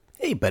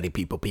Hey, buddy,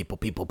 people,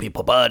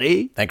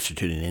 buddy. Thanks for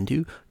tuning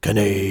into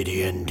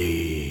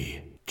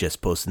CanaDND.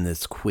 Just posting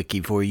this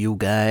quickie for you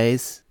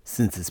guys,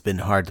 since it's been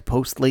hard to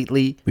post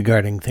lately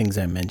regarding things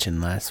I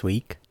mentioned last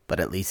week.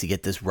 But at least you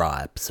get this raw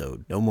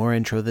episode. No more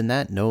intro than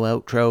that, no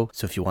outro.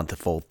 So if you want the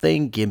full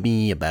thing, give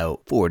me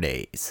about 4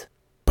 days.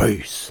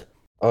 Peace.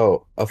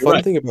 Oh, a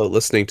fun thing about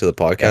listening to the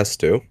podcast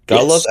too.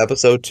 Gotta love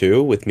episode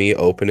 2 with me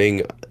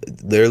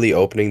literally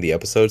opening the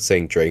episode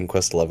saying Dragon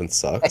Quest XI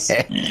sucks.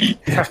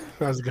 That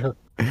was good.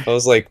 I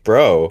was like,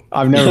 bro.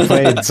 I've never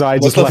played, so I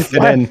just left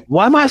it in.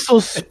 Why am I so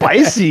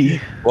spicy?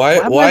 Why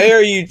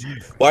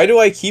do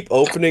I keep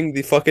opening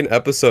the fucking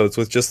episodes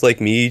with just like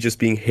me just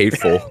being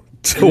hateful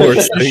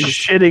towards things?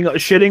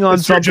 shitting on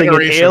something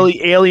and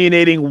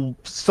alienating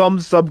some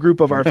subgroup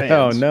of our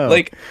fans. Oh no.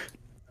 Like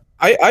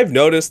I've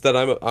noticed that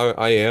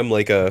I am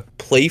like a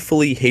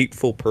playfully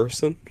hateful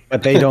person.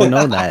 But they don't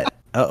know that.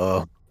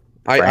 Uh-oh.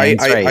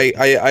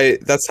 I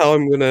that's how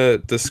I'm gonna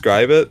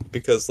describe it,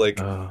 because like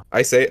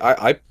I say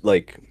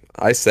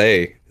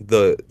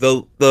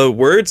the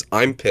words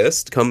 "I'm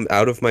pissed" come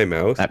out of my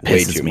mouth That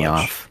way pisses too me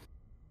much. off.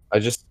 I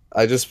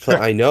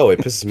know it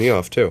pisses me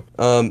off too.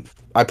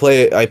 I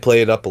play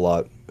it up a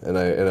lot, and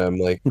I'm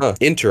like,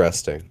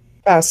 interesting,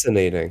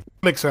 fascinating.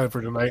 I'm excited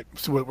for tonight.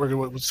 See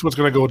what's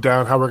going to go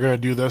down, how we're going to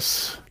do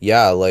this.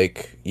 Yeah,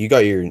 like you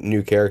got your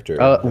new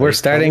character. We're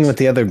starting with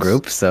the other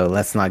group, so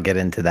let's not get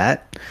into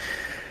that.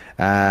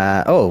 We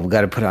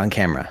got to put it on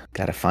camera.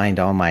 Got to find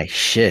all my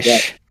shish. Yeah.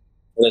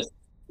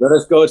 Let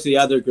us go to the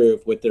other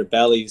group with their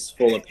bellies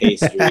full of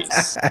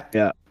pastries.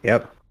 Yeah.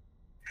 Yep.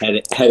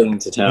 Heading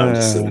to town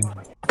to see.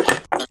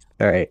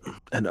 All right.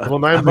 And, Level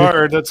 9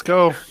 bard, let's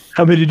go.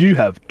 How many did you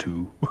have?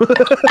 2.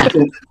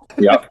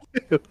 Yeah.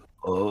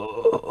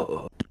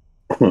 Oh.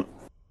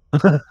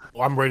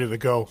 Well, I'm ready to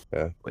go.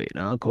 Yeah. Wait,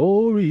 now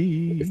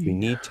Corey. If we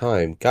need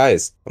time,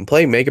 guys, I'm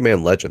playing Mega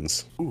Man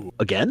Legends.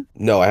 Again?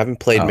 No, I haven't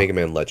played Mega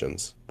Man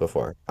Legends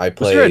before. Was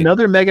there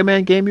another Mega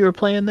Man game you were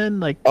playing then?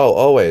 Like, oh,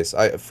 always.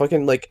 I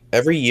fucking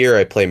every year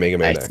I play Mega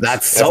Man X.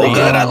 That's so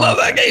good. I love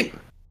that game.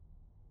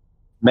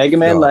 Mega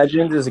Man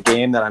Legends is a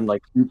game that I'm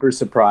like super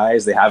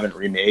surprised they haven't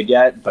remade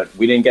yet, but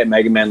we didn't get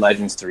Mega Man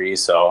Legends 3,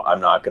 so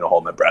I'm not going to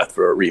hold my breath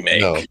for a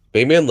remake. No,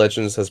 Mega Man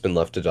Legends has been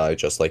left to die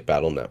just like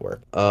Battle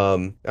Network.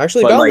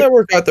 Actually, Battle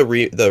Network got the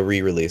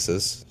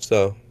re-releases,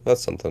 so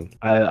that's something.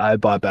 I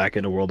bought back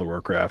into World of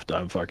Warcraft.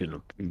 I'm fucking...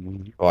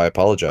 Oh, I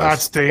apologize.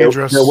 That's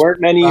dangerous. There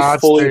weren't many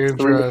fully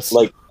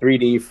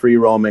 3D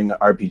free-roaming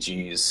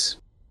RPGs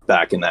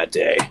back in that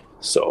day,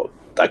 so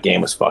that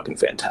game was fucking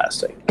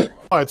fantastic.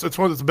 Oh, it's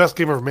the best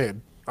game ever made.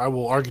 I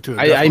will argue to it.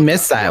 I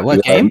missed that.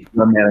 What game?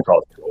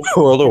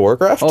 World of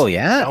Warcraft? Oh,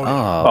 yeah?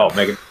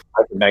 Mega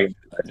Man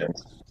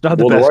Legends. It's not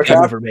the World of best game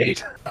Warcraft? ever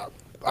made.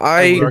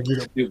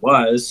 It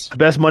was. The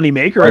best money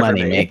maker ever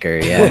Money made. maker,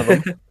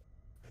 yeah.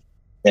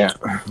 Yeah.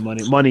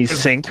 Money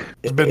sink.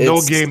 There's been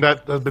no game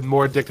that has been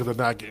more addictive than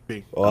that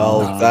game.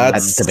 Well,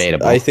 that's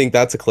debatable. I think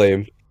that's a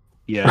claim.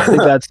 Yeah,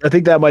 I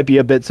think that might be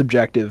a bit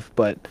subjective,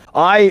 but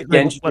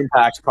Genshin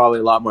Impact's probably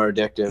a lot more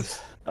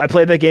addictive. I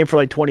played that game for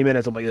like 20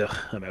 minutes. I'm like, ugh,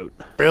 I'm out.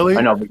 Really?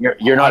 I know, but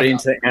you're not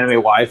into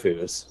anime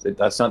waifus.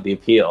 That's not the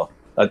appeal.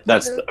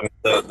 That's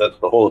the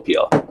whole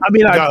appeal. I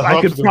mean, I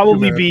could hooked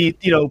probably in be,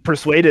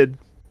 persuaded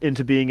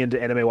into being into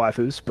anime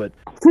waifus, but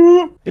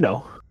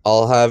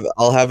I'll have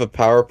a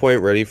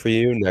PowerPoint ready for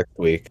you next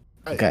week.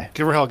 Okay.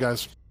 Give her hell,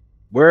 guys.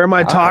 Where are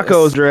my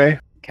tacos, Dre?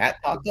 Cat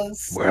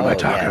tacos? Where are my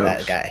tacos? Yeah,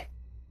 that guy.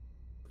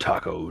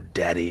 Taco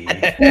Daddy.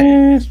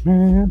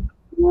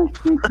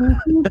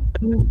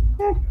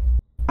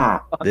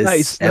 This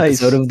Nice.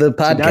 episode of the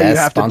So now you podcast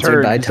have to sponsored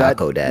turn, by 'cause that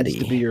Taco needs Daddy.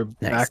 to be your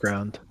Nice.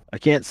 background. I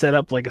can't set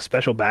up like a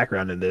special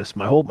background in this.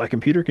 My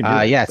computer can do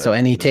it. Yeah, but- so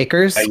any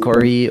takers?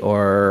 Corey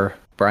or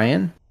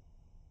Brian?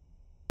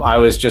 I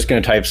was just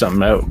going to type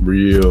something out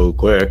real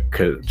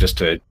quick, just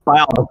to...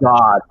 Oh,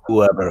 God,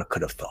 whoever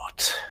could have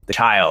thought. The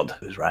child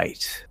was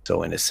right.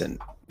 So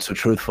innocent, so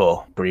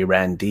truthful, for he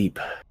ran deep.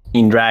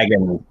 Green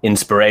dragon,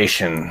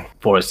 inspiration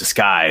for his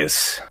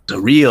disguise. The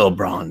real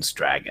bronze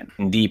dragon.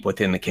 And deep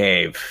within the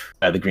cave,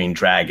 the green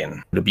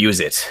dragon would abuse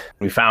it.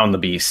 We found the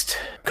beast,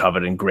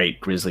 covered in great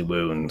grisly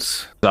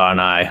wounds. Zara and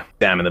I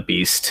examined the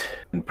beast,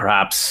 and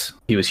perhaps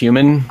he was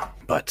human,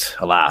 but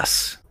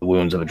alas, the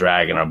wounds of a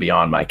dragon are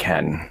beyond my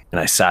ken,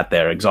 and I sat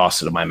there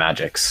exhausted of my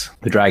magics.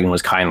 The dragon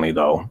was kindly,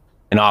 though,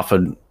 and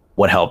offered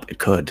what help it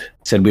could.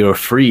 Said we were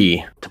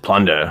free to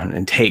plunder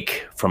and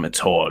take from its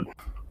hoard.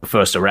 The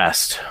first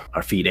arrest,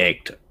 our feet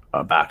ached,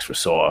 our backs were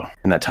sore.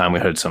 In that time, we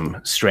heard some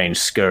strange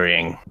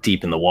scurrying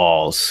deep in the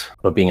walls,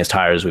 but being as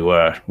tired as we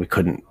were, we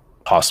couldn't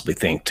possibly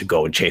think to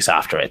go and chase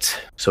after it.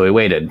 So we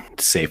waited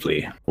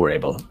safely, were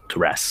able to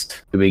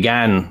rest. We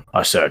began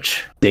our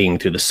search, digging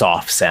through the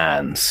soft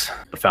sands,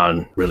 but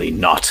found really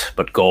naught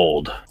but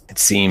gold. It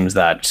seems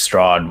that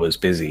Strahd was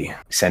busy. He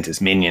sent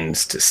his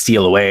minions to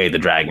steal away the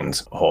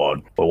dragon's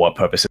hoard. For what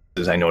purposes,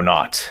 I know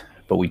not.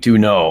 But we do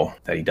know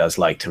that he does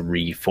like to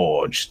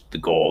reforge the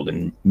gold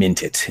and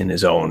mint it in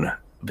his own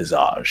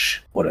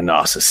visage. What a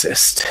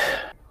narcissist.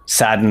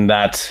 Saddened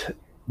that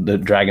the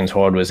dragon's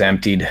hoard was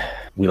emptied,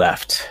 we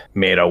left,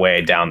 made our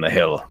way down the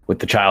hill. With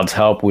the child's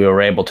help, we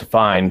were able to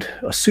find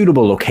a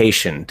suitable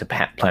location to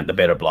plant the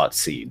bitterblot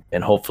seed.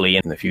 And hopefully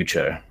in the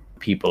future,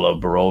 people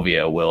of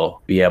Barovia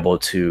will be able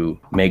to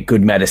make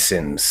good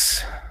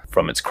medicines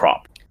from its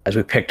crop. As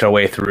we picked our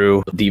way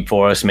through the deep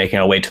forest, making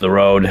our way to the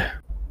road,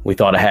 we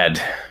thought ahead,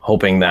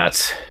 hoping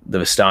that the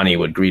Vistani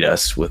would greet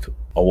us with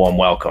a warm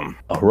welcome,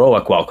 a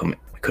heroic welcome.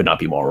 We could not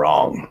be more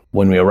wrong.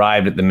 When we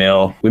arrived at the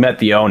mill, we met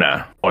the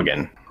owner,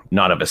 Morgan,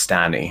 not a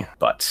Vistani,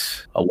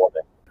 but a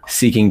woman,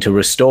 seeking to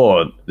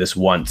restore this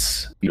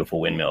once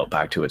beautiful windmill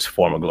back to its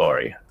former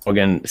glory.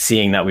 Morgan,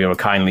 seeing that we were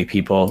kindly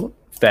people,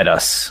 fed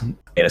us,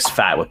 made us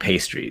fat with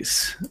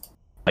pastries,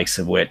 likes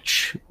of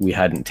which we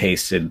hadn't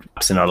tasted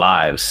in our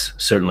lives.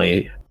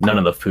 Certainly none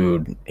of the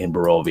food in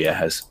Barovia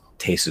has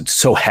tasted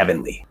so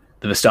heavenly.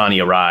 The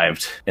Vistani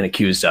arrived and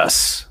accused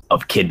us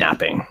of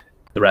kidnapping.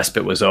 The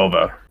respite was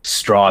over.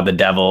 Strahd the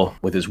devil,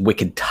 with his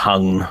wicked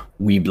tongue,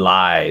 weaved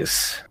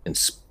lies and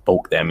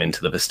spoke them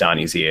into the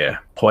Vistani's ear,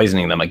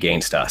 poisoning them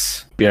against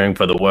us. Fearing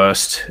for the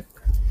worst,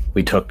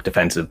 we took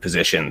defensive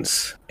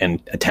positions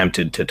and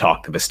attempted to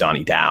talk the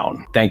Vistani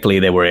down. Thankfully,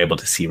 they were able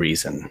to see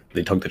reason.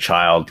 They took the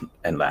child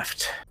and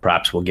left.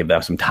 Perhaps we'll give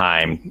them some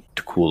time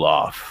to cool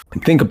off.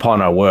 And think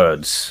upon our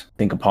words.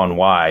 Think upon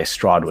why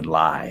Strahd would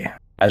lie.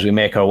 As we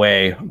make our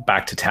way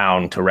back to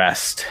town to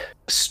rest,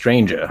 a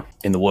stranger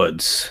in the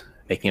woods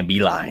making a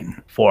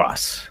beeline for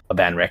us, a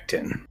Van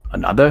Richten.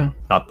 Another,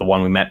 not the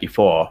one we met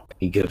before.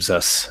 He gives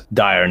us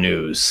dire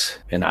news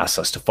and asks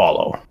us to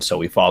follow. So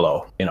we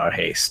follow in our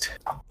haste.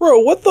 Bro,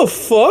 what the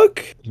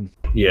fuck?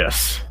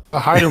 Yes. The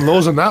high and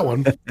lows on that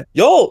one.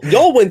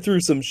 Y'all went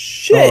through some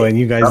shit. Oh, and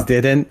you guys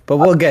didn't? But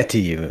we'll get to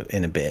you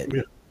in a bit.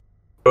 Yeah.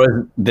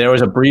 There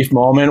was a brief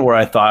moment where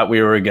I thought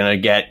we were going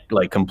to get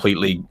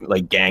completely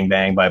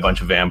gangbanged by a bunch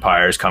of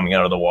vampires coming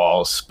out of the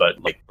walls, but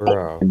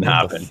Bro, didn't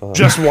happen.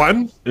 Just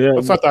one? Yeah,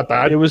 That's not that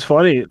bad. it was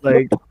funny.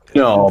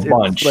 No, a It's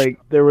bunch.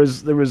 there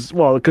was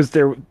well, because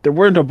there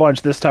weren't a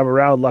bunch this time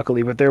around,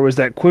 luckily, but there was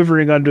that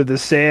quivering under the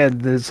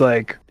sand. That's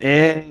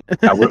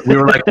Yeah,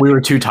 we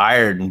were too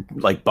tired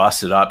and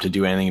busted up to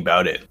do anything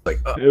about it.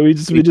 we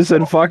just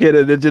said fuck it,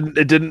 and it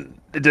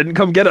didn't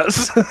come get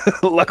us.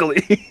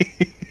 Luckily.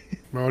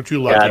 Aren't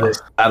you lucky?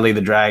 Sadly,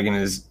 the dragon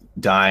is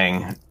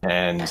dying,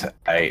 and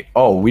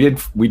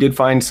we did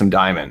find some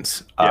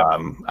diamonds.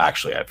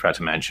 Actually, I forgot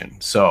to mention.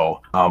 So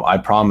I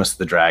promised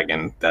the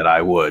dragon that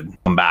I would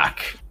come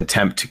back,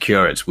 attempt to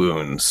cure its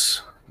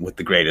wounds with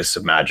the greatest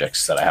of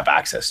magics that I have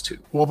access to.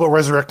 What about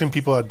resurrecting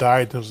people that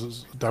died?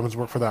 Does diamonds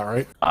work for that,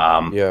 right?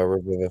 Yeah,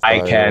 Revivify. I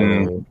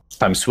can,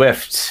 if I'm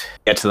swift,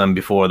 get to them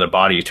before their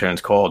body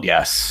turns cold.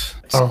 Yes,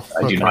 I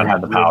do not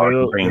have the power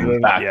to bring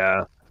them back.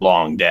 Yeah.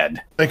 Long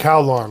dead. Like how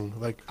long?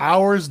 Like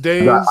hours,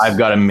 days? I've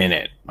got a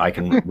minute. I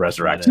can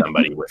resurrect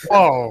somebody with it.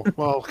 Oh,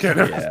 well, okay.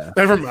 Yeah.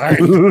 Never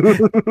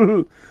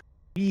mind.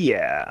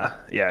 Yeah.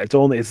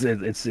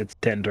 It's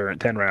 10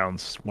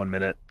 rounds, 1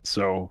 minute.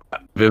 So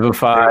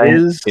Vivify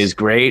There is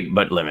great,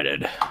 but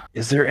limited.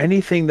 is there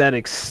anything that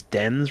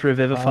extends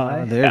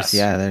Revivify?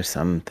 There's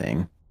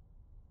something.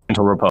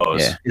 Gentle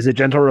repose. Yeah. Is it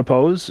Gentle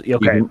Repose?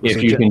 Okay.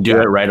 If you can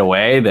do it right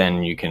away,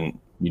 then you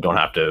don't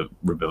have to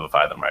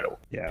revivify them right away.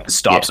 Yeah. It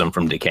stops them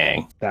from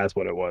decaying. That's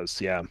what it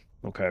was. Yeah.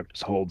 Okay.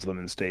 Just holds them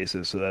in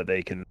stasis so that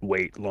they can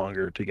wait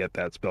longer to get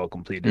that spell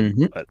completed.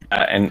 Mhm. But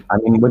And I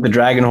mean, with the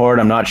Dragon Horde,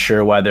 I'm not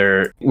sure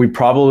whether we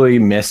probably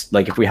missed,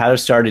 if we had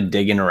started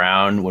digging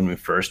around when we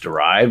first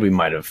arrived, we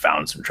might have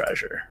found some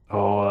treasure.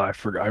 oh, I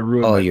forgot. I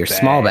ruined. Oh, my your bag.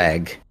 small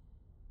bag.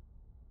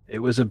 It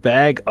was a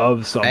bag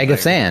of something. Bag of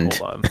sand.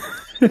 Hold on.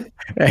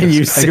 And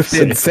you Bag of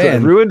sifted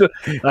sand.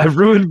 I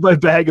ruined my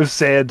bag of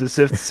sand to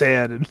sift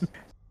sand and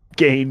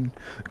gain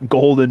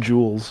gold and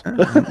jewels.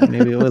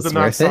 Maybe it was Does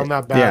not worth sound it.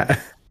 that bad.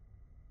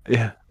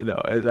 Yeah,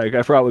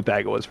 I forgot what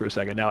bag it was for a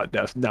second. Now it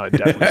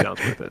definitely sounds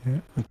worth it.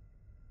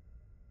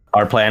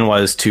 Our plan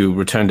was to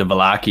return to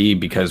Vallaki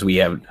because we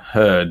have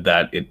heard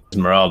that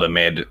Esmeralda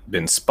may have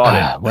been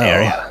spotted in the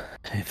area.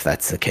 If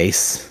that's the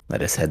case,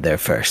 let us head there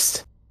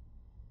first.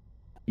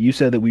 You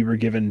said that we were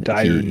given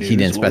dire news. He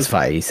didn't What was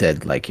specify. He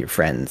said your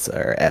friends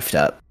are effed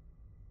up.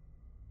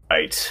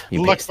 Right.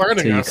 Who likes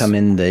burning you us? come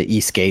in the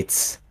east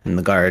gates, and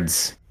the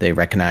guards, they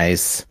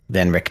recognize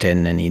Van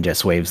Richten, and he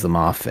just waves them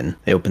off, and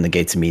they open the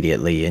gates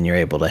immediately, and you're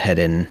able to head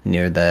in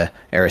near the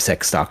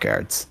Arisek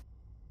stockyards.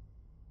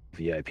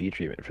 VIP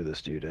treatment for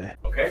this dude, eh?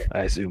 Okay.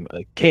 I assume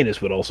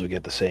Canis would also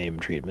get the same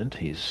treatment.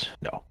 It's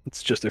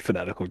just their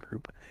fanatical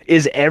group.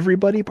 Is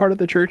everybody part of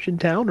the church in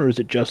town, or is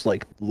it just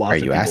lots Are of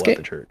you people asking? at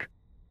the church?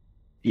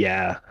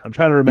 Yeah, I'm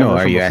trying to remember. No,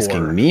 are from you before.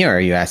 asking me, or are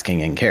you asking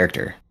in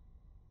character?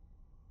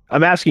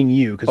 I'm asking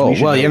you because. Oh,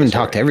 well, you haven't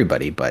talked to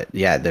everybody, but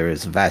yeah, there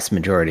is a vast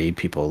majority.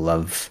 People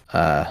love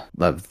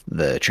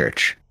the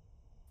church.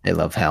 They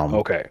love Helm.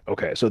 Okay,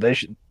 so they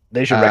should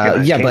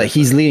recognize. Yeah, but Canis.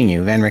 he's leading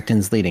you. Van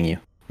Richten's leading you.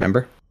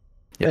 Remember?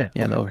 Yeah,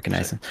 they'll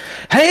recognize him.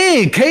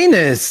 Hey,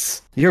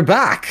 Canis, you're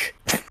back.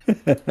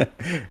 Do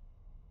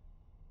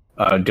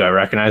I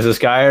recognize this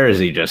guy, or is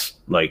he just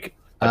a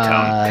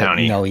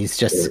townie? No, he's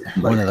just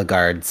one of the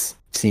guards.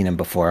 Seen him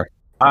before.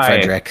 Hi.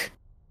 Frederick.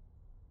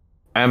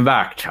 I'm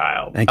back,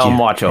 child. Thank I'll you.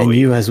 watch over And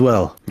you. you as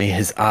well. May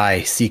his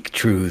eye seek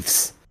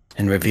truths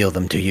and reveal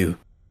them to you.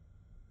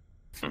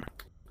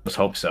 Let's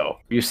hope so.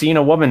 You've seen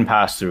a woman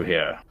pass through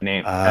here,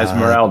 named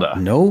Esmeralda.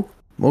 No.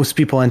 Most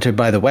people entered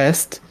by the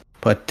west,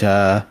 but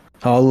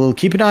I'll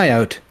keep an eye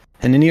out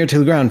and an ear to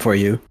the ground for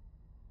you.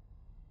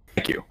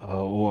 Thank you.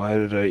 Oh, why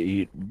did I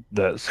eat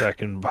that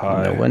second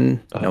pie?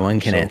 No one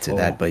can so answer full.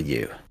 that but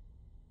you.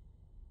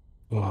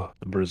 Oh,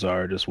 the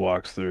Brazar just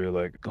walks through,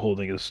 like,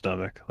 holding his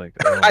stomach. Like,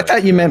 I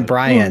thought you meant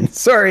Brian.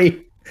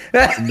 Sorry.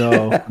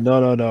 No.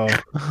 Okay.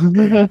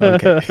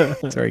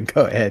 Sorry,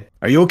 go ahead.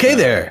 Are you okay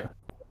there?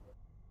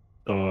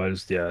 Oh, I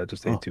just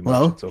ate too much.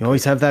 Well, It's okay. you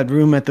always have that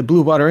room at the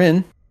Blue Water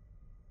Inn.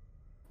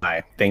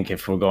 I think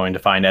if we're going to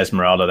find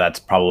Esmeralda, that's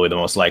probably the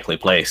most likely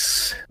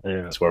place.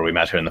 Yeah. That's where we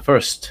met her in the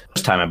first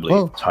time, I believe.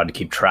 Well, It's hard to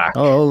keep track.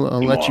 I'll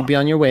let you be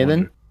on your way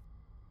then.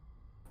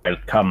 Right,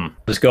 come,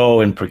 let's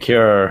go and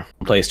procure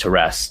a place to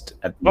rest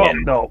at the Oh,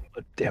 inn. no.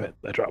 Damn it.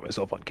 I dropped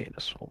myself on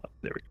Canis. Hold on.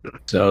 There we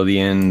So the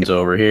inn's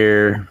over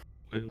here.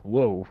 go.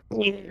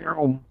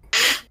 Whoa.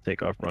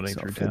 Take off running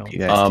through town. You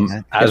guys do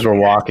that? As we're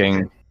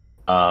walking,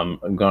 I'm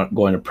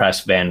going to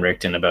press Van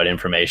Richten about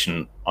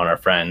information on our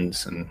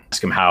friends and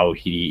ask him how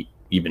he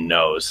even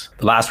knows.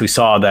 The last we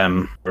saw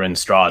them were in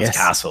Strahd's Yes.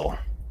 castle.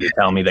 You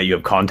tell me that you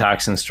have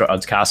contacts in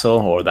Strahd's castle,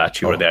 or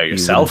that you were there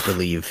yourself. You wouldn't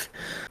believe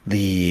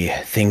the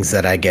things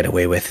that I get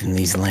away with in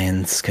these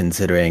lands,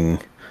 considering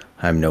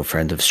I'm no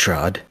friend of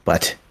Strahd.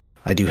 But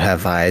I do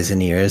have eyes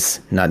and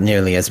ears, not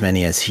nearly as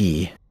many as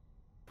he.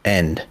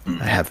 And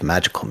I have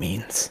magical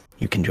means.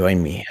 You can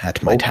join me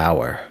at my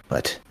tower,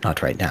 but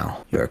not right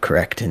now. You are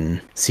correct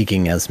in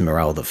seeking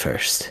Esmeralda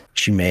first.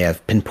 She may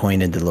have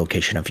pinpointed the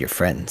location of your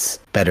friends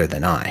better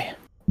than I.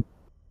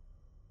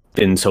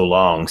 Been so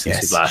long since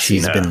Yes, we've last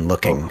she's seen been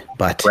looking,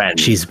 but friend.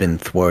 she's been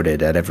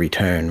thwarted at every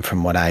turn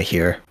from what I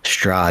hear.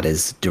 Strahd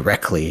is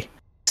directly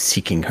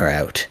seeking her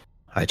out.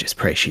 I just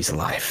pray she's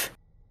alive.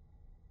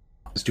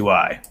 As do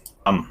I.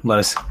 Let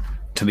us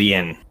to the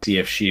inn, see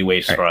if she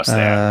waits for us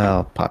there.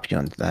 I'll pop you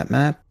onto that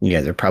map. You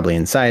guys are probably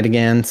inside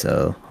again,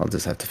 so I'll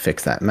just have to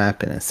fix that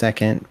map in a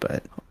second,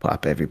 but I'll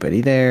pop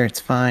everybody there. It's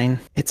fine.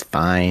 It's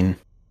fine.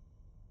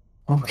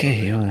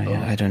 Okay,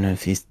 I don't know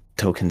if these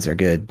tokens are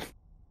good.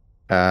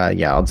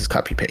 Yeah, I'll just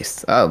copy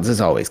paste. I'll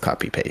just always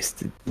copy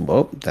paste.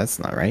 Whoa, that's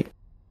not right.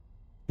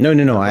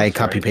 No, I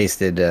copy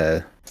pasted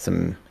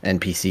some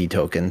NPC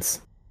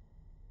tokens.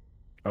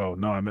 Oh,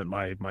 no, I meant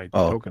my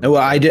Oh, token. well,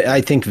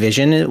 I think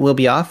vision it will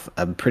be off.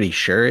 I'm pretty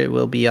sure it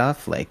will be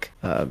off, like,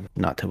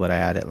 not to what I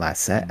had it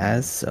last set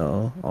as,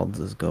 so I'll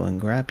just go and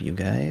grab you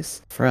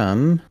guys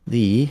from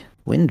the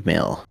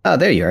windmill. Oh,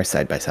 there you are,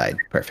 side by side.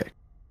 Perfect.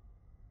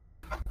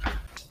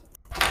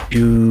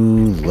 You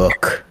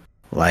look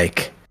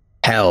like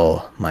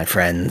hell, my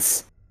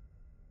friends.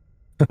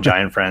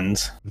 Giant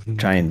friends.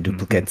 Giant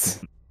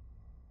duplicates.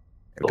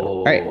 Oh.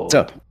 All right,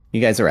 so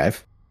you guys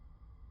arrive.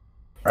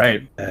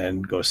 Right,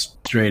 and go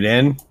straight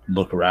in,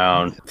 look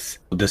around.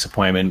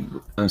 Disappointment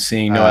on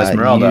seeing no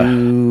Esmeralda.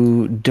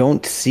 You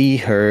don't see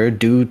her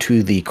due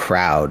to the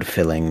crowd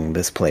filling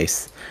this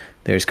place.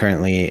 There's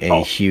currently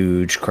a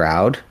huge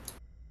crowd.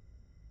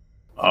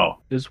 Oh,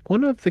 Is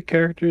one of the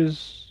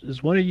characters,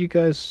 is one of you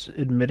guys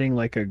admitting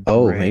like a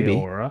Oh, gray maybe.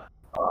 aura?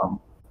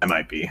 I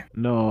might be.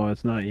 No,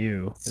 it's not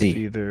you. See. It's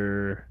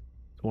either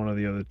one of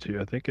the other two.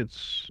 I think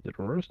it's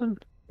Rorison?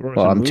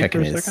 Well, I'm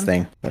checking his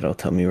thing. That'll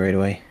tell me right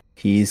away.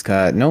 He's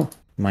got,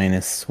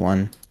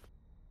 -1.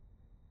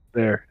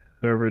 There.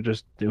 Whoever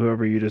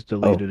you just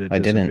deleted it. I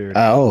didn't. disappeared.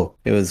 Oh,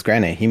 it was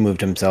Granite. He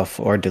moved himself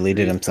or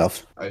deleted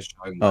himself. I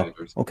shined Oh, light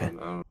or something. okay. I don't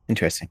know.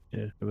 Interesting.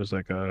 Yeah, it was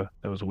like that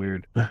was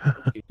weird.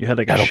 You had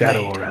like a Battle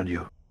shadow blade. around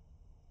you.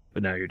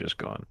 But now you're just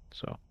gone,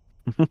 so.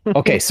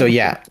 Okay, so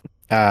yeah.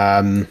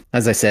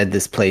 As I said,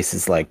 this place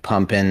is like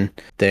pumping.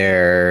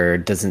 There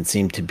doesn't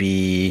seem to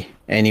be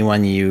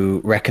anyone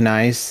you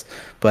recognize,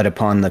 but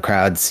upon the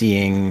crowd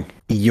seeing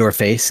your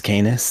face,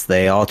 Canis,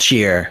 they all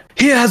cheer.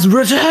 He has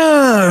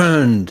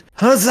returned!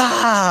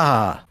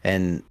 Huzzah!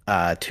 And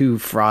 2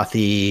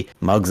 frothy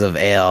mugs of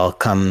ale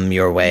come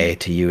your way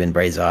to you and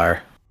Brazar.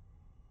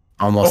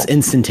 Almost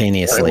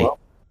instantaneously. All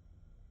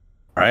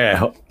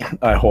right,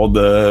 I hold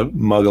the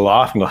mug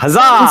aloft and go, huzzah!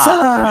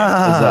 Huzzah!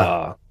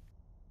 Huzzah.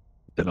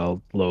 Then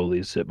I'll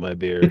slowly sip my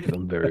beer because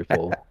I'm very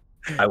full.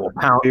 I will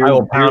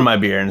pound my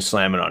beer and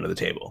slam it onto the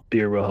table.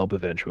 Beer will help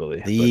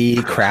eventually. The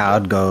but-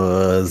 crowd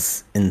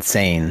goes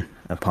insane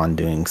upon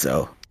doing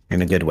so,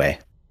 in a good way.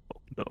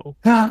 No.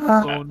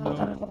 Oh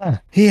no.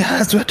 He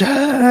has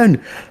returned!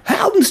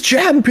 Helm's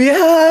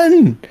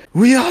champion!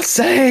 We are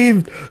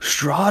saved!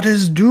 Strahd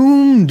is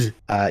doomed!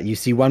 You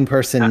see one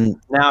person...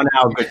 Now,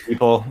 good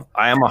people.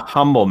 I am a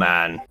humble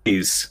man.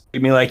 Please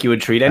treat me like you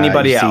would treat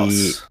anybody you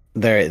see else.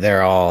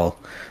 They're all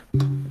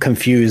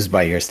confused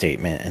by your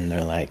statement, and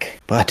they're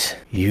like, but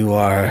you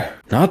are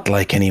not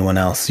like anyone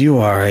else. You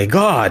are a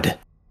god.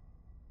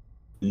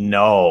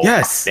 No.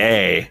 Yes.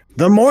 Nay.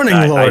 The Morning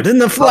I- Lord in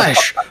the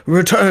flesh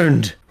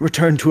returned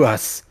to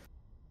us.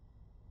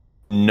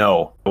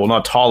 No, I will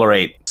not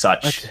tolerate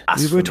such We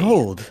blasphemy. were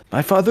told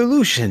by Father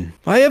Lucian,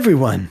 by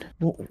everyone.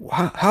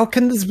 How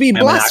can this be I am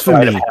an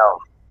acolyte of blasphemy?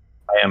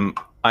 Helm.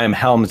 I am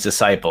Helm's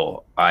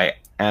disciple. I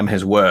am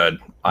his word.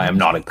 I am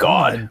not a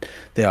god.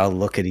 They all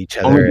look at each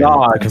Oh other my and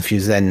God. are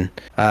confused. Then,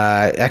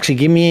 actually,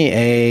 give me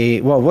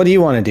a. Well, what do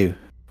you want to do?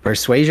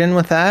 Persuasion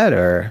with that,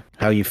 or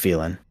how you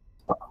feeling?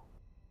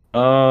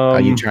 How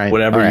you trying?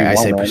 Whatever All right, you I want.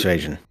 say man.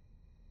 persuasion.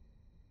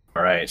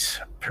 All right,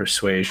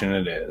 persuasion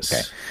it is.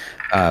 Okay.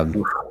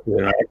 Um,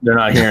 They're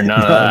not hearing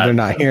none of that. They're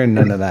not hearing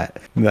none of that.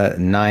 The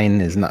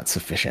 9 is not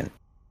sufficient.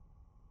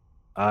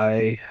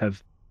 I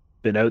have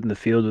been out in the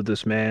field with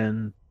this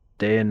man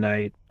day and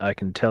night. I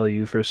can tell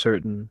you for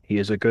certain he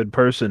is a good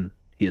person.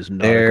 He is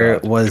not There a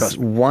god. was Trust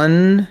me.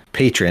 one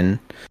patron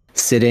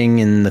sitting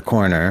in the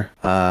corner,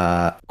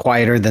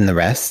 quieter than the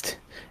rest,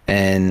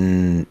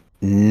 and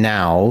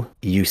now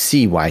you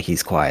see why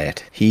he's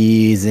quiet.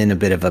 He's in a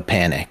bit of a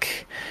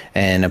panic,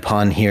 and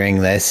upon hearing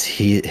this,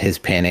 his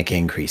panic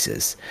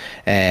increases,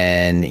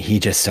 and he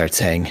just starts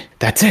saying,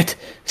 "That's it,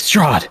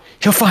 Strahd,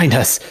 he'll find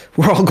us.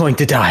 We're all going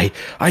to die.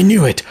 I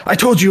knew it. I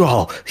told you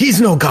all.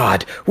 He's no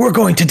god. We're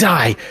going to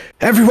die.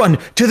 Everyone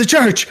to the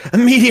church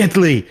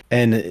immediately."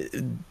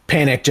 And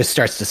panic just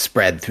starts to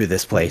spread through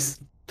this place.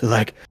 They're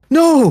like,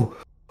 "No,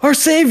 our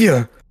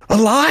savior, a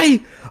lie?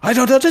 I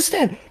don't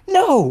understand.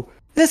 No,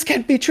 this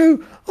can't be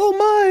true. Oh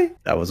my."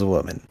 That was a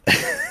woman.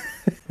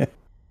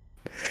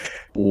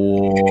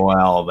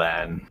 Well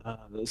then,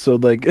 So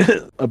like,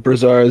 a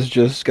Brazar's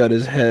just got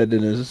his head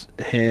in his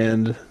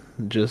hand,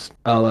 just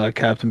a la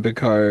Captain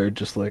Picard,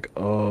 just like,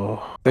 oh.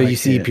 So I you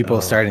see can't- people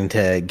oh. starting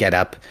to get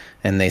up,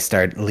 and they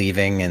start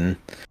leaving, and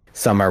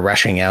some are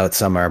rushing out,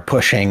 some are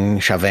pushing,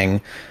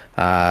 shoving.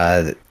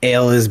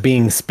 Ale is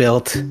being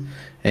spilt,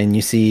 and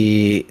you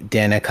see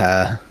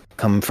Danica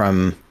come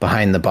from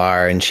behind the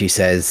bar, and she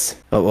says,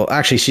 "Oh, well,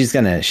 actually, she's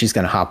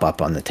gonna hop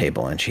up on the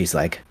table, and she's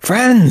like,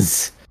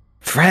 Friends,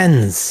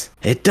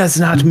 it does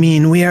not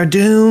mean we are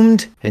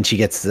doomed." And she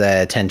gets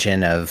the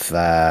attention of,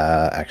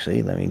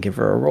 actually, let me give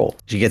her a roll.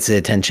 She gets the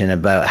attention of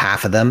about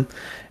half of them.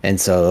 And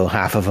so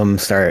half of them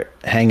start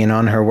hanging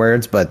on her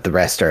words, but the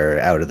rest are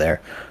out of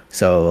there.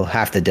 So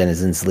half the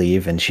denizens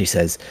leave, and she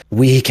says,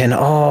 "We can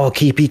all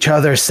keep each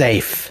other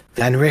safe.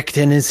 Van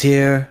Richten is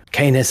here,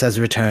 Canis has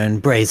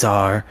returned,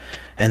 Brazar,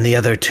 and the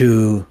other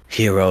 2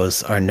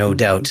 heroes are no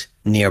doubt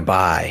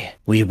nearby.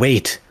 We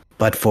wait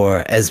but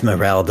for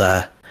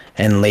Esmeralda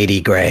and Lady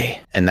Grey."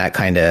 And that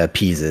kind of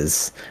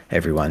appeases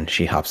everyone.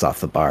 She hops off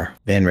the bar.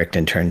 Van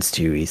Richten turns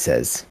to you. He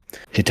says,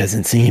 "It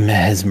doesn't seem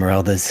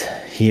Esmeralda's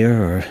here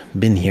or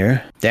been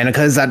here. Danica,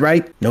 is that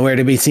right? Nowhere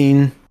to be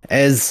seen.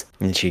 Ez?"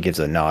 And she gives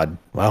a nod.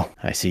 "Well,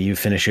 I see you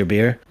finish your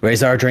beer.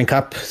 Raise our drink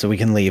up so we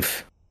can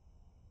leave.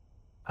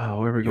 Oh,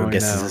 where are we Your going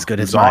guess now? is as good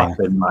as mine."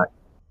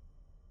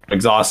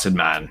 exhausted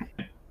man.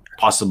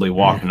 Possibly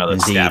walk another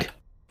indeed. step.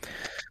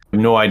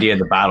 No idea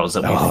the battles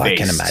that we Oh,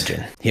 faced. I can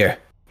imagine. Here,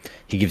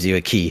 he gives you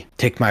a key.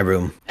 Take my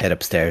room. Head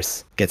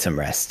upstairs. Get some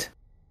rest.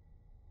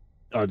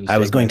 I'll just I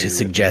was take going my to beer with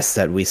suggest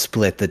that we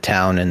split the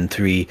town in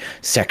 3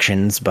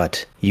 sections,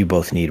 but you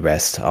both need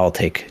rest. I'll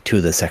take 2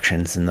 of the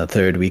sections, and the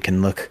third we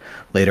can look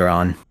later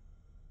on. me.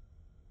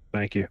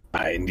 Thank you.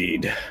 I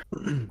indeed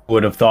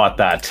would have thought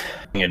that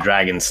being a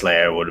dragon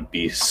slayer would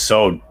be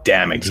so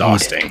damn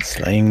exhausting. Indeed,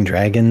 slaying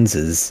dragons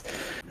is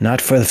not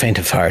for the faint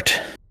of heart.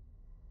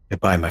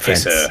 Goodbye, my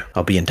friends. sir.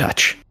 I'll be in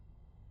touch.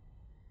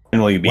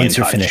 When will you be Once in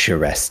you touch? finish your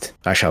rest,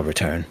 I shall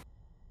return.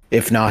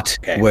 If not,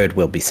 Okay. word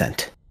will be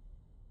sent.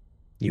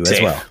 You as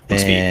Safe. well.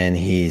 Let's be. And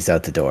he's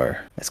out the door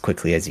as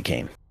quickly as he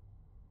came.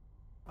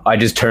 I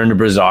just turned to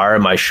Brazar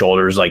and my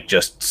shoulders like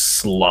just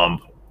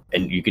slump,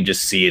 and you can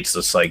just see it's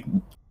just like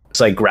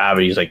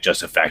gravity's like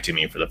just affecting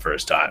me for the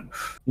first time.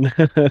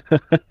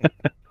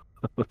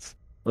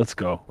 Let's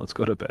go. Let's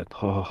go to bed.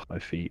 Oh, my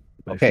feet.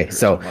 My Okay, feet hurt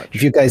so much.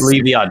 if you guys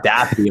Believe the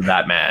audacity of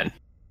that man,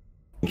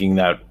 thinking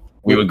that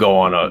we would go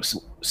on a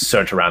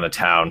search around the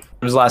town.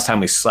 When was the last time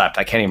we slept?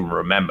 I can't even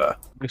remember.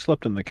 We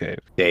slept in the cave.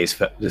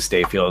 This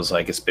day feels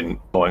like it's been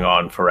going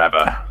on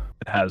forever.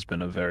 It has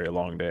been a very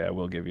long day. I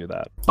will give you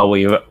that. Oh,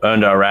 we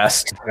earned our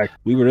rest. In fact,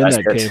 we were in That's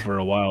that good. cave for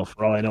a while.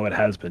 For all I know, it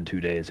has been 2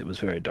 days. It was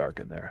very dark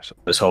in there. So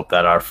Let's hope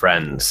that our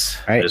friends,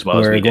 All right, as well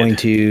as we're we going did.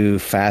 to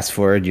fast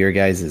forward your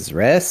guys'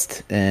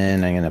 rest,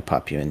 and I'm going to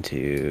pop you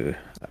into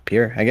up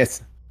here. I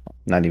guess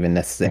not even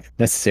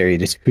necessary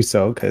to do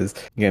so, because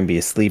you're going to be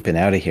asleep and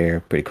out of here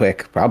pretty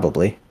quick,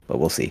 probably, but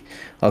we'll see.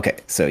 Okay,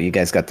 so you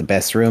guys got the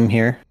best room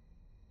here.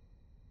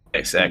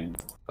 Okay, sick.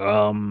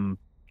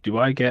 do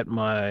I get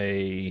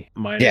my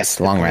Yes,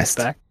 long rest.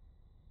 back?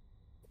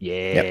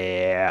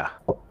 Yeah.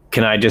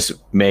 Can I just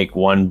make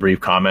one brief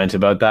comment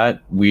about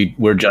that?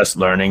 We're just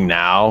learning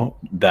now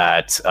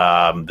that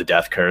the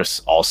death curse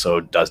also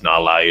does not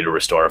allow you to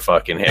restore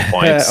fucking hit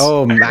points.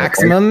 Oh,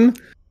 maximum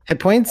hit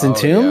points in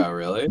Tomb? Yeah,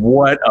 really?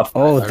 What a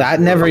Oh, I that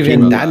remember never reading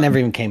even about that. never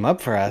even came up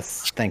for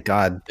us. Thank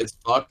God. It's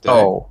fucked. Eh?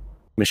 oh.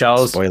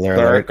 Michelle's Spoiler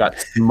cleric alert. got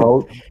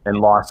smoked and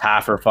lost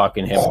half her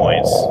fucking hit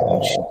points,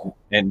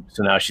 and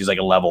so now she's like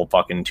a level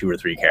fucking 2 or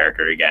 3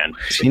 character again.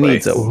 She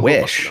needs a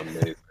wish.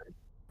 Amazing.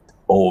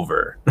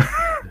 over.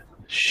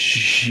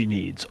 She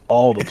needs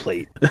all the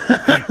plate. All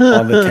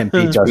the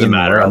tempeh It doesn't in the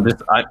matter.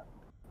 world.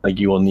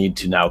 You will need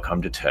to now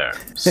come to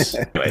terms.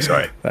 Anyway,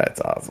 sorry.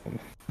 That's awesome.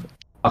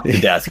 Fuck the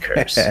death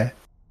curse.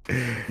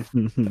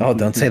 Oh,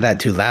 don't say that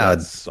too loud.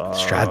 That's,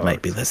 Strahd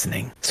might be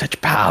listening. Such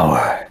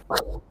power.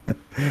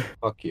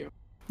 Fuck you.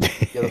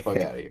 Get the fuck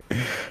out of here. All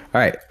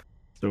right.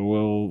 So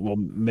we'll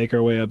make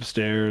our way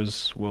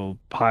upstairs. We'll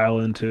pile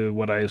into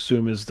what I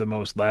assume is the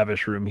most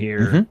lavish room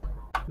here.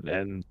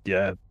 And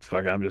yeah,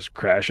 fuck, I'm just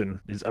crashing.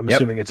 I'm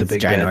assuming it's a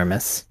big bed.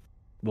 ginormous.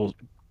 We'll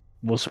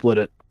split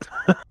it.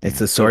 It's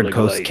the Sword Like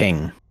Coast light.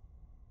 King.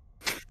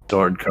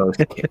 Sword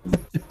Coast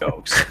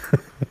goes.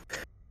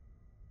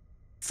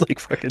 It's like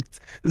fucking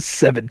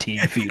 17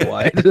 feet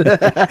wide.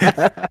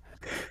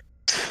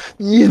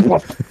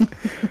 All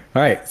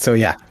right. So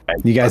yeah,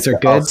 you guys are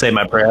I'll good. say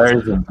my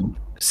prayers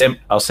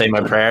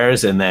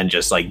and then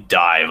just like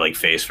dive like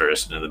face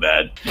first into the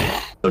bed.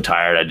 So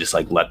tired, I just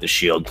like let the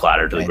shield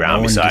clatter to the And ground no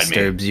one beside me.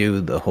 disturbs you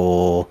the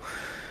whole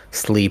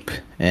sleep,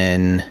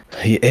 and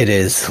it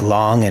is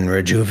long and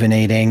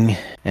rejuvenating.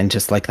 And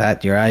just like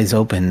that, your eyes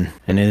open,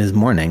 and it is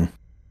morning.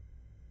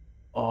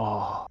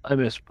 Oh, I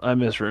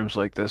miss rooms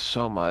like this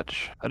so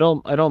much. I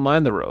don't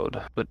mind the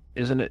road, but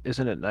isn't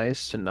it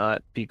nice to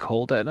not be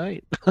cold at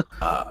night?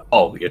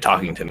 Oh, you're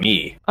talking to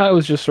me. I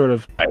was just sort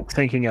of Right.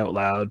 thinking out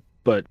loud,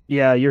 but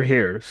yeah, you're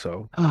here,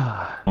 so.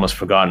 Almost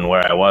forgotten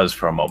where I was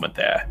for a moment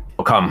there.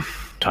 Well, come,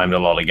 time to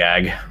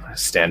lollygag,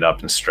 stand up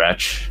and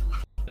stretch.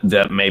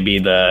 That may be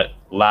the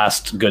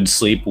last good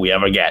sleep we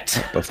ever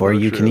get. Before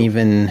you can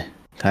even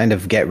kind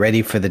of get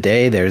ready for the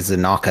day, there's a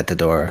knock at the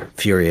door.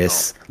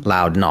 Furious,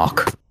 loud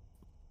knock.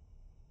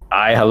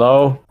 Hi,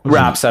 hello? Who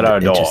raps at our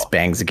It door? just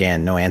bangs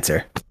again. No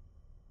answer.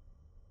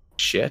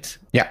 Shit.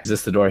 Yeah. Is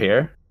this the door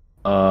here?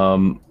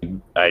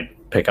 I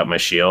pick up my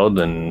shield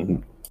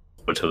and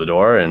go to the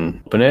door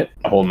and open it.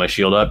 I hold my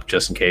shield up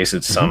just in case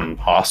it's some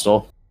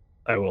hostile.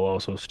 I will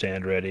also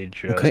stand ready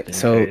just Okay, in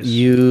so case.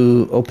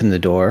 you open the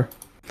door,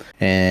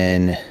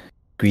 and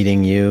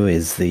greeting you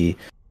is the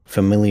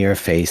familiar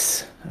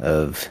face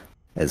of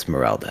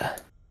Esmeralda.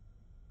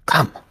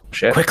 Come,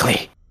 Shit.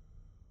 quickly.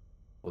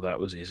 Well, that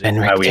was easy. Are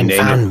we in Benricton danger?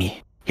 found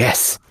me.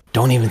 Yes,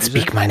 don't even Is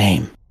speak it? my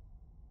name.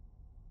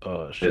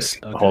 Oh, shit.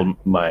 Just Okay. hold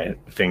my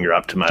finger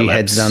up to my She lips.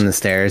 heads down the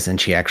stairs, and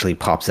she actually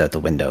pops out the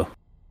window.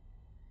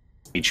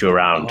 Beat you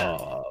around.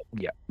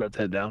 Yeah, let's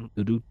head down.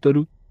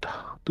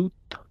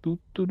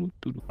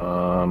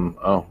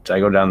 Oh, did I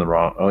go down the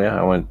wrong? Oh yeah,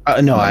 I went.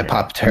 No, I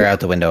popped her out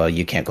the window.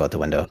 You can't go out the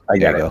window. I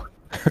There got you it.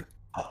 go.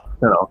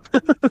 No,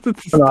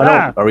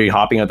 no. Are we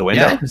hopping out the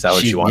window? Yeah, Is that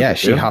what she wanted Yeah, to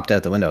she do? hopped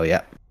out the window.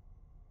 Yeah.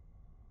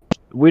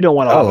 We don't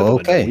want to Oh, hop out the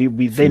okay.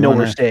 window. They You know we're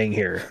wanna- staying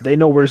here. They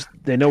know we're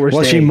Well,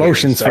 staying she here,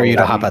 motions so- for you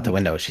to hop out the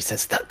window. She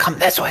says, "Come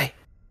this way.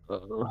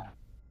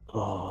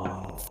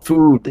 Oh,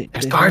 Food.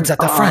 There's guards at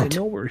the front." They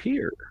know we're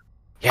here.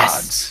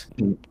 Yes,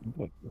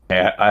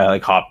 Yeah, I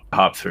like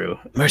hop through.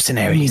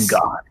 mercenaries.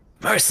 God.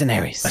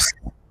 Mercenaries.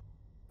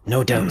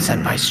 No doubt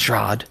sent by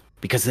Strahd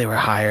because they were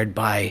hired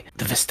by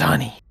the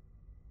Vistani.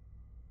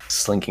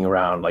 Slinking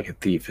around like a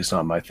thief is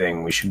not my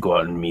thing. We should go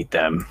out and meet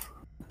them.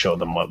 Show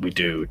them what we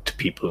do to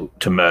people,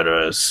 to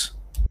murderers.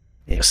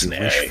 If you wish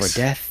Mercenaries. for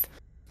death,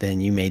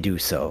 then you may do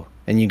so.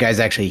 And you guys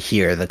actually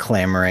hear the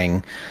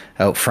clamoring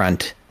out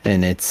front,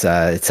 and it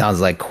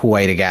sounds like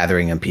quite a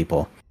gathering of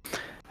people.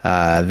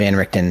 Van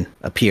Richten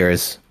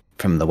appears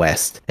from the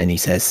west, and he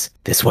says,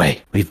 "This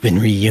way. We've been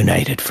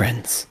reunited,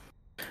 friends.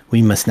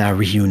 We must now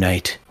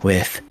reunite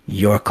with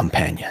your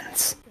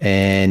companions."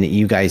 And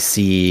you guys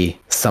see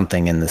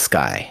something in the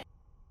sky.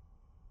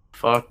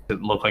 Fuck,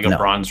 it looked like a No.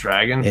 bronze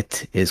dragon.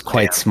 It is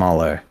quite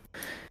smaller.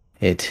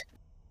 It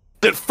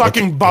It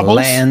fucking bubbles.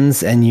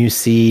 lands, and you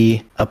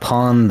see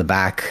upon the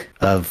back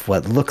of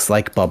what looks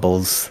like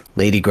Bubbles,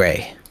 Lady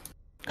Grey.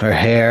 Her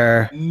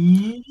hair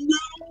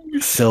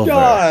silver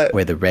shot.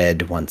 where the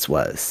red once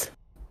was.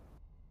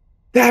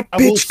 That I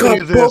will bitch say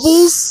got this.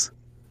 bubbles.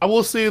 I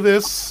will say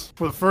this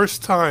for the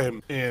first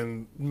time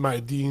in my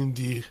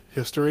D&D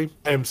history.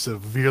 I am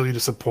severely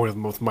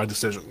disappointed with my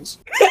decisions.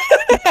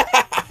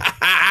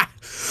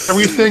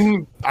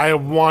 Everything I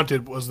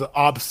wanted was the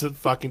opposite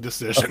fucking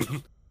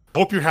decision.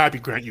 Hope you're happy,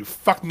 Grant. You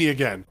fucked me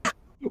again.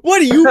 What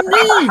do you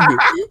mean?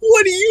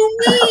 What do you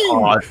mean?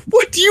 Oh,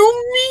 What do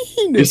you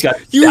mean? He's got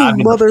You stabbed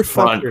in the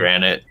front, motherfucker.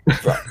 Granite.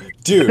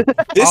 Dude,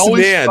 this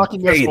Always man,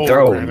 fucking us hey, over,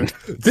 throw Granted.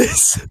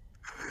 this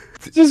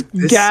Just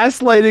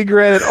gaslighting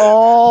Granite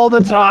all the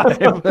time.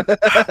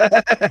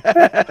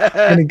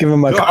 Gonna give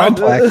him a God.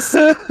 complex.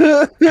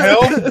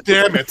 Hell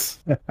damn it.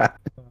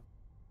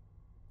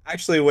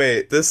 actually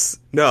wait, this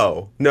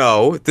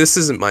this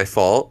isn't my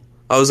fault.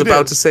 I was It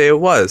about is. to say it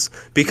was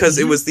because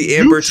it was the You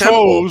Amber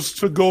Temple. chose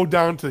to go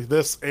down to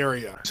this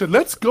area. So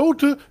let's go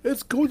to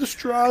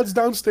Strahd's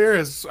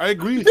downstairs. I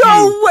agree with you.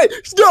 No way!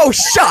 No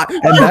shot!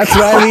 And that's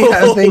why we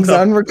have things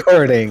on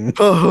recording.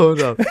 Oh,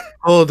 hold up!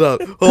 Hold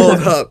up!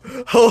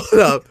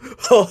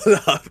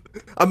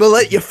 I'm gonna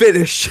let you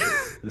finish.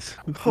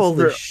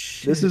 Holy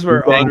shit! This is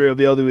where Andre will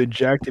be able to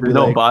eject and be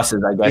There's no like,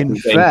 buses. I guess in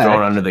he's getting fact-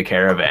 thrown under the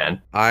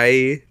caravan.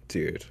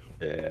 dude.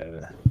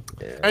 Yeah.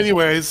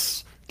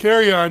 Anyways,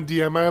 carry on,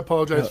 DM. I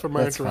apologize Oh, for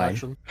my that's fine.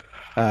 interaction.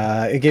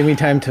 It gave me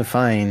time to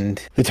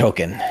find the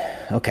token.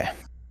 Okay.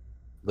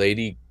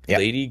 Lady Yep.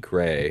 Lady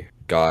Gray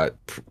got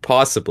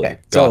possibly Okay.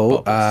 got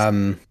So,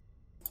 bubbles.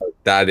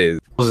 That is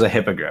This is a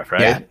hippogriff,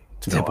 right? yeah,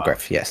 it's a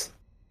hippogriff, yes.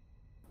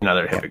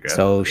 Another Yeah. hippogriff.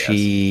 So yes.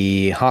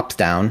 she hops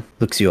down,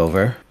 looks you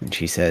over, and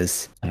she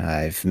says,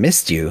 I've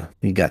missed you.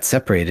 We got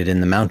separated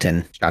in the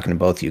mountain. Talking to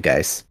both you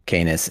guys,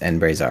 Canis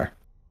and Brazar.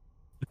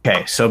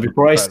 Okay, so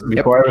before I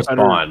Yep.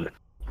 respond, I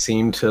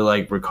seem to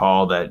like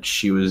recall that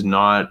she was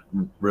not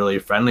really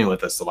friendly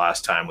with us the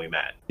last time we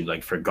met. She'd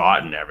like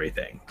forgotten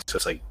everything. So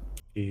it's like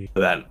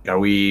that. Are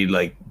we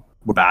like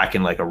we're back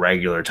in like a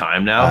regular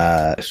time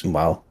now?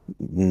 Well,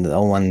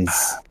 no one's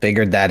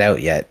figured that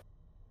out yet.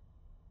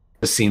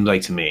 It seems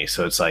like to me.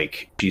 So it's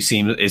like she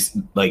seems it's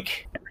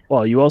like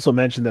Well, you also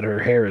mentioned that her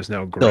hair is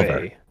now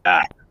gray.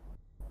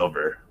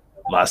 over.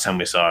 Last time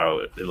we saw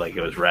her, like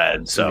it was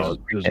red. So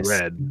It was Yes.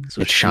 red.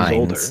 So It she's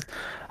older.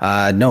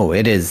 shines. No,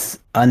 it is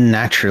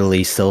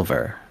unnaturally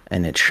silver,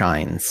 and it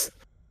shines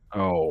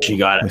Oh. she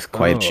got with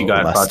quite she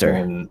got luster.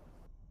 fucking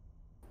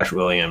Ash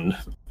William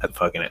at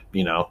fucking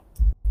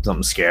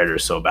something scared her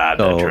so bad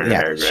that So, it turned her yeah,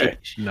 hair gray.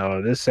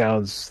 No, this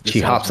sounds She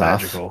hops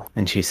magical. off,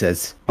 and she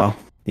says, well,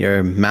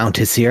 your mount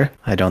is here.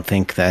 I don't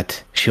think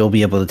that she'll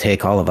be able to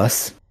take all of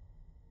us.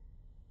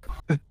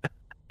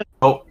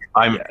 Oh,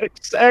 I'm Yeah,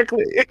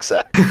 exactly. It's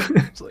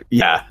like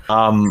yeah.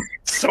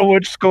 so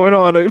much going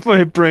on.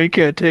 My brain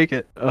can't take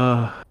it.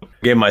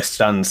 Give my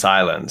stunned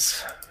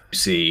silence. You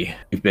see,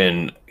 we've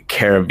been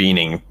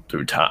carabining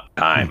through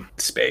time,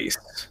 space.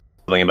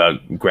 Something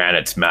about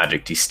Granite's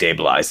magic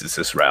destabilizes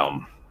this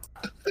realm.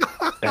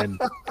 And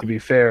to be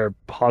fair,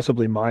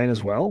 possibly mine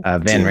as well.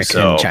 Van Seems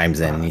Richten so. chimes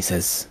in, and he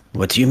says,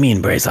 what do you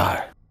mean,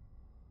 Brazar?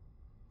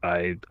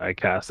 I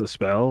cast a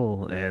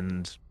spell,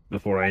 and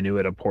before I knew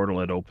it, a portal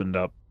had opened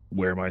up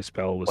where my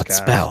spell was What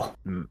cast. spell?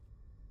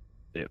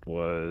 It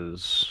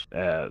was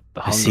at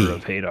the I see. Hunger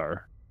of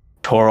Hadar.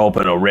 Tore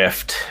open a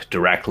rift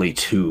directly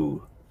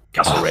to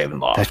Castle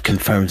Ravenloft. That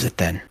confirms it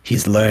then.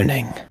 He's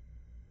learning.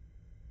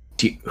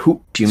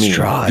 Who do you mean?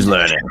 Strahd. Who's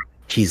learning?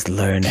 He's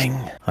learning.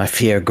 I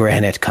fear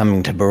Granite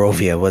coming to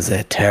Barovia was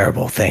a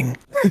terrible thing.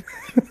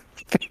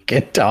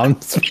 Fucking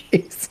Tom's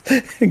face.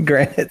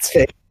 Granite's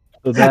face.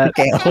 So that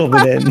Can't hold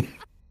it in.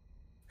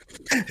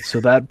 so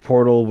that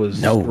portal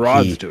was No,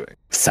 Rod's he- doing.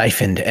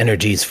 Siphoned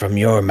energies from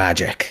your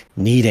magic,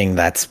 needing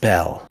that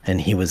spell,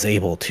 and he was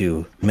able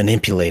to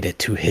manipulate it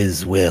to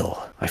his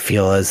will. I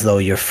feel as though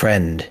your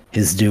friend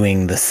is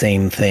doing the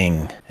same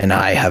thing, and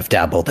I have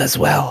dabbled as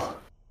well.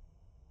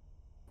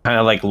 Kind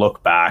of like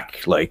look back,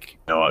 like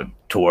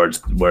towards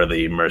where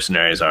the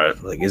mercenaries are.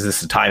 Like, is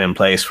this a time and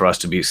place for us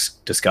to be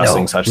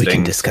discussing No, such we can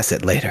things? discuss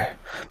it later.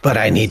 But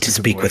I need to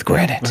speak with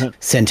Granite.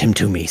 Send him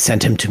to me.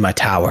 Send him to my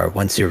tower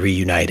once you're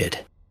reunited.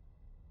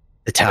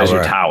 The Where's tower,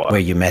 your tower? where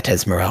you met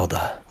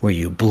Esmeralda, where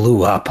you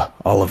blew up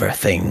all of her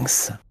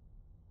things.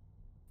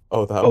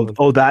 oh that one.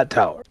 Oh, that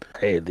tower.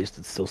 Hey, at least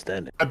it's still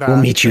standing. My bad. We'll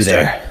meet you Yes, sir.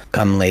 there.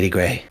 Come, Lady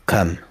Grey.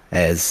 Come,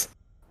 as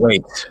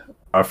Wait,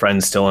 our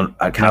friend's still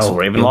at Castle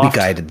no, you'll Ravenloft? be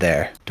guided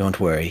there. Don't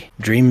worry.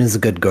 Dream is a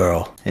good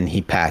girl, and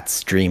he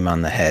pats Dream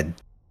on the head,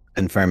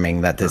 confirming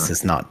that this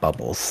is not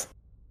Bubbles.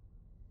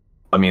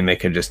 I mean, they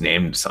could just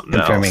name something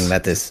Confirming else.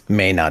 that this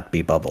may not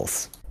be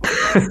Bubbles.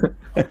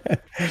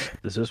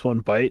 Does this one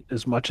bite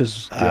as much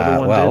as the other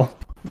one Well,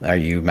 are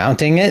you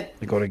mounting it?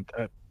 did? Go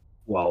to.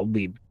 Well,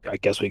 I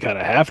guess we kind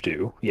of have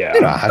to. Yeah.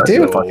 You don't have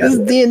to. So- This is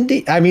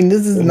D&D. I mean,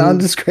 this is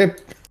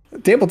nondescript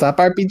tabletop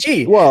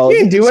RPG. Well, You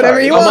can do whatever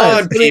sorry, you come want. on.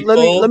 Let me people.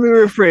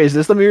 rephrase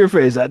this. Let me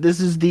rephrase that. This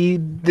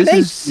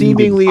is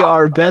seemingly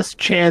our best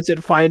chance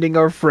at finding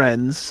our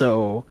friends.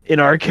 So, in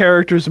our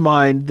character's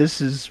mind, this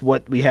is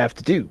what we have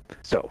to do.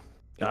 So,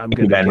 I'm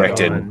going to Van get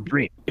Richten. on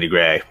Dream. Lady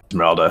Grey,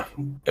 Esmeralda,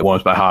 it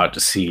warms my heart to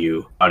see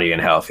you hearty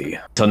and healthy.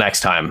 Till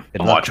next time,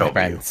 Good I'll luck, watch my over you.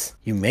 friends.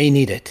 You may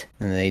need it.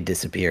 And they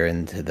disappear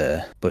into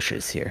the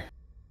bushes here.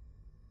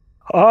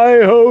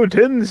 Hi ho,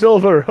 Tin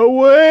Silver,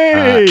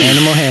 away!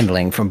 Animal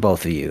handling from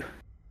both of you.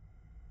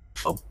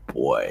 Oh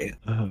boy,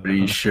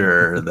 pretty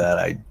sure that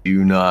I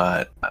do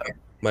not.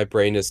 My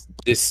brain is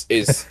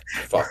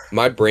fuck.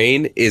 My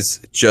brain is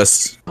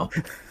just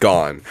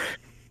gone.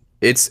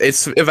 It's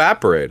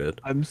evaporated.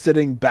 I'm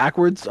sitting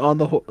backwards on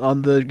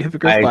the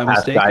hippogriff I by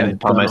cast mistake.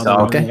 guidance I on got myself.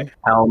 the wrong Okay. way.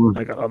 Helm,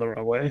 I got on the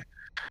wrong way.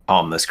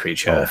 calm this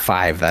creature. Oh,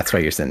 5. That's why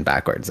you're sitting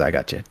backwards. I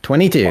got you.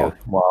 22. Oh,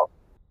 well,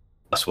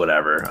 plus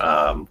whatever.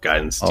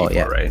 Guidance Oh, D4,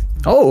 yeah. right?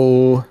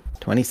 Oh,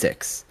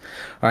 26.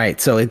 All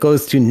right, so it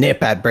goes to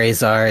nip at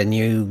Brazar, and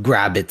you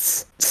grab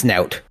its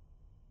snout,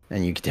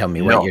 and you can tell me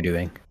No. what you're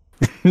doing.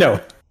 No.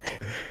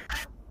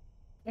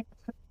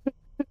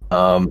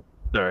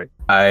 Sorry.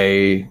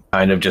 I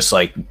kind of just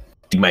like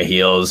dig my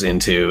heels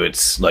into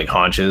its like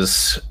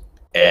haunches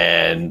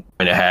and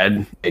went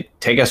ahead.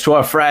 Take us to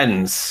our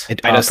friends.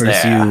 It Guide us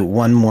offers there. you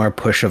one more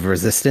push of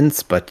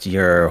resistance, but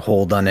your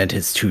hold on it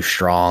is too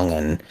strong,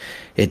 and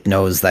it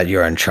knows that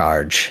you're in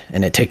charge,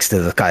 and it takes to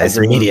the skies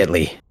Agreed.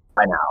 immediately.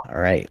 I know. All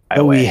right. I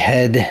So we win.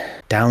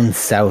 head down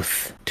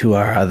south to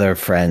our other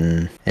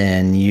friend,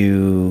 and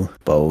you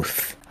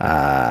both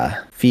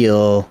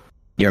feel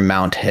your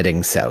mount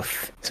heading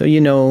south. So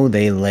you know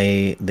they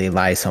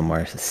lie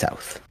somewhere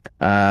south.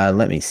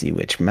 Let me see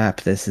which map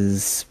this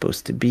is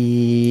supposed to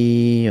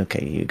be.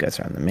 Okay, you guys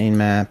are on the main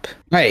map.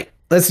 All right,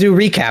 let's do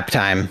recap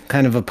time.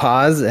 Kind of a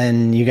pause,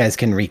 and you guys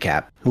can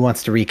recap. Who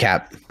wants to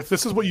recap? If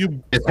this is what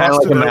you It's kind of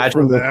like busted out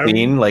imagine for the them,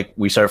 scene, like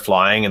we start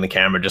flying and the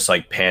camera just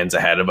like pans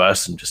ahead of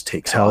us and just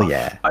takes Hell off.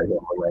 yeah. I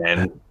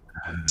land,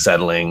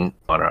 settling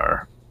on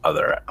our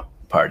other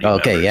party.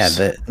 Okay, members.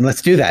 yeah,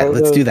 let's do that.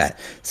 Let's do that.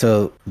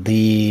 So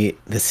the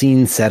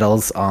scene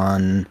settles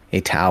on a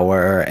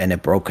tower and a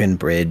broken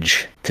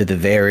bridge to the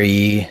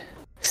very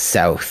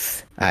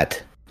south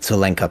at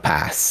Solenka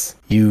Pass.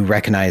 You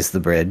recognize the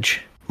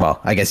bridge. Well,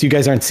 I guess you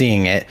guys aren't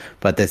seeing it,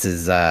 but this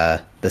is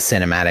the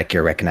cinematic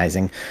you're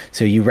recognizing.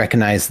 So you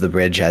recognize the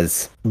bridge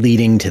as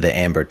leading to the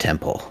Amber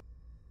Temple.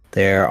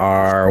 There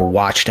are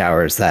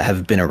watchtowers that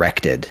have been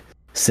erected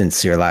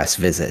since your last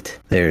visit.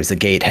 There's a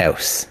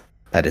gatehouse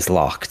that is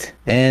locked,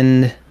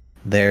 and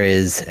there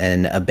is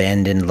an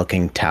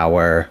abandoned-looking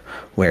tower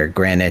where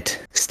Granite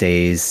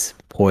stays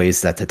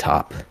poised at the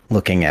top,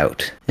 looking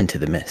out into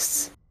the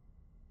mists.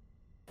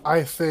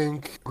 I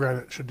think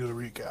Granite should do the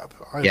recap.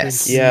 I Yes.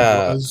 think he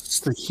Yeah. was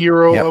the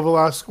hero Yep. of the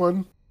last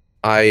one.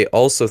 I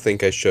also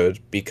think I should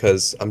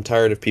because I'm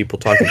tired of people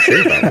talking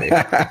shit about me.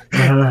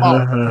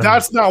 Well,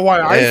 that's not why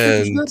I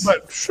finished And- it,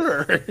 but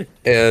sure.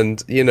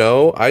 And,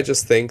 I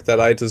just think that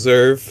I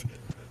deserve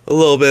a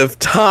little bit of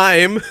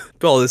time.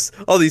 All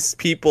these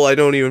people I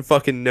don't even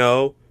fucking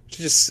know.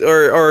 Just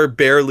or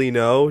barely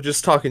know,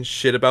 just talking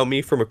shit about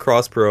me from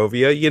across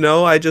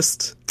Barovia, I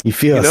just You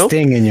feel a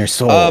sting in your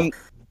soul.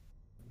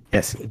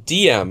 Yes.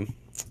 DM.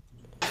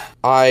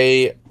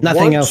 I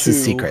Nothing want else is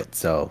to secret,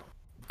 so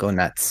go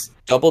nuts.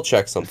 Double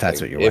check something. If that's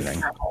what you're If-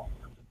 wondering.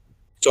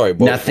 Sorry, what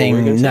were you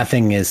gonna say?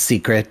 Nothing is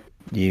secret.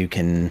 You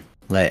can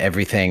let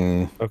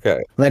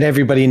Okay.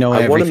 everybody know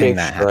I want to everything make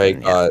that sure I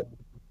happened. Yeah. got.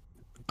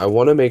 I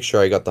want to make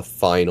sure I got the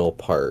final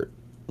part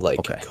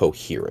Okay.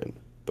 coherent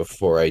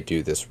before I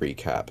do this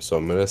recap. So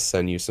I'm gonna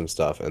send you some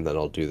stuff and then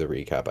I'll do the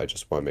recap. I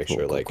just want to make Cool,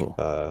 sure, cool.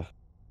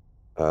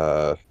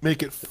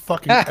 Make it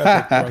fucking epic,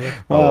 brother.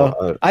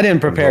 Well, I didn't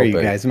prepare you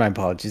hoping. guys. My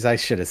apologies. I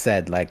should have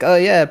said oh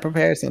yeah,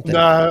 prepare something.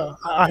 Nah,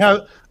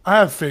 I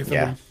have faith in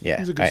Yeah, him. yeah.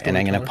 He's a good Alright, and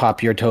I'm gonna storyteller.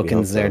 pop your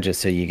tokens so. there just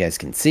so you guys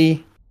can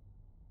see.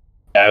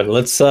 Yeah,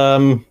 let's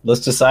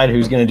decide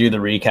who's gonna do the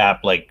recap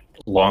like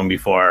long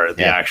before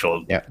the Yeah.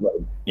 actual. Yeah.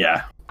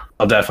 Yeah.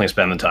 I'll definitely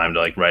spend the time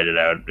to write it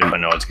out if I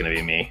know it's gonna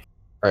be me.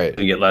 All right.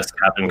 We get less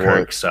Captain What?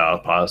 Kirk style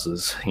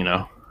pauses,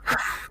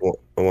 Well,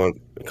 I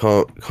want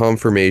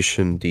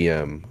confirmation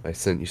DM. I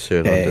sent you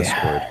shit on Okay.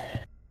 Discord.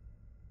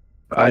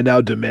 I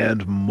now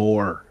demand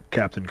more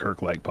Captain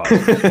Kirk-like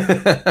pauses.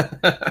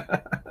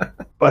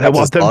 But I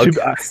want them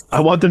to. I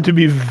want them to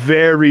be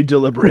very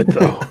deliberate,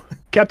 though.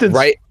 Captain,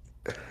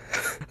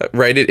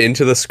 Write it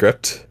into the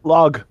script.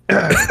 log.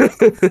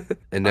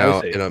 And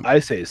now, I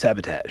say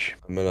sabotage.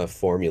 I'm gonna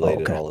formulate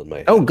Okay. it all in my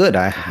head. Oh, good.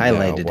 I now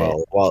highlighted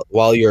it.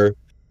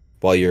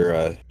 while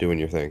you're doing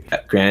your thing.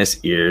 Granite's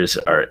ears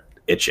are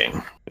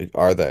itching.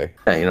 Are they?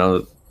 Yeah,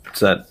 it's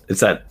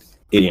that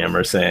idiom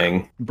or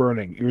saying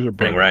Burning. Ears are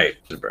burning burning. right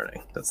is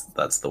burning.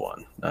 That's the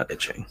one, not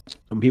itching.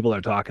 When people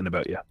are talking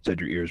about you, said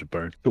your ears are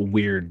burned. It's a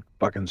weird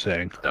fucking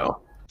saying. No.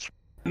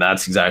 And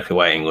that's exactly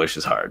why English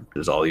is hard.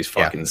 There's all these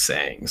fucking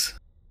sayings.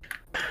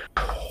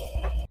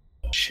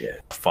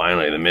 Shit.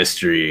 Finally, the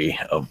mystery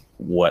of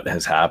what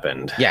has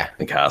happened. Yeah.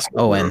 The castle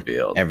Oh, was and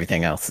revealed.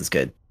 everything else is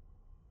good.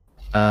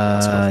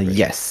 sounds great.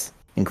 Yes,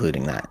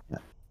 including that.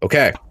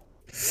 Okay.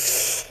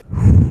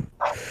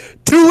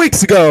 2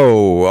 weeks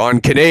ago on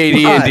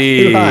CanaDND.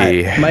 Too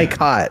hot. Mike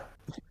hot.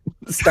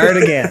 Start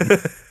again.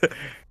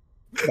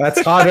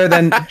 That's hotter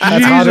than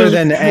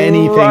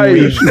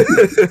anything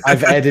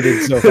I've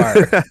edited so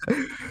far.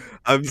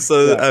 I'm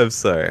sorry.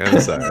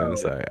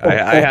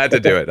 I had to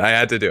do it.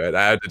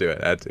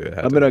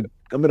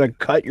 I'm gonna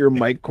cut your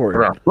mic cord.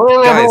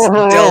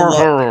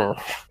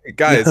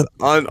 Guys,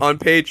 on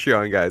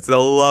Patreon, guys,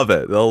 they'll love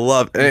it.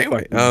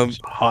 Anyway,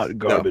 Hot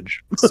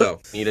garbage. so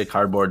Need a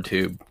cardboard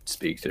tube to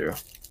speak through.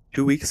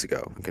 2 weeks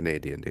ago on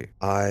CanaDND,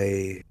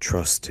 I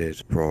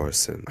trusted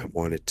Rorson. I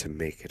wanted to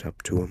make it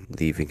up to him,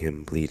 leaving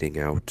him bleeding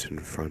out in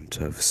front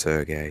of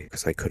Sergei,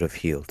 because I could have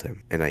healed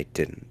him, and I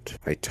didn't.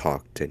 I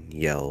talked and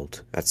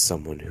yelled at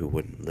someone who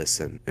wouldn't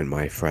listen, and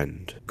my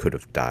friend could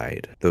have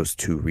died. Those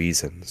two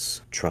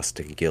reasons, trust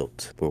and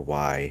guilt, were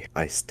why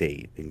I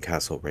stayed in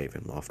Castle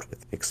Ravenloft,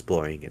 with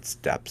exploring its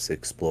depths,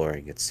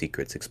 exploring its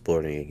secrets,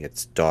 exploring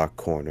its dark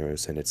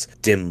corners and its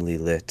dimly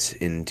lit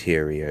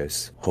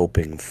interiors,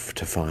 hoping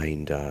to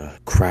find a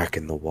crack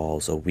in the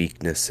walls, a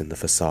weakness in the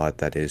facade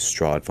that is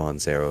Strahd von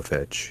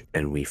Zarovich,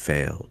 and we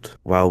failed.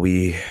 While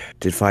we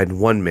did find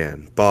one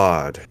man,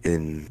 Bard,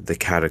 in the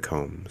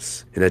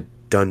catacombs, in a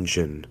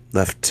dungeon,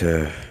 left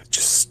to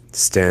just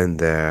stand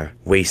there,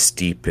 waist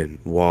deep in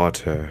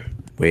water,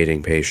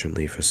 waiting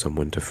patiently for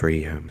someone to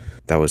free him.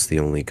 That was the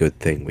only good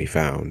thing we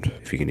found,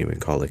 if you can even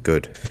call it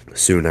good.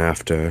 Soon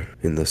after,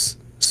 in the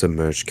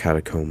submerged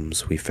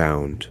catacombs, we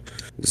found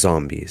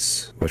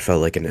zombies. What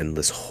felt like an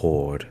endless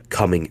horde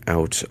coming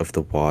out of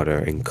the water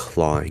and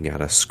clawing at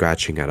us,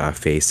 scratching at our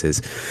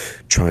faces,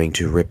 trying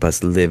to rip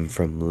us limb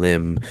from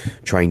limb,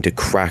 trying to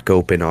crack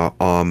open our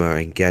armor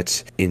and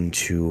get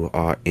into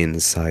our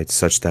insides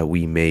such that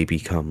we may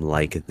become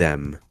like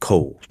them,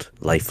 cold,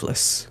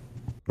 lifeless.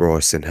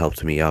 Rorson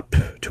helped me up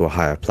to a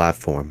higher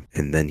platform,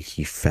 and then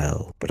he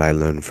fell. But I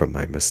learned from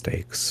my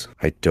mistakes.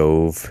 I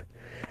dove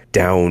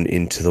down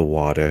into the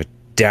water,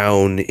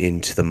 down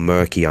into the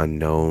murky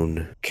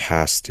unknown,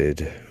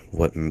 casted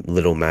what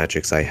little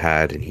magics I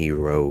had, and he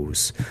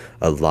rose,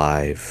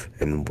 alive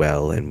and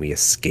well, and we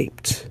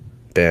escaped.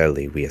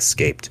 Barely we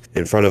escaped.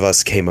 In front of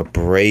us came a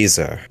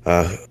brazier,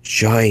 a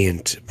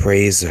giant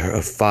brazier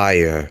of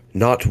fire,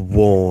 not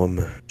warm,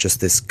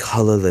 just this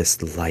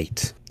colorless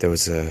light. There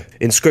was a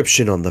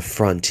inscription on the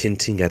front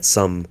hinting at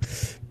some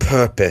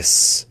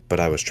purpose, but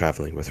I was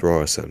traveling with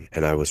Rorson,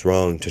 and I was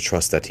wrong to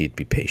trust that he'd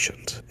be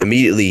patient.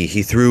 Immediately,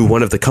 he threw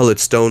one of the colored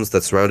stones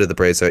that surrounded the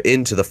brazier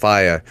into the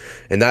fire,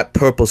 and that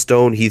purple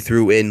stone he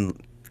threw in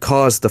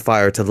caused the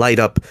fire to light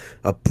up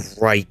a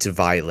bright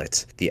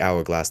violet. The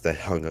hourglass that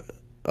hung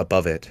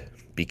above it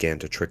began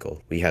to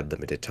trickle. We had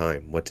limited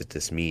time. What did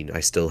this mean? I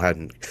still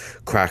hadn't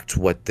cracked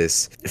what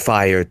this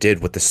fire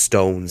did, what the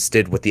stones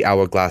did, what the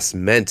hourglass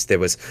meant. There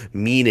was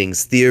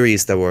meanings,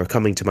 theories that were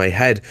coming to my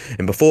head,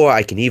 and before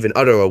I can even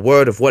utter a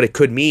word of what it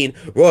could mean,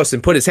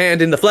 Rorson put his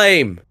hand in the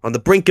flame, on the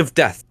brink of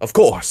death. Of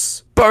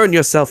course, burn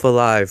yourself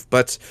alive,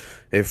 but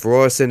if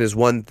Rorson is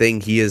one thing,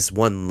 he is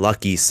one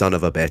lucky son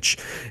of a bitch,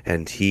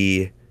 and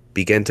he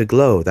began to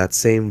glow that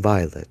same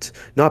violet,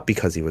 not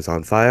because he was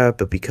on fire,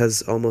 but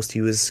because almost he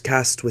was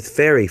cast with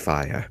fairy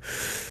fire.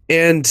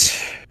 And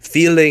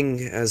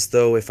feeling as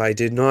though if I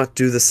did not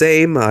do the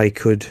same, I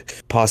could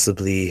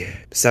possibly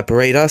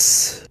separate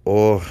us,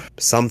 or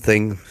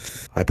something,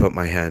 I put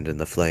my hand in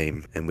the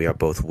flame, and we are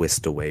both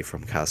whisked away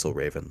from Castle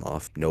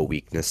Ravenloft. No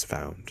weakness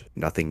found,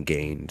 nothing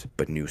gained,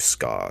 but new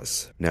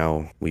scars.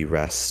 Now we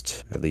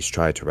rest, at least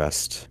try to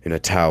rest, in a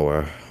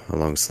tower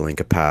along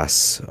Selinka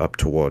Pass, up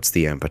towards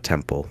the Amber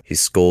Temple. He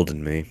scolded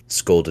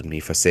me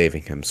for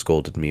saving him,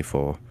 scolded me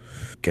for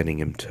getting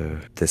him to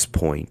this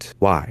point.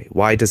 Why?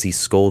 Why does he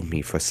scold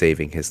me for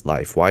saving his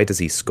life? Why does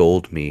he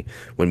scold me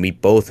when we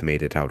both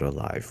made it out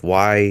alive?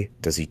 Why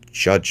does he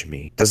judge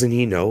me? Doesn't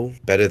he know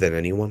better than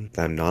anyone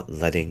that I'm not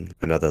letting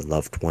another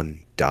loved one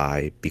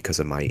die because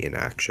of my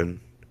inaction?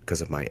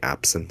 Because of my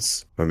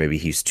absence? Or maybe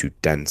he's too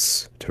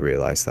dense to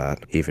realize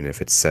that, even if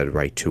it's said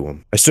right to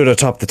him. I stood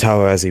atop the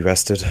tower as he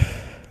rested.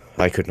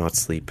 I could not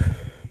sleep.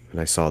 And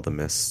I saw the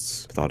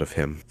mists, thought of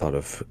him, thought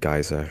of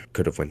Geyser,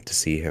 could have went to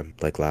see him,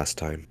 like last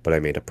time, but I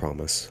made a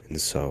promise, and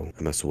so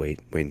I must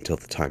wait until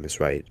the time is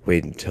right,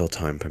 wait until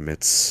time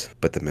permits.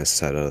 But the mists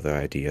had other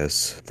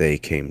ideas. They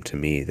came to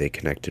me, they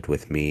connected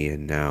with me,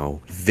 and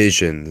now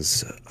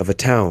visions of a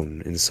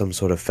town in some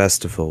sort of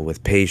festival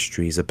with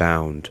pastries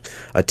abound,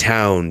 a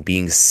town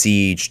being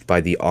sieged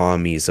by the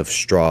armies of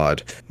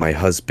Strahd, my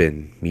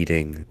husband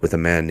meeting with a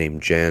man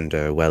named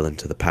Jander well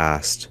into the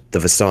past, the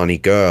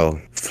Vistani girl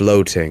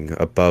floating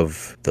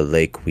above the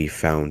lake we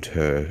found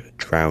her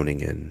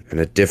drowning in, and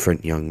a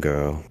different young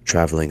girl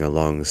traveling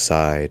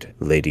alongside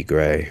Lady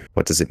Grey.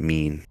 What does it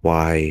mean?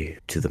 Why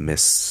do the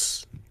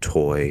mists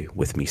toy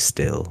with me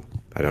still?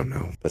 I don't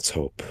know. Let's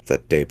hope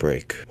that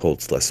daybreak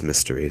holds less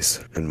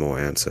mysteries and more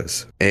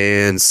answers.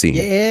 And scene.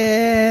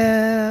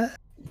 Yeah.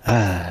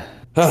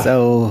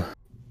 So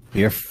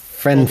your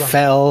friend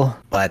fell,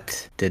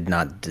 but did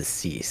not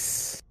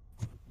decease.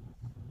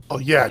 Oh,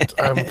 yeah,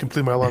 I'm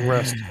completing my long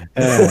rest.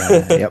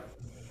 Yep.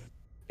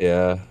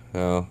 Yeah.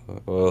 Oh,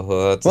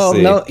 we'll have to Well,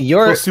 see. no,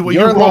 We'll see what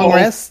your you long roll.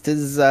 rest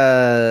is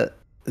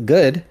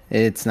good.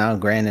 It's now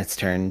Granite's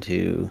turn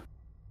to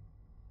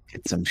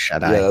get some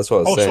shut eye. Yeah, that's what I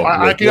was Oh, saying. so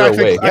I You're can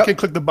awake. I can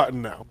click the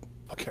button now.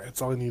 Okay,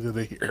 that's all I needed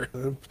to hear.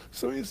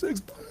 76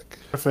 back.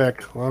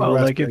 Perfect. Long Well,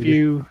 rest, like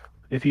baby.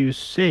 if you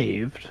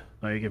saved,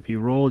 like if you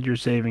rolled your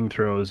saving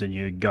throws and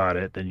you got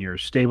it, then you're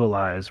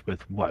stabilized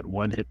with what,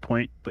 1 hit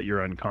point, but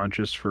you're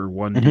unconscious for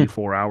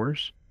 1d4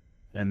 hours.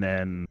 And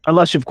then,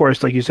 unless of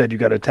course, like you said, you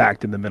got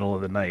attacked in the middle of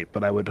the night.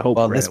 But I would hope.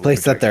 Well, Granite this will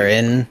place that protect they're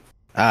you.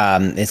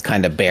 in is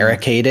kind of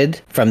barricaded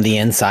from the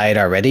inside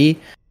already.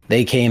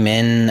 They came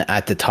in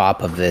at the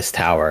top of this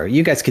tower.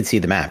 You guys could see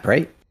the map,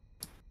 right?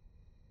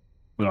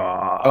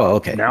 Oh,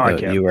 okay. Now I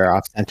can. You were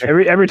off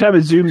center. Every time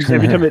it zooms,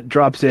 every time it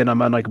drops in,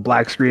 I'm on like a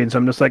black screen. So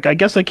I'm just like, I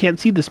guess I can't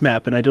see this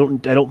map, and I don't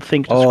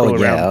think to Oh, scroll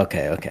yeah. around.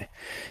 Okay.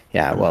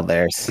 Yeah. Well,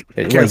 there's.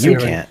 Can't Well, see you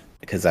anything. can't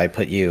because I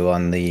put you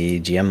on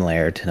the GM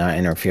layer to not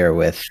interfere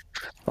with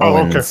Oh,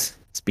 okay. Owen's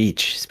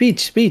speech.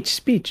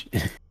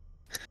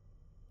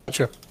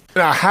 Gotcha.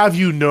 Now, have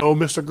you know,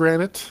 Mr.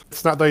 Granite?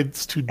 It's not like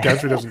it's too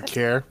dense or doesn't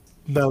care.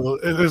 No,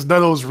 there's none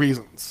of those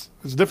reasons.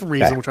 There's a different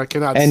reason, Okay. which I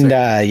cannot And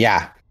say.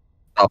 yeah,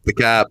 Stop the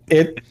cap.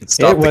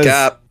 Stop the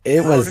cap.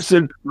 It was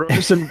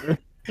Robertson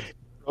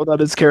wrote on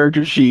his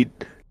character sheet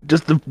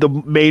just the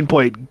main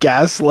point: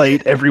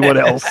 gaslight everyone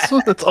else.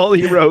 That's all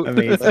he wrote.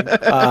 amazing.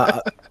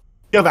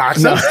 You have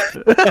access?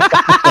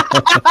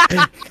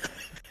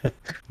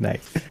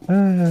 Nice.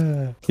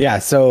 Yeah,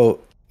 so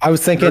I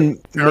was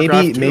thinking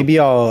Paragraph two. maybe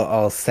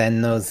I'll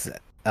send those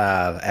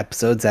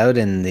episodes out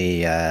in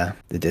the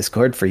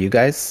Discord for you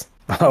guys.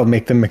 I'll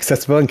make them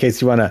accessible in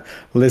case you want to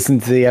listen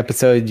to the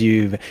episode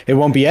it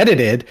won't be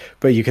edited,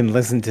 but you can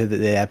listen to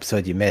the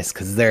episode you missed,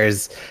 because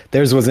theirs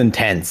was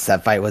intense.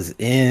 That fight was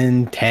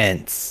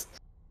intense.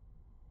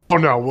 Oh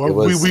no, well,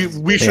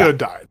 we should have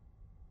died.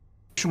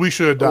 We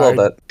should have died.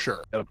 Well,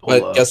 Sure.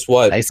 But guess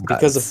what? Nice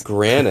Because cuts. of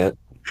granite,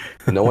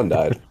 no one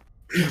died.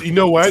 You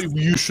know what?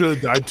 You should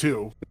have died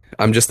too.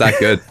 I'm just that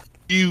good.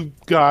 You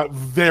got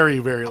very,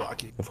 very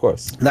lucky. Of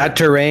course. That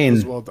terrain,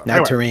 was well done. that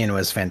Anyway. terrain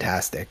was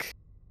fantastic.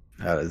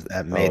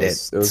 That made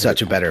it was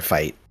such a better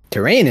fight.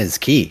 Terrain is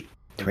key.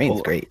 Terrain's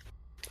Pull- great.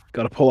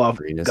 Gotta pull off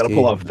Green is gotta key.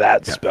 pull off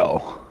that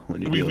spell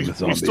when you're We, dealing we, with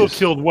we zombies. still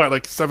killed what,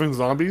 like 7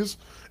 zombies,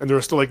 and there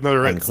were still like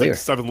another Unclear. like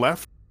 7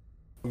 left.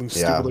 Something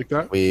Yeah, stupid like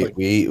that. we Like,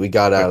 we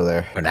got out of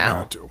there. For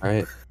now. too. All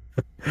right.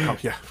 Oh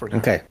yeah, for now.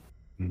 Okay.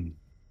 Mm.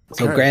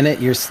 So Okay.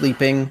 Granite, you're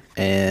sleeping,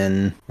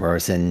 and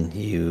Rorson,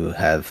 you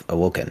have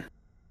awoken.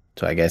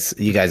 So I guess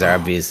you guys are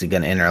obviously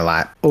going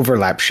to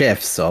overlap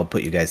shifts, so I'll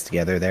put you guys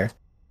together there.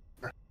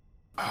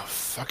 I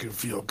fucking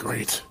feel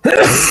great.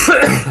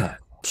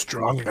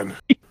 Strong again.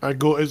 I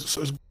go as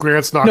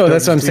Grant's knocked No, out,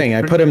 that's what I'm he's saying. I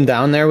sleeping. put him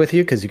down there with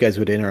you because you guys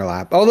would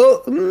interlap.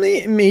 Although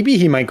maybe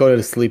he might go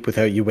to sleep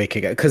without you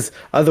waking up. Because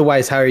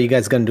otherwise, how are you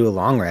guys going to do a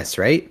long rest,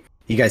 right?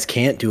 You guys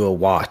can't do a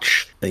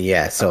watch.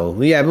 Yeah, so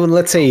yeah, well,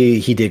 let's say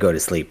he did go to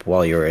sleep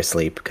while you were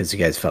asleep because you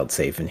guys felt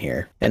safe in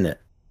here. And,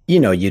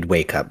 you'd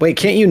wake up. Wait,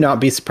 can't you not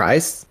be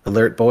surprised?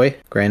 Alert boy,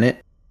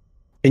 Granite.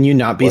 Can you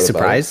not be What about it?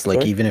 surprised, like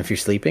Sorry? even if you're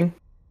sleeping?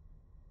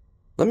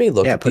 Let me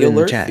look Yeah, at put the it in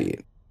the alert chat.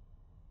 feed.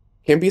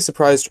 Can't be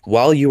surprised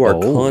while you are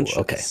conscious.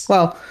 Okay.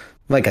 Well,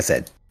 like I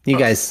said, you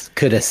guys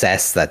could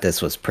assess that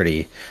this was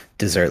pretty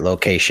desert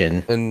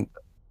location. And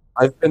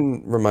I've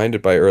been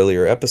reminded by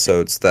earlier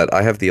episodes that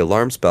I have the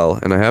alarm spell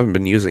and I haven't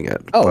been using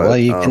it. Oh, But, well,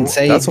 you can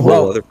say that's a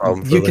whole other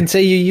problem. You can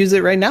say you use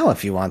it right now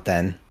if you want.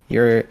 Then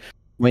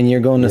when you're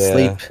going to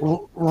Yeah.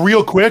 sleep.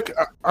 Real quick,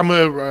 I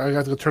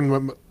have to turn my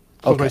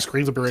close my Okay.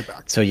 screens. I'll be right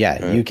back. So yeah,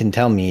 Alright. you can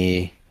tell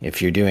me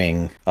if you're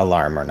doing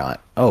alarm or not.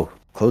 Oh,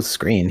 close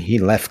screen. He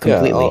left Yeah,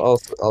 completely. I'll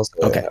say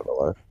Okay. I have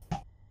alarm.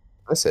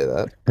 I say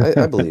that.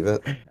 I believe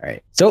it. All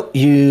right. So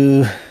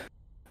you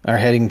are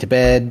heading to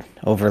bed,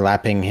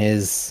 overlapping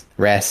his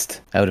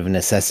rest out of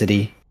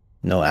necessity.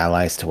 No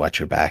allies to watch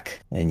your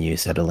back, and you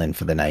settle in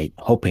for the night,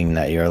 hoping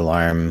that your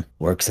alarm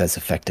works as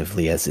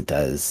effectively as it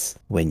does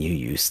when you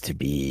used to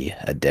be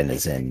a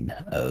denizen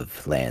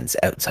of lands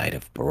outside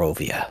of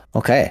Barovia.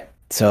 Okay.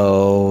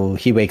 So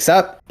he wakes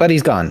up, but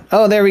he's gone.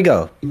 Oh, there we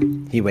go.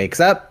 He wakes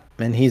up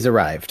and he's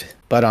arrived,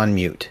 but on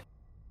mute.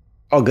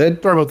 All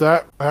good? Sorry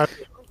about that.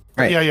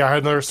 Right. Yeah, I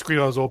had another screen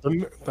I was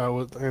open. That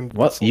was and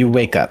Well, you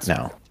wake up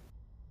now.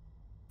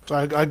 so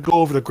I go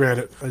over to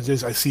Granite. I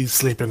see he's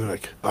sleeping.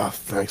 Like, oh,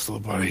 thanks, little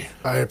buddy.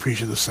 I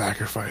appreciate the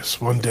sacrifice.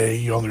 One day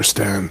you'll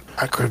understand.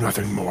 I crave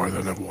nothing more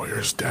than a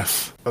warrior's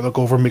death. I look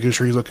over, making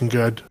sure he's looking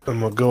good. I'm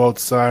gonna go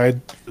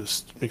outside,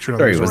 just make sure.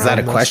 Sorry, nothing's was that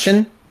a around us.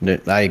 question?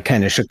 I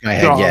kind of shook my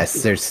head. No.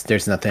 Yes,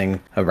 there's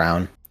nothing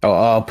around. Oh,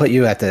 I'll put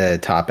you at the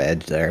top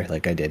edge there,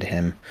 like I did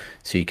him,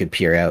 so you could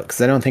peer out. Because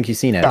I don't think you've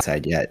seen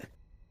outside yet.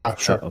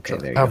 Sure. Oh, okay, sure.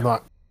 there you I have go.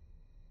 not.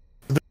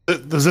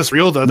 Is this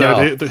real? The No,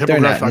 hippogriff they're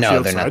not. actually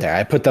No, they're not outside? there.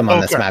 I put them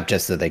on this Okay. map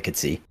just so they could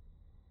see.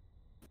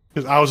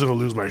 Because I was gonna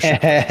lose my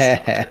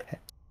shit.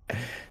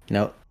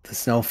 No, the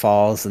snow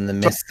falls and the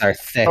mists are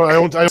thick. I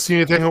don't see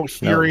anything. I don't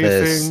hear No, the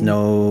anything.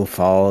 snow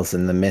falls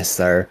and the mists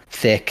are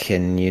thick,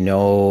 and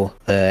the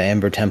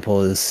Amber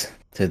Temple is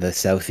to the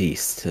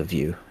southeast of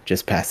you,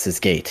 just past this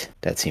gate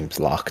that seems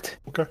locked.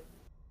 Okay.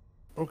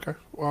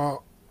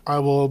 Well, I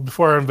will.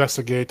 Before I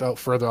investigate out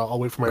further, I'll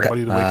wait for my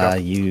buddy to wake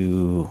up.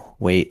 You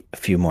wait a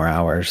few more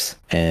hours,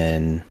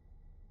 and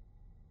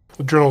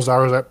The journal's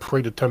hours. I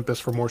pray to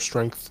Tempest for more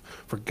strength,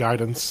 for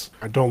guidance.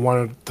 I don't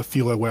want it to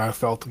feel the way I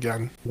felt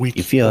again. Weak.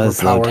 you feel as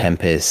though overpowered.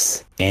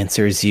 Tempest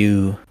answers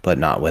you, but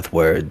not with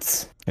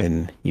words.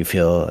 And you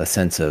feel a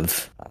sense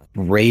of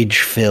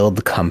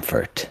rage-filled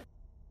comfort.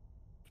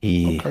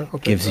 He Okay, I'll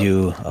take gives that.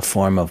 you a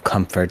form of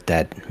comfort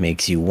that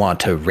makes you want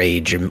to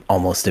rage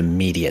almost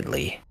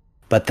immediately,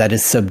 but that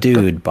is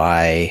subdued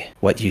by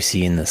what you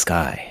see in the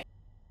sky.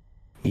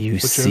 You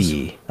Which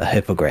see a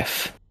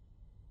hippogriff.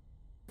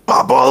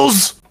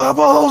 Bubbles!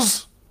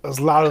 Bubbles! As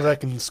loud as I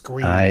can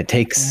scream. It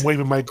takes...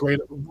 waving my great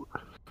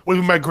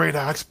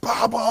axe.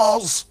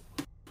 Bubbles!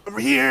 I'm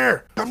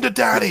here! Come to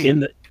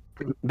daddy!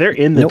 They're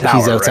in the Nope, tower.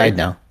 he's outside right?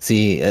 now.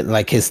 See,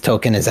 like his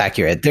token is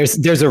accurate. There's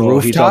a Oh,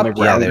 he's rooftop. on the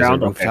Yeah, ground, there's a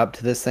okay. rooftop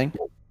to this thing.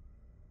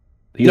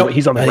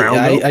 He's on the ground.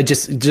 though? I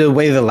just the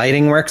way the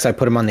lighting works. I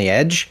put him on the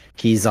edge.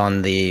 He's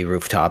on the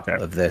rooftop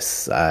Okay. of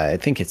this. I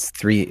think it's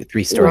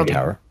three-story Yeah.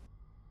 tower.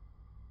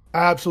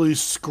 Absolutely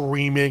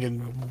screaming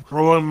and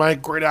throwing my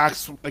great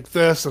axe like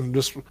this and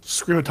just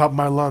screaming top of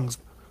my lungs.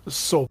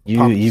 Just so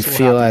pumped, You so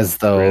feel happy. as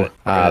though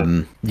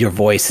Right. your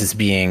voice is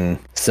being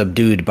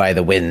subdued by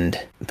the wind.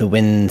 The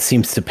wind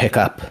seems to pick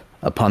up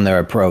upon their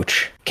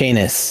approach.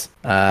 Canis,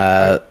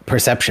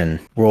 perception.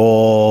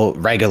 Roll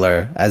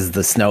regular as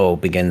the snow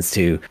begins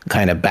to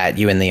kind of bat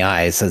you in the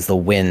eyes as the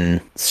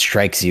wind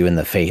strikes you in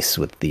the face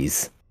with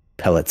these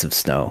pellets of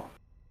snow.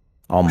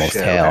 Almost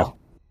Shit, hail.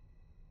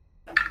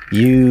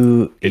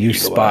 You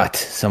spot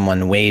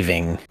someone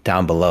waving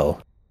down below.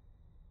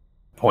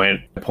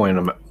 Point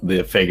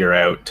the figure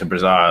out to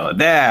Brazar. Like,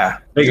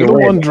 there. You're the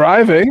one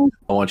driving.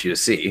 I want you to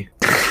see.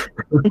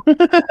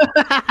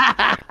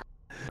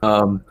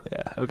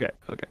 Yeah. Okay.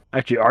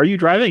 Actually, are you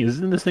driving?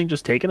 Isn't this thing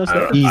just taking us I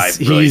there? don't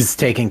know. He's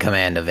taking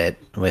command of it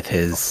with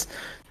his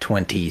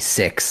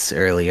 26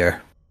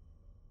 earlier.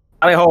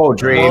 Howdy ho,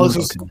 Dream. Well, this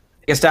is-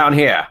 It's down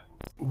here.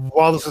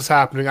 While this is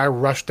happening, I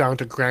rush down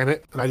to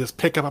Granite and I just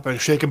pick him up and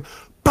shake him.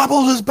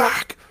 Bubbles is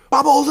back!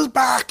 Bubbles is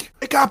back!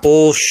 Wake up!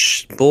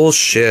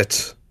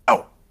 Bullshit.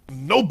 Oh,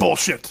 no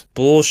bullshit.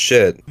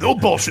 Bullshit. No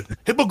bullshit.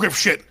 Hippogriff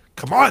shit.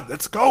 Come on,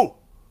 let's go.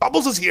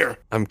 Bubbles is here.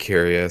 I'm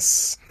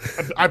curious.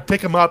 I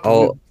pick him up.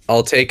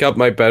 I'll take up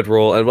my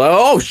bedroll and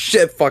oh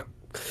shit, fuck.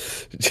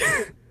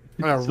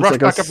 And I It's rush like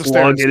back a up the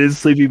slug stairs. in his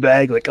sleeping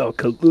bag. Like, oh,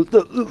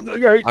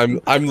 okay.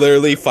 I'm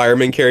literally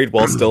fireman carried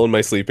while still in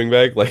my sleeping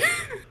bag. Like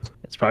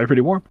It's probably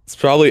pretty warm. it's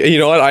probably, you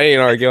know what? I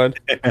ain't arguing.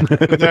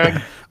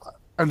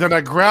 And then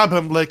I grab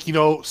him like,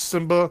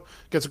 Simba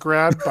gets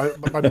grabbed by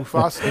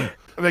Mufasa.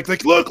 And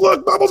like, look,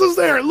 Bubbles is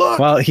there, look!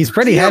 Well, he's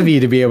pretty See him? heavy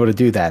to be able to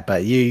do that,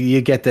 but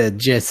you get the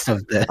gist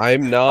of the...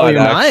 I'm not you're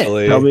not?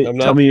 actually. I'm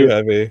not tell me too you-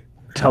 heavy.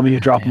 Tell me you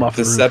drop him off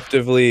the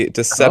roof.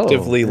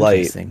 Deceptively Oh, light.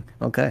 interesting.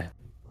 Okay.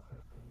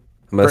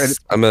 I'm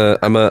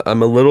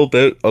a little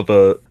bit of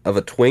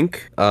a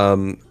twink.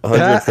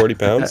 140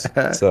 pounds.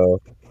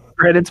 So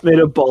Granite's made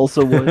of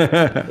balsa wood.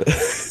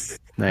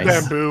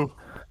 Nice. Bamboo.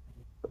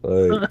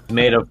 like,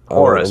 Made of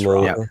porous I'm a-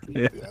 rock.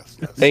 Yes.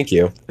 thank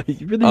you.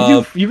 You really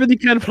do. You really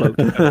can float.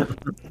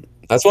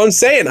 That's what I'm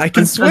saying. I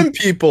can swim,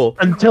 people.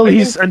 until I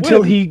he's can until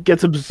swim. he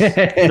gets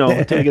until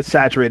he gets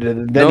saturated.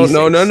 And then No, he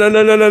no, no, sinks. no,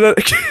 no, no, no, no.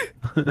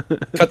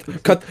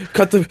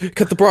 cut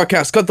the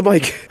broadcast. Cut the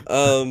mic.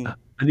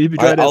 I need to be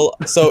trying to.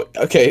 So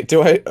okay.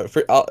 Do I?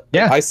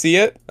 Yeah. I see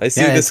it. I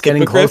see Yeah, this. it's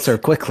getting hippogriff. closer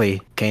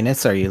quickly.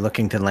 Canis, are you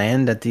looking to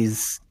land at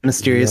these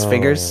mysterious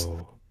figures?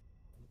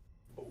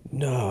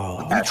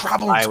 No. We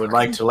traveled. I would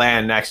like to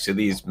land next to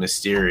these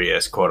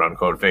mysterious quote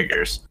unquote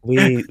figures.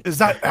 We. Is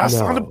that us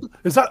No.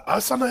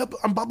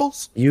 on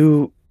Bubbles?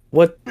 You.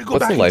 What? We go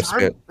What's the back in time?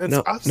 lifespan? It's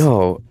No. us?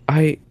 No.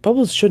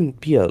 Bubbles shouldn't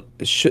be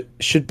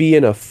should be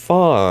in a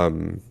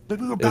farm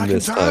Maybe we go in back in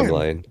this time.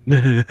 timeline.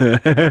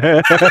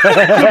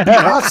 Could be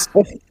us.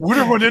 We're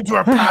gonna run into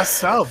our past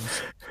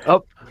selves.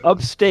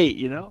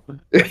 Upstate,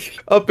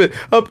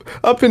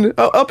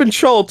 up in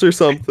Schultz or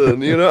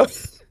something, you know.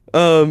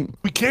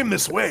 We came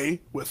this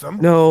way with them.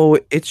 No,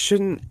 it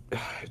shouldn't.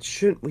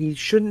 We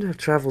shouldn't have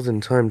traveled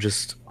in time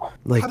just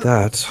like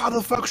that. How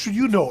the fuck should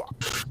you know?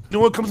 No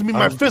one comes to me in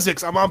my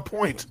physics. I'm on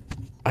point.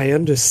 I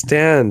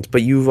understand,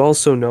 but you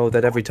also know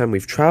that every time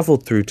we've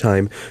traveled through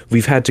time,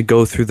 we've had to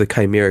go through the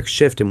chimeric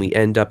shift, and we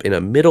end up in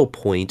a middle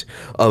point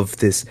of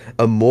this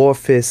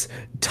amorphous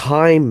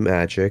time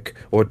magic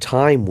or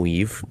time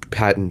weave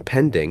patent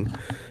pending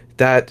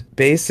that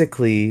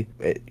basically,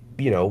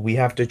 we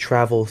have to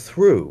travel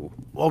through.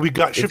 Well, we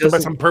got shifted by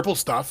doesn't- some purple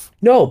stuff.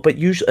 No, but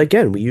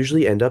we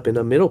usually end up in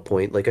a middle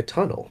point, like a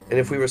tunnel. And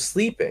if we were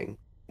sleeping,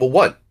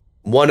 well,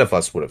 one of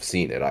us would have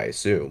seen it, I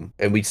assume,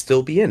 and we'd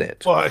still be in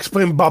it. Well,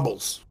 explain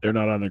Bubbles. They're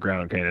not on the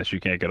ground, Canis. You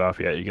can't get off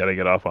yet. You got to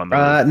get off on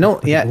the.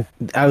 No, yeah.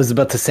 I was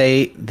about to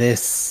say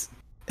this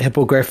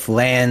hippogriff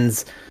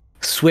lands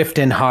swift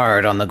and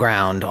hard on the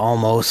ground,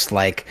 almost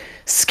like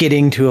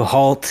skidding to a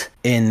halt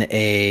in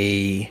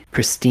a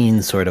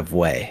pristine sort of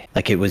way.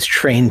 Like it was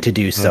trained to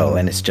do so,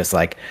 and it's just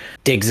like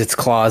digs its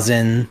claws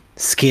in,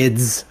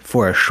 skids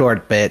for a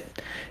short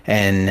bit,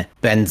 and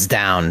bends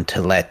down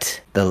to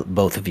let the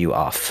both of you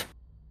off.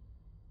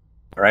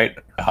 All right,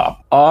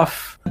 hop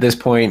off. At this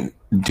point,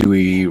 do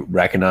we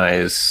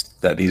recognize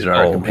that these are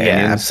our companions?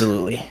 Yeah,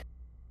 absolutely.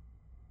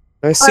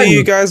 I see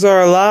you guys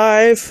are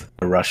alive.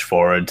 Rush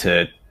forward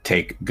to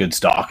take good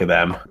stock of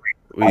them.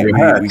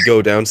 We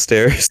go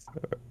downstairs.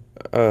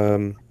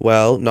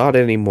 Well, not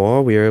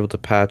anymore. We were able to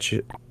patch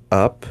it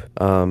up.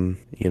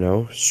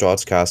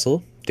 Strahd's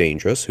castle,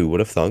 dangerous. Who would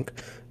have thunk?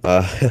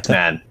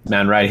 Man,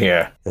 right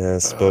here.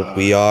 Yes, but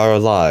we are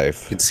alive,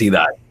 You can see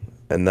that.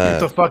 and What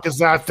the that. fuck is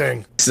that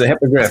thing? This is a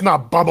hippogriff. That's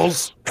not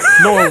Bubbles.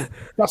 No,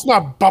 that's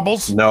not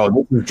Bubbles. No,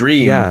 this is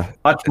Dream. Yeah.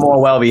 Much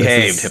more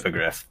well-behaved This is-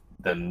 hippogriff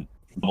than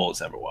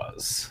Bubbles ever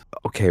was.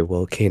 Okay,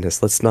 well,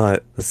 Canis, let's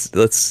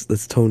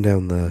tone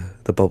down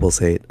the Bubbles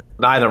hate.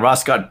 Neither of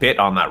us got bit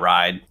on that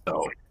ride,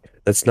 so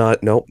Let's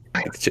not. Nope.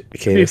 To be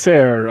Canis,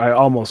 fair, I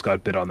almost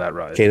got bit on that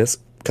ride. Canis,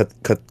 cut.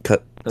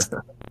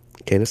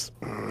 Canis,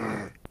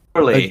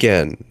 surely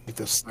again.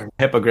 This thing.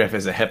 hippogriff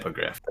is a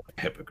hippogriff.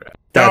 Hippogriff.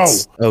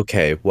 That's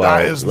okay. Well,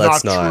 That is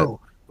let's not not. true.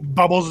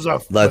 Bubbles is a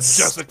Let's-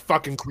 majestic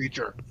fucking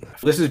creature.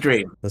 This is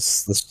Dream.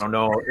 Let's. I don't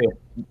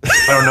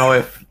know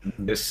if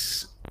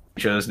this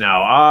creature is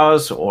now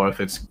ours or if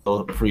it's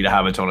still free to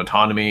have its own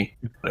autonomy.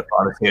 I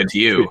brought it here to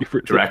you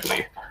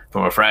directly.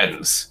 from our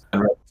friends.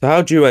 And So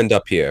how'd you end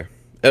up here?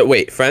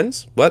 Wait,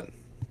 friends? What?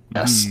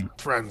 yes,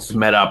 Friends.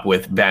 met up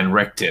with Van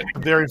Richten,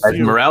 Very few.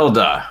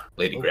 Esmeralda,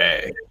 Lady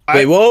Grey.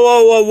 Wait,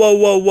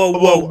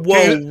 whoa,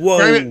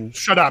 Granite,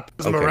 shut up.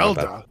 Okay, my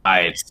Esmeralda.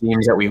 It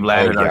seems that we've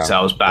landed Oh, yeah.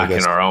 ourselves back I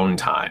guess- in our own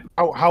time.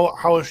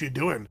 How is she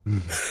doing?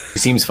 She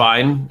seems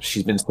fine.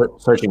 She's been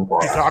searching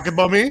for You us. talking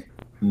about me?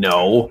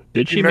 No.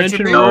 Did she You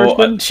mentioned mention me? No,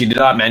 Royston? she did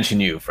not mention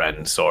you,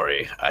 friend.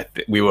 Sorry.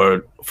 We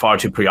were far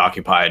too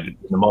preoccupied in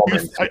the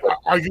moment.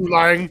 Are you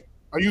lying?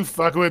 Are you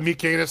fucking with me,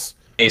 Cadus?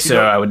 Hey,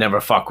 sir, I would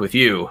never fuck with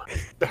you.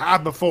 I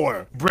have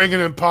before. Bringing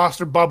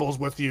imposter bubbles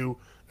with you,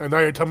 and now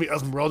you're telling me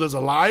Esmeralda's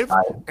alive,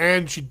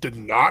 and she did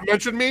not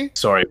mention me?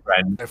 Sorry,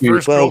 friend. My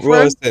first Well,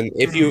 girlfriend?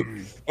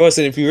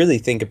 Royston, if you really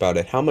think about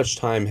it, how much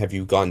time have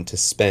you gotten to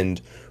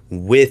spend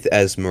with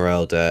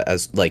Esmeralda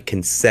as like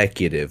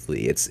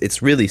consecutively?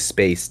 It's really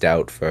spaced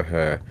out for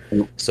her.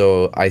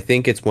 So I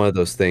think it's one of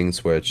those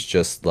things where it's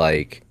just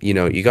like, you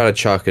know, you gotta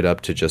chalk it up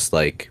to just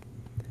like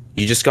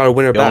you just gotta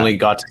win her We back. only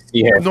got to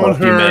see her I've for a known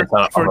few her minutes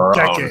on for our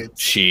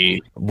decades. own.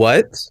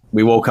 What?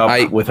 We woke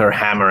up with her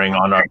hammering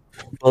on our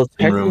Well,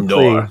 room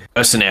door.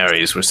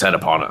 Mercenaries were set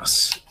upon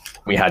us.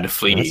 We had to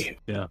flee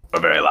Yeah. for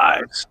our very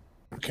lives.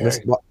 Okay.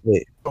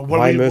 Wait, But what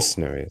why do you-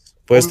 mercenaries?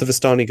 Where's the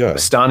Vistani girl? The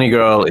Stani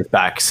girl is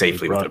back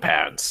safely with her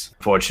parents.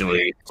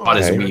 Fortunately, not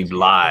as Okay. weaved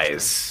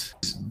lies,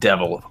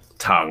 devil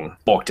tongue,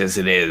 forked as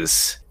it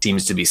is,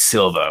 seems to be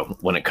silver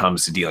when it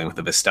comes to dealing with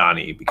the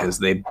Vistani because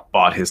they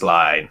bought his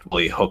line,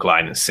 really hook,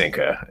 line, and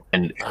sinker.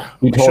 And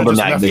we told Should've them just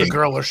that left they the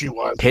girl where she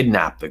was.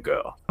 kidnapped the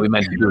girl. We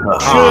meant to do her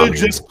Should harm. have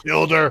just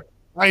killed her.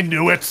 I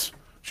knew it.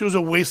 She was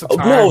a waste of Oh,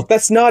 time. no,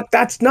 that's not the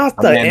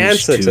I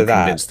managed answer to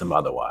that. convince them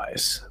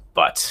otherwise,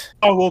 but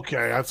Oh,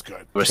 okay, that's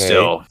good. we're Okay.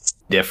 still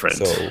different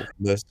So,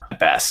 at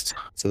best.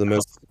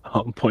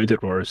 Point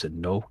at Roar said,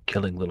 no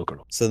killing little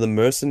girl. so the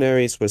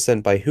mercenaries were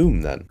sent by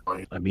whom then?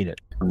 I mean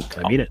it.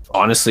 I mean it.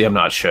 Honestly, I'm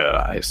not sure.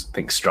 I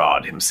think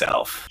Strahd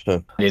himself. Huh,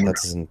 I didn't that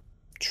doesn't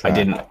I track.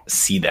 didn't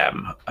see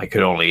them. I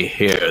could only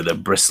hear the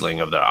bristling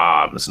of their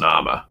arms and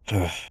armor.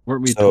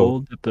 Weren't we So-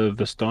 told that the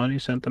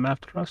Vistani sent them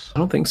after us? I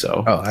don't think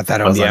so. Oh, I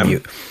thought I was on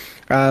mute.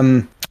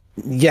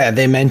 Yeah,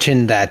 they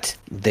mentioned that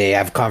they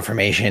have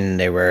confirmation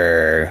they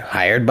were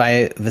hired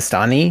by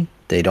Vistani.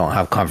 They don't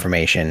have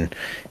confirmation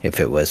if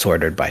it was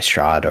ordered by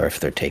Strahd or if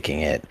they're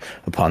taking it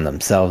upon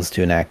themselves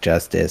to enact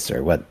justice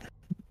or what.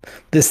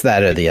 This,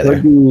 that, or the It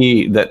other. could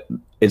be that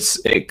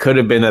it could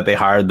have been that they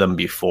hired them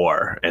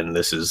before, and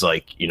this is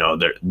like, you know,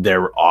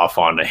 they're off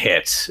on a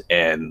hit,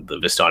 and the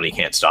Vistani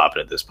can't stop it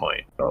at this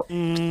point. So,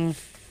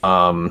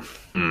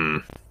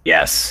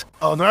 yes.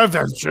 On our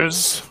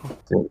adventures,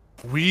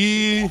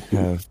 we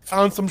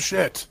found some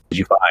shit. Did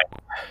you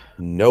find?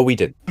 No, we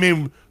didn't. I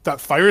mean,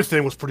 that fire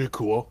thing was pretty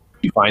cool.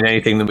 Did you find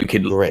anything that we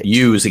could Great.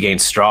 use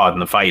against Strahd in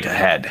the fight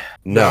ahead?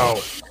 No.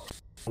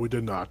 We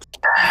did not.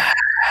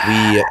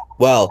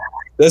 Well,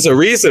 there's a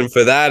reason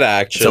for that, It's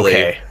actually.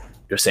 okay.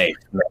 You're safe.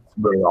 That's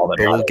really all that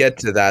But we'll matters. get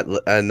to that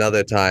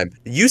another time.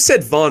 You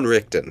said Von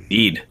Richten.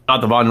 Indeed.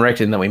 Not the Von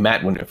Richten that we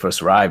met when we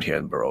first arrived here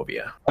in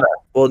Barovia.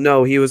 Well,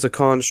 no, he was a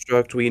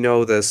construct. We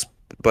know this.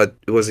 But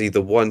was he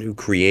the one who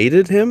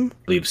created him?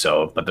 I believe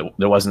so, but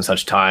there wasn't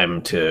such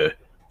time to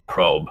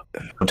probe.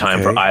 No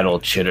time for Okay. idle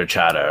chitter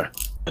chatter,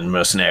 and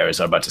mercenaries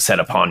are about to set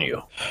upon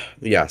you.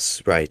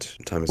 Yes, right.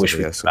 Time is Wish of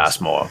we the could essence.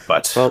 ask more,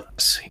 but Well,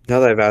 now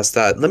that I've asked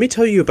that, let me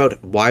tell you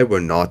about why we're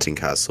not in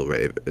Castle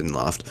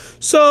Ravenloft.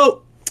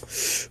 So,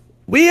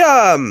 we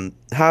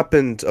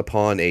happened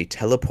upon a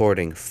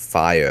teleporting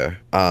fire,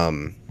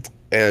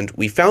 and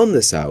we found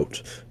this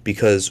out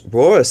because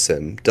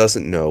Rorison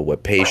doesn't know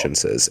what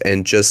patience is,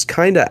 and just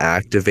kind of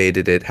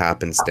activated it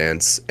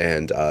happenstance,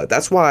 and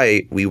that's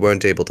why we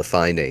weren't able to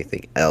find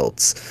anything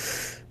else.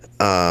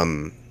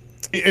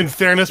 In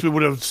fairness, we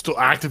would have still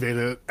activated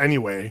it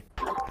anyway.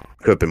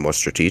 Could have been more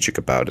strategic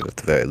about it at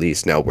the very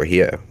least. Now we're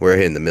here. We're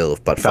in the middle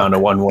of butt found a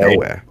fuck one-way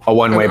nowhere.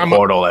 I'm-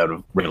 portal out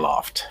of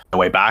Reloft. The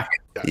way back?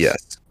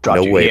 Yes. Dropped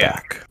No you way here.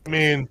 back. I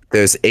mean,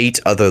 There's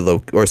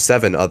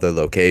 7 other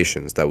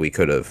locations that we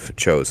could have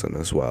chosen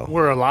as well.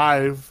 we're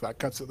alive. That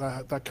counts.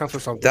 That counts for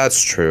something.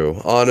 That's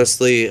true.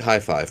 Honestly, high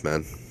five,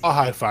 man. I'll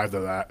high five to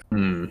that.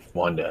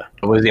 Wonder.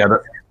 What was the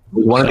other?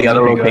 Was one of the Sounds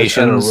other like you guys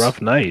had locations? a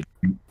rough night.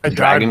 I died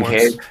Dragon once.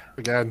 Cave?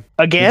 Again.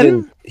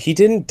 Again? He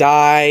didn't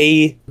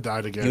die.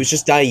 Died again. He was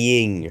just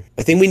dying.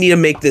 I think we need to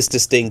make this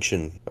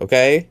distinction,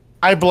 okay?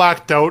 I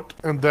blacked out,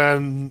 and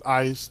then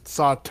I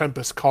saw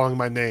Tempest calling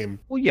my name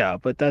Well, yeah,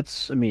 but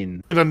that's, I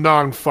mean, in a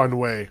non-fun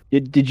way.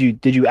 did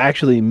you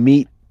actually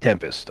meet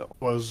Tempest though?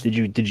 Was Did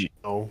you?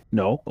 no.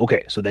 No.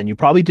 Okay, so then you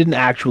probably didn't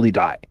actually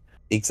die,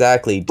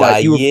 Exactly. but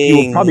Dying.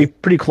 you were probably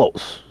pretty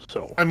close.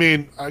 So I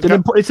mean,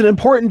 it's an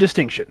important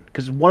distinction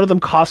because one of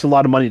them costs a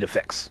lot of money to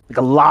fix, like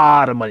a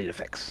lot of money to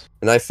fix.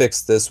 And I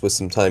fixed this with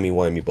some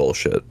timey-wimey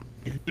bullshit.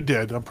 you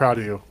did. I'm proud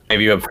of you.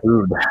 Maybe you have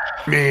food.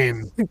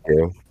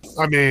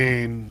 I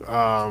mean,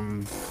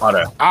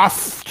 Water.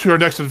 off to our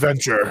next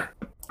adventure.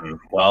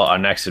 Well, our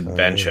next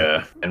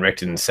adventure, and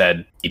Richten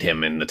said, "Eat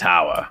him in the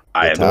tower."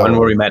 The tower. one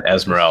where we met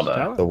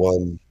Esmeralda. The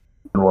one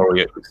Where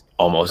we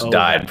almost Oh,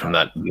 died that from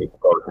that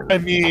explosion. I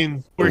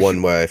mean, The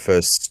one where I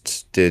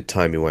first did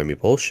timey-wimey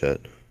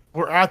bullshit.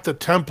 we're at the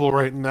temple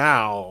right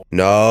now.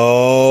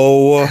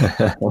 No.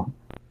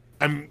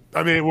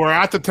 I mean, we're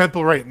at the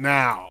temple right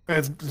now. And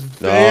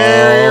it's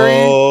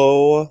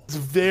No.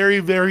 very,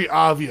 very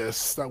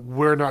obvious that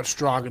we're not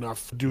strong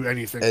enough to do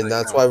anything. And right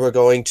that's now. why we're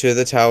going to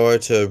the tower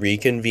to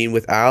reconvene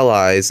with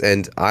allies.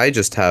 And I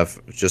just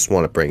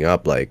want to bring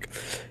up, like,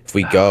 if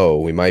we go,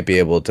 we might be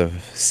able to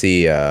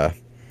see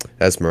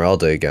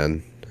Esmeralda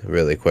again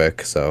really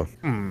quick. So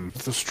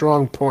It's a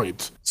strong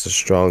point. it's a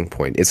strong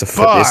point. It's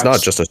But- it's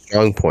not just a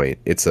strong point.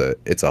 It's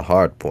a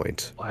hard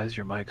point. Why is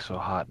your mic so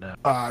hot now?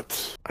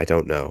 But I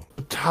don't know.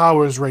 the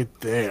tower's right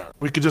there.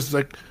 We could just,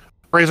 like,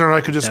 Razor and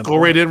I could just Temple.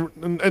 go right in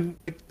and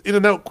in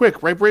and out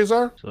quick, right,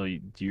 Razor? So do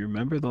you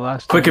remember the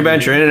last Quick time we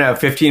adventure, did- in and out,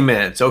 15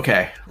 minutes.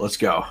 Okay, let's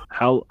go.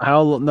 How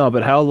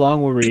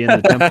long were we in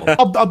the temple?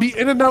 I'll be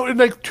in and out in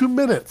like 2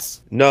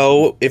 minutes.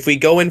 No, if we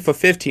go in for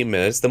 15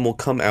 minutes, then we'll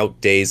come out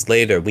days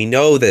later. We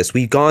know this.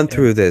 We've gone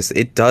through this.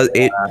 It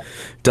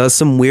does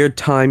some weird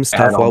time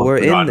stuff while almost we're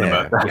in forgotten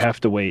there. about that. We have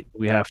to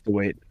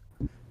wait.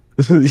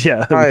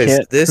 Yeah, we Guys,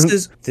 can't.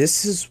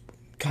 this is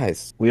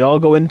guys. We all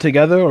go in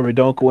together, or we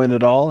don't go in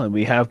at all, and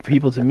we have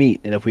people to meet.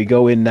 And if we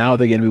go in now,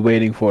 they're going to be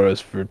waiting for us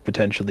for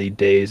potentially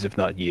days, if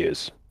not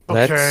years.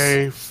 Let's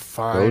Okay,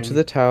 fine. Go to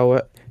the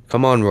tower.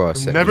 Come on,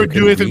 Ross. Never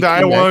do anything that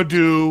I want to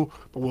do,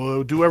 but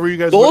we'll do whatever you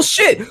guys want.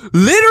 Bullshit!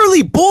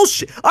 Literally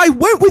bullshit! I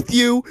went with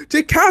you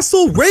to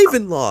Castle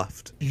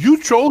Ravenloft. You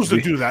chose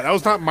to do that. That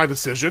was not my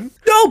decision.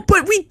 No,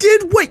 but we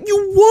did what you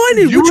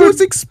wanted, You which were-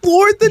 was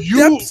explore the you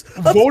depths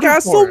of voted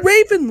Castle for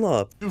it.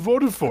 Ravenloft. You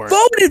voted for it.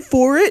 Voted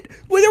for it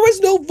when there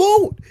was no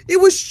vote. It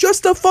was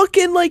just a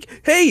fucking like,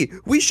 hey,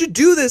 we should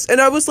do this,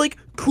 and I was like,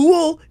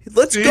 cool,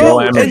 let's See? go. Well,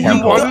 And I'm you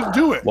you wanted to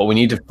do it. What we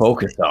need to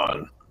focus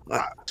on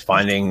is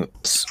finding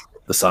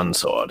the sun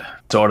sword.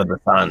 Sword of the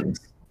sun.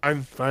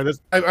 I'm fine.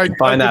 I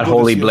Find that will do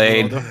holy this,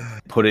 blade,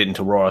 Esmeralda. put it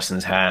into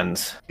Rorison's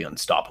hands, be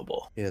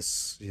unstoppable.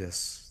 Yes,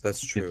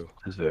 that's true.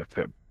 That's a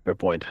fair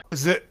point.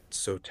 Is it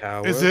So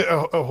tower.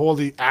 a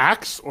holy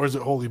axe or is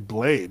it holy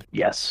blade?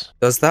 Yes.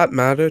 Does that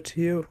matter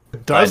to you?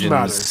 It does Legends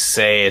matter.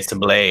 say it's a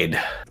blade.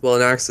 Well,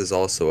 an axe is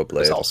also a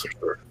blade. It's also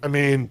true. I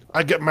mean,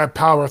 I get my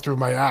power through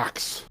my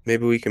axe.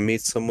 Maybe we can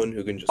meet someone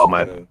who can just. Oh,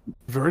 my-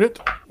 Heard it?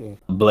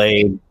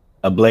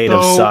 A blade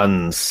of So-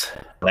 suns,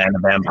 land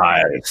of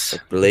vampires.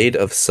 Blade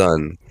of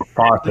Sun.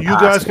 Far You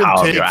surpass guys the can power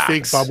of take your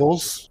fake axe.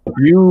 bubbles. If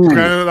you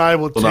Granted, I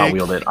will will not take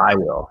wield it, I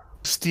will.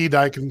 Steed.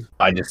 I can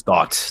I just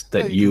thought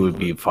that you would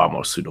be far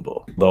more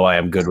suitable. Though I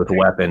am good with a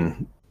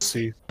weapon,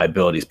 see. my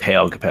abilities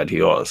pale compared to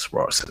yours,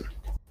 Rorson.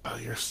 Oh,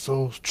 you're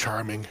so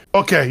charming.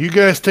 Okay, you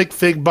guys take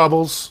fake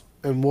bubbles,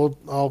 and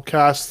I'll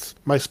cast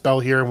my spell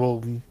here, and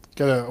we'll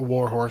get a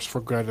war horse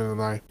for Granite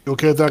and I. You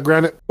okay with that,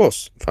 Granite? Of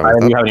course. Fine Do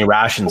with you that. have any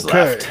rations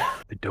Okay. left?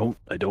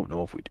 I don't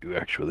know if we do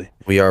actually.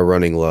 We are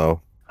running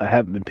low. I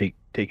haven't been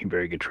taking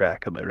very good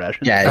track of my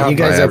rations. Yeah, you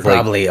guys I are have, like-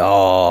 probably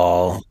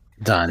all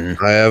done.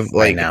 I have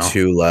like now.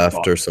 2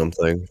 left or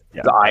something.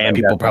 Yeah. I am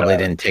People definitely- probably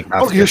didn't take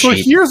off Okay, their so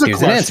sheet. here's a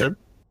Here's an answer.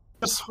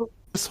 question.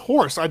 This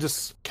horse,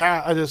 it's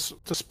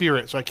a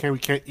spirit, so we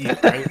can't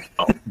eat, right?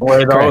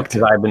 Boy, though, Correct.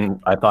 because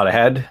I thought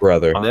ahead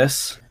Brother. on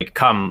this.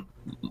 Come,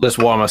 let's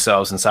warm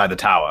ourselves inside the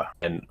tower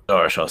and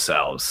nourish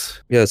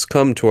ourselves. Yes,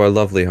 come to our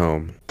lovely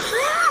home.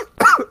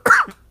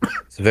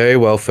 It's very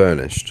well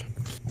furnished.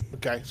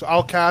 Okay, so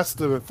I'll cast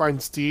the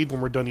Find Steed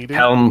when we're done eating.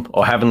 Helm,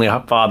 or Heavenly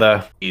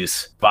Father,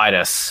 please provide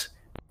us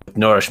with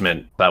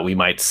nourishment that we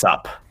might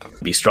sup.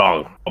 Be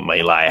strong, what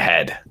may lie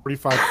ahead.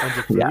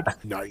 3,500 food. Yeah.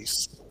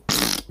 Nice.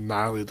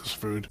 Annihilate this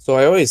food. So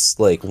I always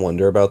like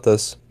wonder about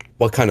this.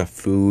 What kind of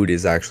food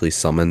is actually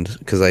summoned?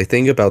 Because I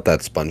think about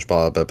that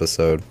SpongeBob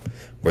episode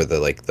where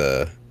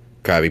the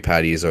Krabby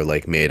Patties are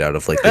like made out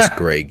of like this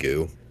gray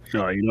goo.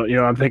 No, you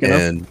know what I'm thinking of?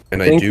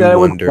 And I I think do that it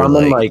would wonder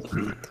summon, like it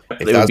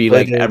would that's be what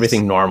like it is.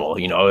 everything normal,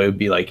 you know. It would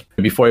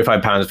be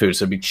 45 pounds of food,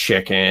 so it'd be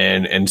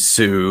chicken and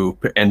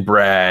soup and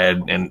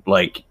bread and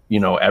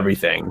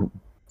everything.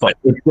 But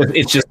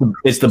it's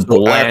the So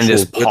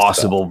blandest actual good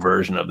possible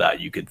version of that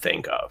you could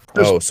think of.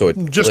 oh, so it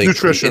just like,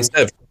 nutrition.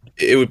 Instead of,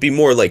 it would be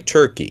more like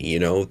turkey,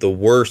 the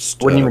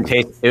worst. It wouldn't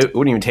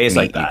even taste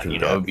meat like you that. can You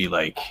get. know, it'd be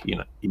like you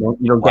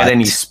don't get What?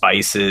 any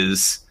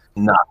spices.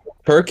 Nothing.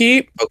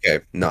 Turkey? Okay,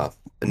 no,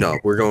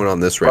 we're going on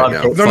this right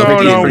now. Well, No,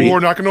 Fuck no, it, we're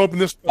not going to open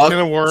this can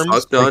of worms.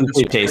 Fuck done.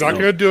 It tastes We're not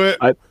good. going to do it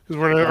I- because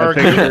we're going to I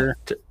argue. picture,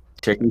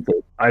 Chicken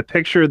taste. I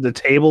picture the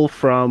table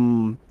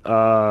from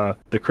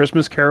the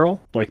Christmas Carol,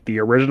 like the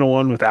original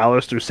one with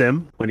Alistair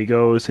Sim, when he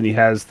goes and he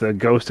has the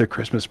Ghost of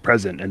Christmas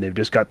Present, and they've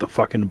just got the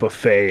fucking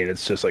buffet, and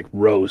it's just like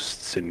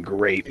roasts and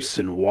grapes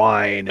and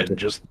wine and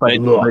just But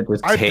it ugh.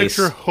 just I tastes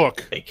picture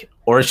Hook. like,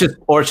 or it's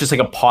just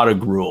like a pot of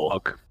gruel.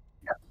 Fuck.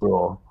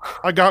 Gruel.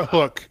 I got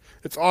Hook.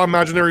 It's all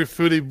imaginary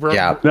food he brought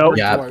Yeah. brought Nope. to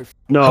Yeah. life.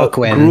 No, Hook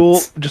wins. gruel,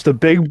 just a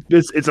big.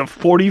 It's a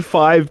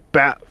 45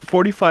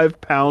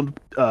 pound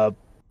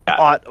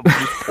pot of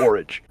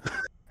porridge.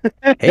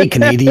 Hey,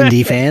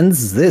 CanaDND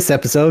fans, this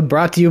episode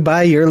brought to you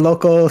by your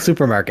local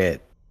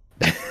supermarket.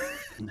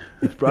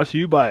 It's brought to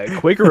you by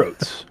Quaker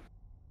Oats.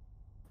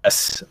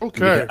 Yes.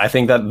 Okay. I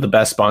think that the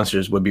best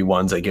sponsors would be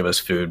ones that give us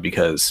food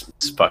because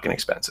it's fucking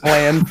expensive.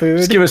 Bland food.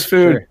 Just give us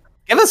food. Sure.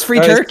 Give us free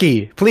Guys,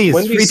 turkey, please.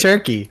 when do you Free s-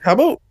 turkey. How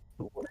about?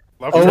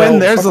 Love Oh, you.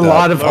 and there's a fuck that.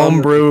 lot of No,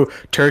 homebrew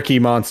turkey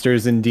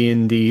monsters in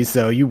D&D,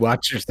 so you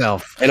watch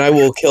yourself. And I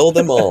will kill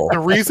them all. The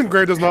reason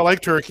Grant does not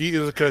like turkey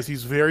is because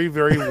he's very,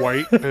 very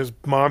white, and his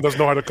mom doesn't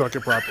know how to cook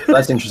it properly.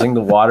 That's interesting.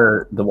 The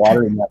water in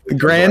that.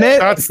 Granite?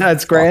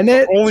 That's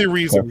granite? The only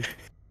reason.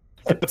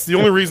 That's the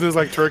only reason is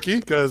like turkey,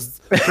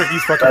 because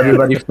turkey's fucking.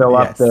 Everybody fill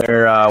up Yes.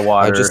 their I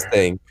water just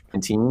think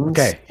canteens.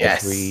 Okay,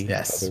 yes, every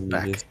yes. other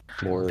Back. meat is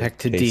more Back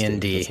to tasty.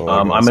 D&D. That's all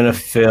I'm I'm gonna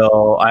asking.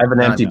 fill. I have an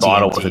Not empty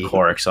bottle with D&D. a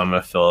cork, so I'm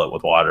gonna fill it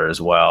with water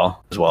as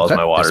well as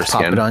my water Just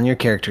pop skin. it on your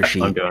character I'm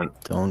sheet. doing.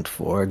 Don't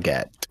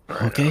forget.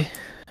 Okay.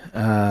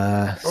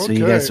 So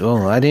you Okay. guys.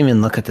 Oh, I didn't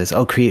even look at this.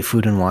 Oh, create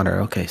food and water.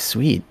 Okay,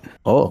 sweet.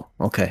 Oh,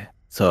 okay.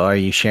 So are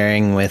you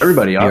sharing with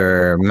Everybody,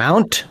 your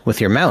mount?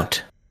 With your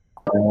mount?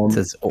 It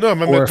says No,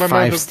 my 4 or mount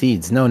 5 is-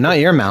 steeds. No, not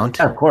your mount.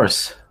 Yeah, of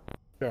course.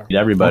 Yeah. Feed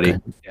everybody.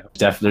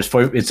 Okay. There's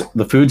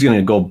the food's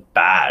gonna go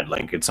bad.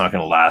 Like it's not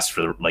gonna last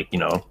for you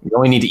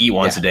only need to eat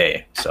once a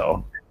day.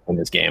 So in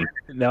this game,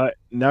 Now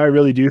I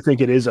really do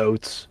think it is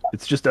oats.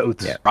 It's just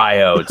oats. Yeah.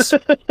 rye oats.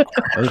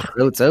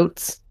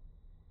 Oats.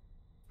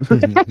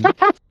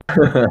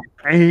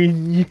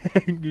 And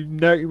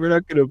we're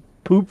not gonna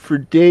poop for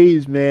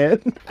days,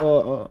 man.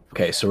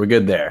 Okay, so we're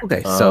good there.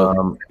 Okay,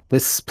 so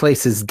this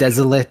place is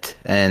desolate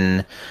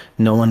and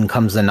no one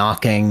comes a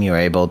knocking. You're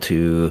able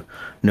to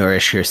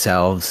nourish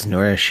yourselves,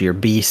 nourish your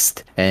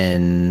beast,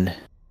 and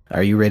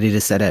are you ready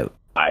to set out?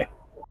 Aye.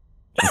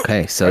 I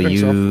Okay, so think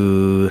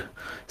you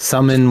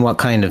summon what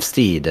kind of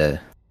steed?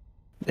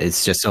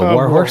 It's just a War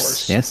warhorse?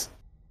 horse. Yes?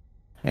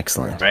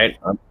 Excellent. right.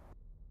 I'm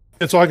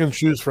It's all I can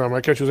choose from.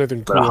 I can't choose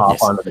anything gonna cool. hop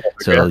Yes. onto the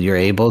So you're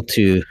able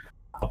to...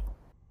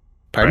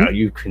 Pardon?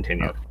 You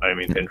continue. I didn't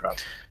mean to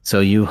interrupt. So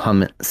you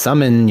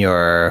summon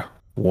your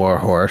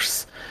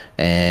warhorse,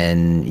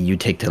 and you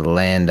take to the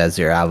land as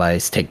your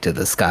allies take to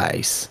the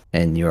skies,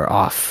 and you're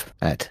off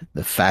at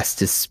the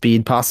fastest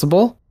speed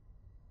possible.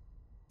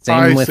 Same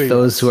I with see.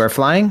 those who are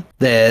flying.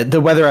 The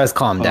weather has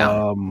calmed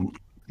down.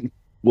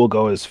 We'll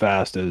go as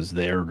fast as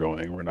they're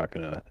going. We're not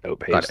gonna Got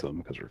outpace it. them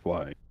because we're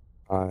flying.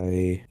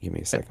 Give me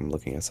a second. I'm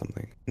looking at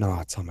something. No,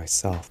 it's on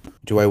myself.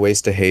 Do I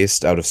waste a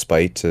haste out of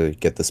spite to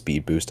get the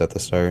speed boost at the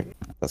start?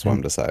 That's what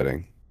I'm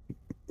deciding.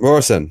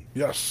 Rorson,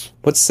 Yes.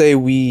 let's say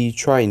we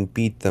try and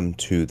beat them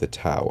to the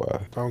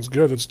tower. Sounds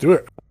good. Let's do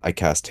it. I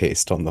cast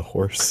haste on the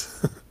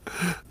horse.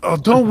 Oh,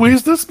 don't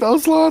waste the spell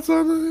slots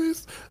on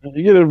these.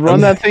 You're gonna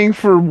run that thing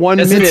for 1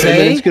 Does it minute, and then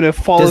say- it's gonna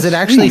fall. Does it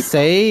actually asleep.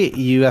 say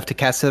you have to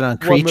cast it on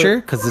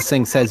creature? Because this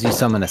thing says you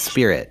summon a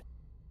spirit.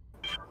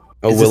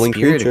 A Is willing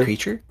spirit creature. a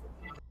creature?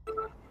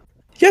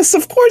 Yes,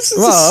 of course.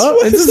 Well,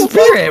 it's a what-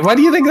 spirit. Why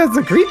do you think that's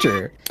a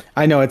creature?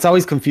 I know it's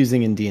always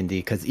confusing in D&D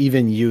because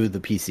even you, the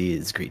PC,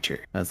 is creature.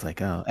 I was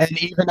like, oh, and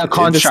even a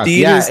construct. steed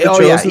Yeah, is the oh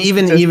yeah, chosen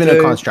even a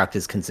statistic. construct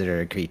is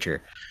considered a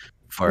creature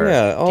for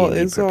Yeah, D&D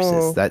it's purposes.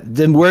 all- That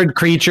the word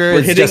creature We're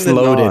is hitting just the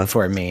loaded knot.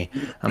 for me.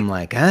 I'm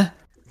like, huh?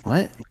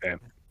 What?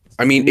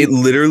 I mean, it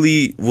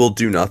literally will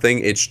do nothing.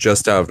 It's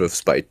just out of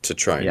spite to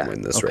try and Yeah,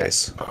 win this okay.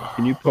 race.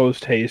 Can you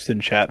post haste in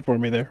chat for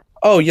me there?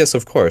 Oh, yes,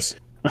 of course.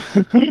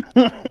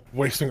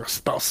 Wasting a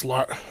spell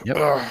slot. Yep.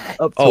 Ugh.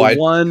 Up to Oh, I-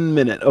 1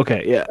 minute.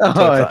 Okay, yeah.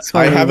 Oh, it's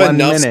I only have 1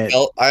 enough minute.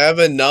 spell. I have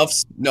enough.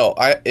 No,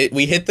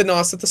 we hit the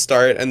NOS at the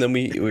start, and then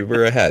we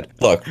were ahead.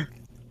 Look,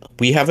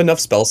 we have enough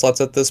spell slots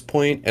at this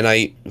point, and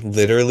I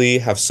literally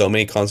have so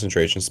many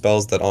concentration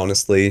spells that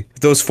honestly,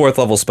 those 4th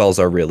level spells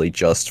are really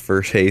just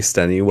for haste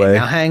anyway.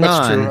 Now hang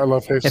That's on. true. I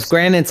love haste. If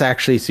Granite's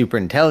actually super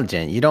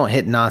intelligent, you don't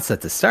hit Nos at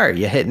the start.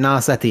 You hit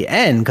Nos at the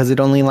end because it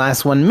only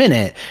lasts 1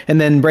 minute.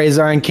 And then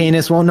Brazar and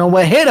Canis won't know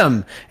what hit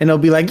him. And they'll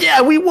be like,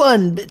 yeah, we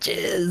won,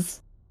 bitches.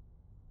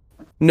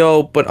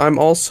 No, but I'm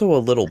also a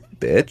little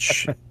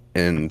bitch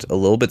and a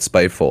little bit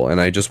spiteful,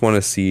 and I just want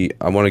to see.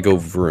 I want to go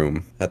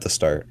vroom at the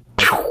start.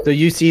 So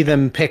you see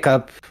them pick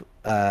up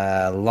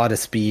a lot of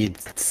speed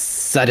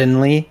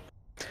suddenly.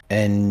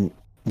 And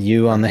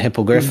you on the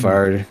Hippogriff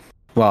are...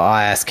 Well, I'll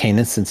ask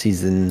Canis since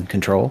he's in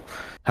control.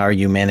 How are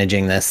you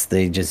managing this?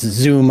 They just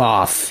zoom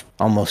off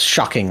almost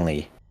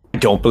shockingly.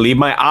 Don't believe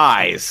my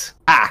eyes.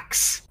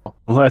 Axe.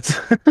 Let's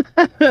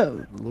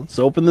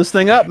open this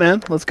thing up,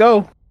 man. Let's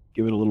go.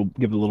 Give it a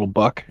little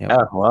buck. Yeah.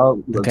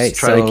 Well, let's Okay,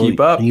 try so to keep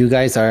up. you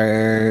guys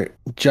are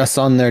just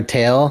on their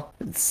tail.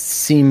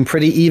 Seem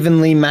pretty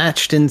evenly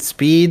matched in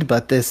speed,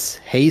 but this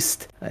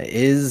haste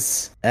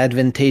is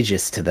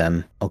advantageous to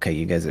them. Okay,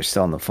 you guys are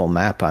still on the full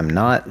map. I'm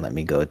not. Let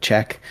me go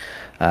check.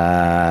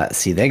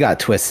 See, they got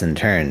twists and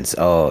turns.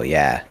 Oh,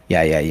 yeah.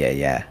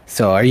 Yeah.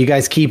 So are you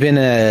guys keeping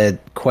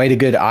quite a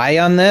good eye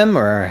on them,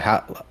 or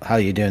how are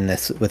you doing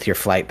this with your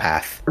flight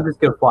path? I'm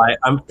just gonna fly.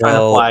 I'm trying to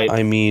fly.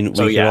 I mean,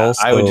 So we could yeah,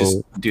 also... I would just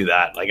do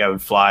that. Like I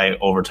would fly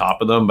over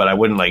top of them, but I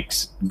wouldn't like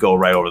go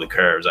right over the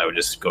curves. I would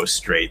just go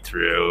straight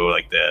through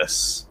like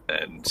this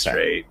and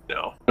straight. I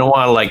don't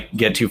want to like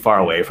get too far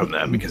away from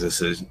them because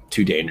this is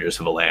too dangerous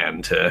of a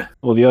land to.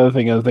 Well, the other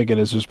thing I was thinking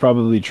is there's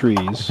probably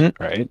trees,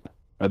 right?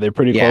 Are they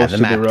pretty Yeah, close the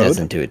to the map road?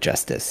 doesn't do it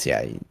justice.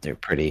 Yeah, they're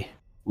pretty.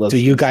 Let's So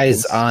you just-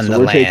 guys let's- on so the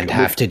we're land taking-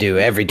 have to do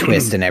every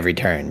twist and every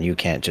turn. You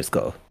can't just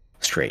go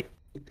straight.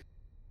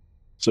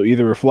 So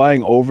either we're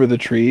flying over the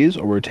trees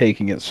or we're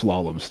taking it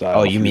slalom style.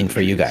 Oh, you through mean the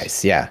for you trees.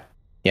 guys? Yeah.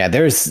 Yeah,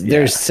 there's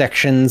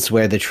sections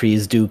where the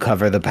trees do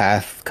cover the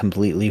path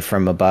completely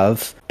from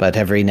above, but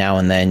every now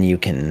and then you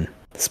can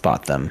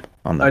spot them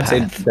on the I'd path.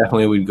 say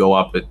definitely we'd go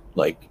up at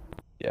like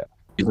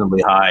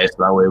reasonably high,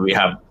 so that way we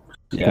can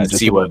just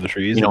see above what the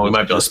trees. we and might be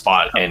able to just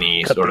spot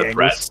any cut sort the of angles.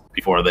 threats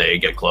before they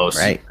get close.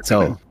 Right.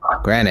 So,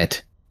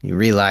 granted, you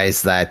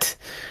realize that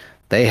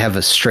they have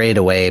a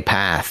straightaway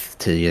path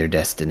to your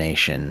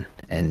destination,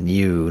 and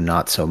you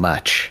not so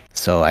much.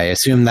 So I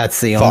assume that's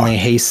the only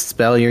haste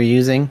spell you're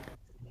using.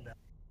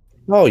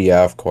 Oh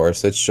yeah, of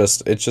course. It's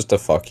just a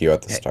fuck you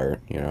at the start,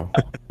 you know.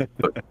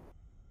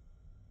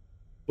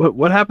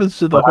 What happens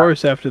to the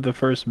horse after the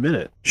first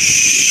minute?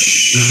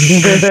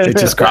 It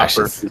just Stop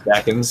for a crashes. few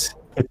seconds.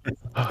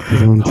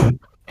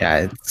 Yeah,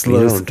 it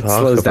slows don't talk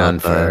slows down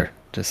about that. for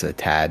just a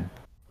tad.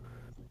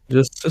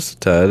 Just a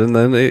tad, and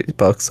then it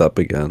bucks up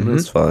again.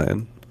 It's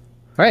fine.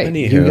 Right.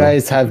 Anywho. You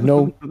guys have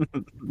no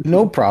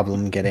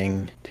problem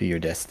getting to your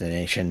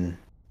destination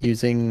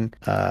using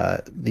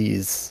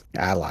these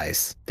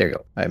allies. There you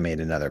go. I made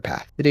another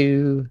path.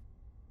 Do.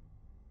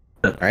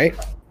 All right.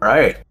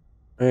 Right.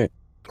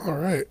 All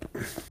right.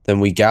 Then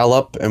we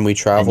gallop and we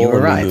travel you and,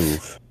 arrive. we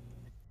move.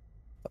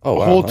 Oh, The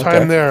wow, whole time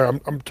okay. there,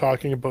 I'm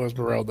talking about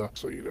Esmeralda,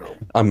 so you know.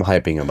 I'm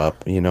hyping him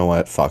up. You know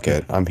what? Fuck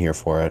it. I'm here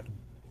for it.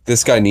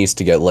 This guy needs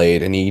to get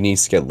laid, and he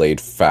needs to get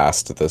laid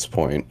fast at this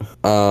point.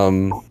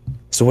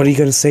 So what are you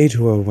gonna say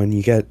to her when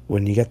you get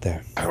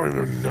there? I don't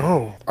even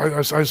know. I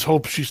just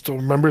hope she still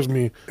remembers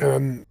me.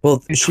 And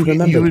Well, she Between you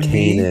remembered and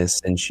me?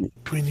 Canis, and she.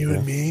 between you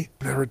and me,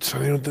 I never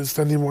said this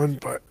to anyone,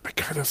 but I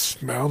kind of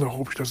smelled. I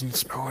hope she doesn't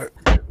smell it.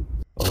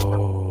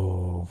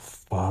 Oh,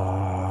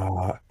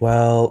 fuck.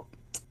 Well,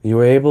 you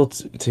were able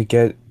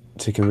to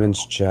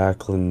convince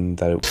Jacqueline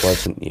that it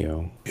wasn't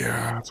you.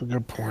 Yeah, that's a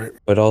good point.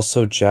 But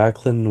also,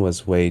 Jacqueline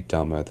was way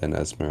dumber than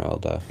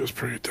Esmeralda. It was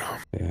pretty dumb.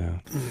 Yeah.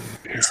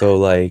 Yeah. So,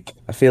 like,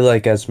 I feel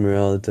like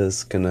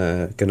Esmeralda's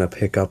gonna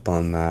pick up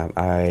on that.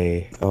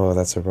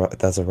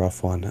 That's a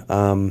rough one.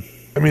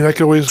 I mean, I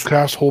could always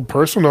cast whole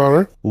person on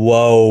her.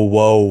 Whoa.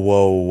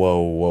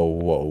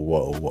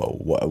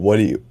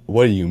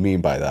 What do you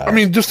mean by that? I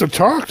mean, just to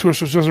talk to her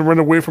so she doesn't run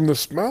away from the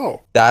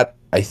smell. that,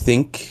 I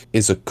think,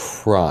 is a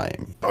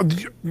crime.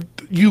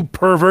 You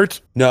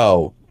pervert.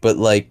 No, but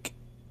like,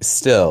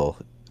 still,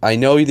 I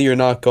know that you're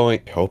not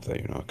going. I hope that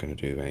you're not going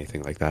to do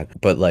anything like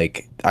that. But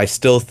like, I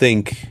still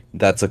think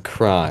that's a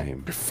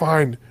crime.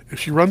 Fine. If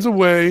she runs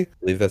away, I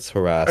believe that's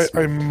harassment.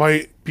 I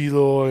might be a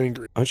little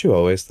angry. Aren't you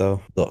always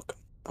though? Look,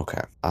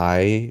 okay.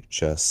 I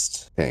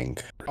just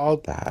think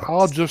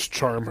I'll just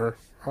charm her.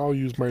 I'll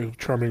use my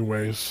charming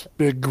ways.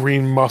 Big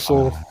green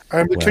muscle.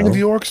 I'm the king of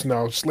the well. orcs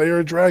now. Slayer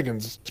of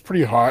dragons. It's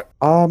pretty hot.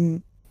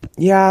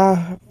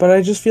 Yeah, but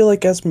I just feel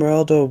like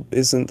Esmeralda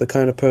isn't the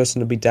kind of person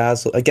to be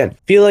dazzled. Again,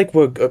 feel like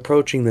we're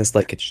approaching this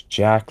like it's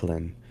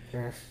Jacqueline,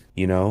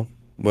 you know,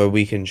 where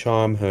we can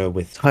charm her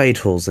with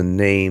titles and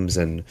names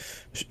and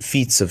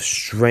feats of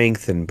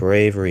strength and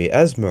bravery.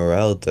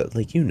 Esmeralda,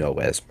 like, you know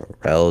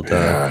Esmeralda.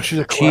 Yeah, she's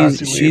a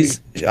classy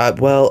She's I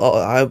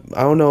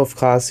don't know if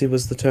classy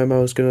was the term I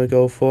was gonna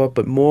go for,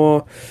 but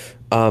more,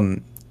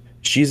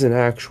 she's an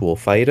actual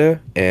fighter,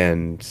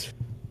 and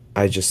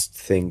I just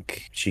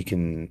think she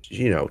can,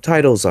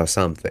 titles are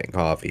something,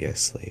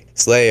 obviously.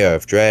 Slayer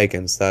of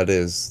Dragons,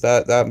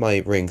 that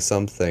might ring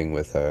something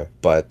with her,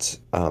 but,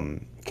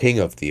 King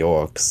of the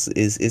Orcs,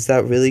 is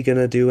that really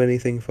gonna do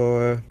anything for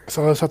her?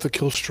 So let's have to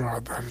kill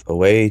Strahd then.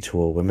 Away to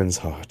a woman's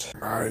heart.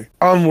 Aye.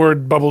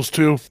 Onward, Bubbles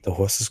 2. The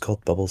horse is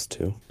called Bubbles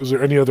too. Is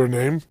there any other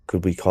name?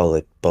 Could we call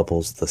it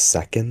Bubbles the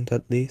Second,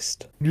 at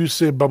least? You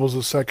say Bubbles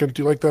the second.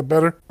 Do you like that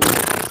better?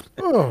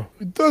 Oh,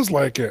 he does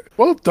like it.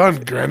 Well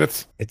done,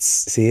 Granite. It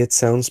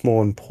sounds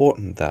more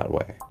important that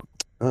way.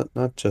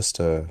 Not just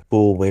a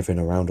fool waving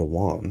around a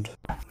wand.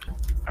 All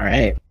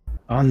right.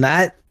 On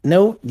that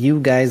note, you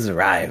guys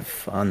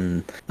arrive.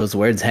 On those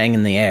words hang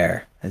in the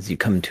air as you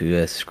come to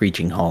a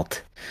screeching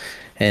halt.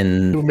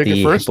 And You'll make it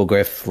the first?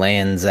 hippogriff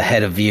lands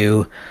ahead of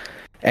you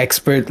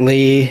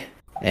expertly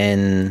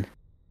and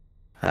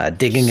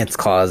digging its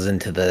claws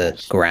into the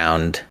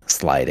ground,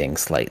 sliding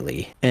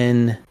slightly,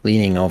 and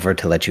leaning over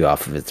to let you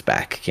off of its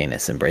back,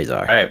 Canis and Brazar.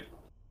 All right.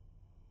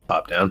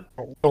 Pop down.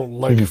 I don't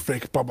like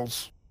fake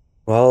Bubbles.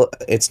 Well,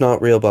 it's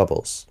not real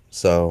Bubbles,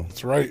 so...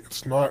 That's right.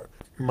 It's not.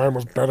 Mine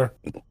was better.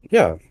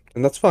 Yeah,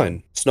 And that's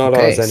fine. It's not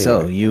Okay, ours anyway.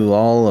 so you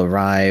all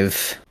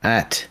arrive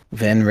at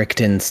Van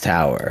Richten's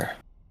tower.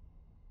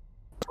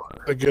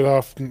 I get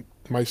off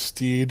my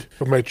steed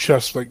with my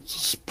chest like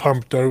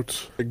pumped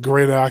out, a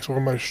great axe over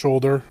my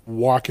shoulder,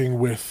 walking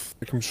with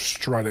like I'm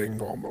strutting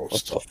What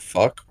almost. the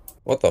fuck?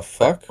 What the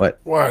fuck? What?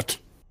 What?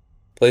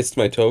 Placed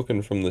my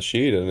token from the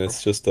sheet and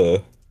it's just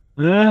a...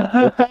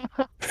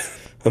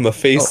 I'm a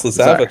faceless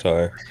sorry.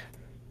 avatar.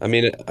 I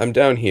mean, I'm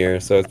down here,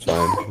 so it's fine.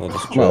 I'll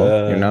just try.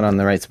 Well, you're not on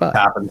the right spot.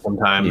 Happens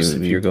sometimes.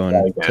 You- If you're you going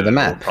try to again, the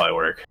map. It'll probably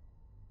work.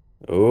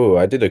 Oh,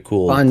 I did a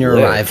cool On your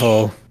glitch.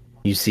 arrival,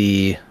 you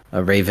see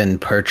a raven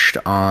perched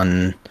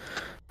on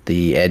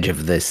the edge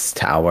of this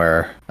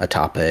tower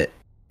atop it,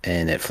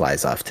 and it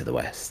flies off to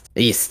the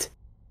east.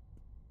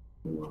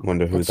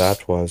 Wonder who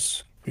that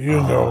was.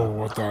 You know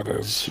what that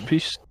is.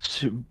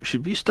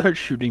 Should we start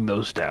shooting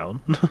those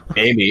down?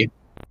 Maybe.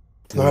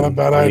 It's not a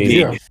bad I mean,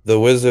 idea. the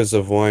Wizards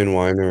of Wine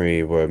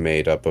Winery were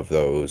made up of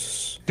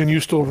those. Can you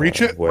still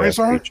reach it, were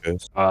Razor?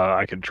 creatures.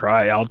 I can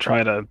try. I'll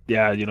try to.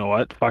 Yeah, you know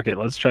what? Fuck it.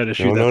 Let's try to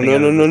shoot No, that no, thing no,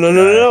 out no, of no, the no,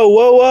 no, sky. no!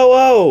 Whoa, whoa,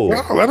 whoa!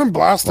 Yeah, let him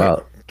blast Well-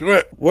 it. Do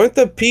it. Weren't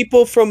the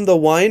people from the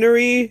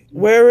winery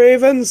were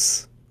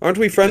ravens? Aren't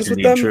we friends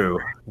with them? True.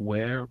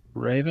 Where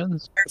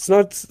ravens?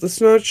 Let's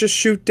not just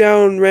shoot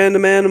down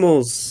random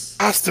animals.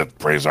 Blast it,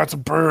 Razor. That's a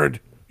bird.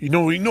 You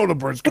know the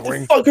bird's What the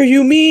going. fuck are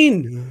you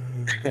mean?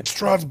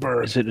 Strahd's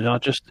bird. Is it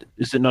not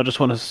just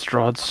one of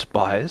Strahd's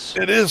spies?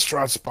 It is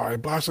Strahd's spy.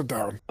 Blast it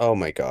down. Oh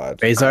my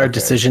god. Razor, Okay.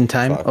 decision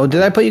time. Fuck. Oh,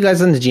 did I put you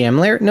guys on the GM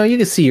layer? No, you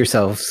can see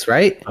yourselves,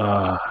 right?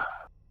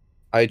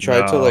 I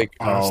tried to No, like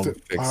Blast it.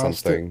 fix Blast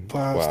something. it.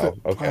 Blast Wow. it.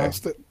 Okay.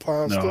 Blast it.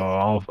 Blast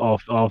No, it.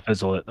 I'll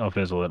fizzle it. I'll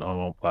fizzle it. I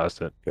won't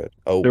blast it. Good.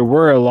 Oh, There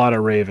were a lot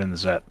of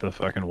ravens at the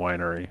fucking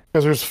winery.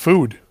 Because there's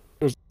food.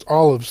 There's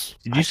olives.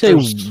 Did you say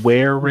There's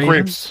where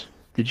ravens?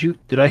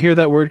 Did I hear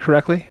that word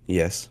correctly?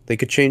 yes. They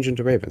could change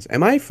into ravens.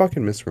 Am I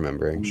fucking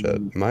misremembering shit?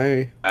 Am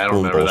I? I don't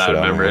pulling remember that. bullshit I out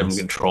of remember my him ass?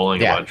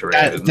 controlling a bunch of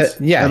that- ravens.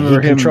 that- yeah, I he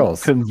remember him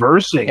controls.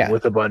 conversing Yeah.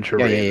 with a bunch of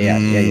Yeah.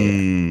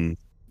 ravens.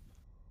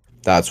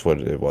 That's what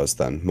it was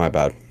then. My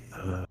bad.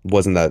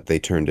 Wasn't that they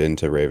turned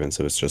into ravens?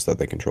 It was just that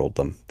they controlled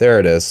them. There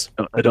it is.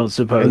 I don't And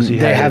suppose he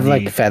they had have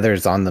any- like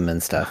feathers on them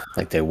and stuff.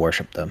 Like they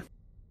worship them.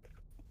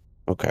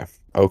 Okay.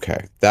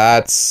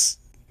 That's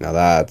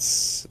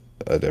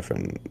a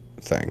different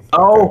thing.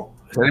 Oh,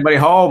 is anybody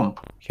home?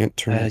 Can't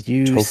turn.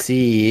 You token-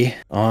 see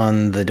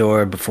on the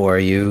door before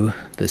you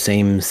the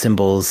same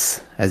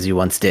symbols as you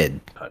once did.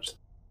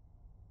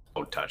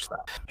 Don't touch that.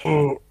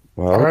 Oh,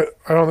 Well,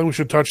 I don't think we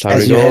should touch Time that.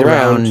 As to you go head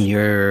around. around,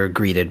 you're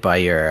greeted by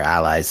your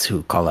allies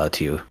who call out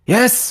to you.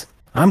 Yes,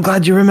 I'm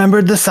glad you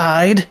remembered the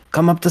side.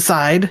 Come up the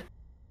side.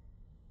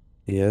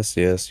 yes.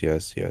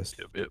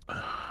 Yep.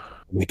 Oh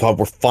my god,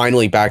 we're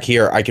finally back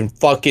here. I can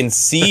fucking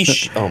see.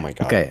 Oh my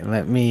god. Okay,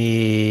 let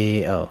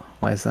me. Oh,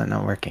 why is that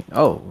not working?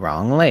 Oh,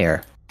 wrong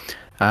layer.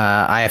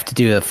 I have to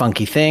do a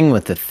funky thing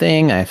with the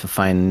thing. I have to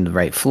find the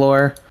right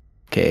floor.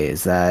 Okay,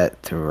 is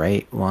that the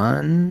right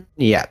one?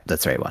 Yeah,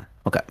 that's the right one.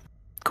 Okay,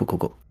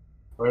 cool.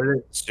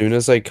 As soon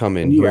as I come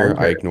in You here, enter.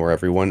 I ignore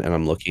everyone and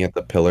I'm looking at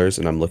the pillars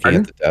and I'm looking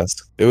Pardon? at the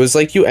desk. It was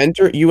like you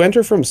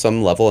enter from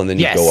some level and then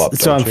you Yes, go up.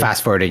 so don't I'm you?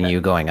 fast forwarding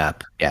you going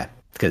up. Yeah,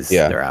 because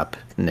Yeah. they're up.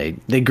 And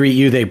they greet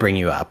you, they bring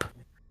you up.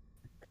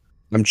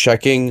 I'm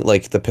checking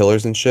like the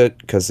pillars and shit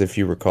because if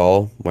you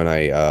recall when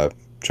I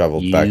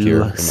traveled You back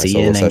here in my see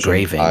solo an session,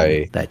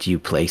 engraving that you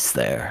placed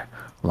there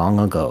long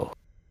ago.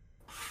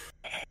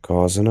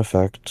 cause and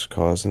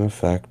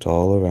effect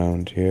all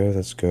around here.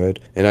 That's good.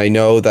 And I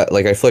know that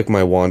like I flick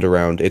my wand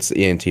around. It's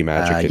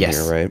anti-magic in yes.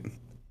 here, right?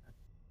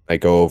 I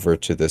go over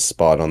to this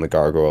spot on the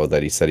gargoyle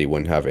that he said he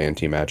wouldn't have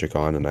anti-magic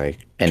on, and I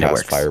And it cast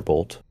works.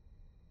 firebolt.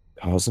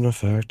 Cause and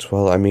effect.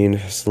 Well, I mean,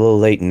 it's a little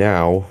late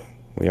now.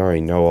 We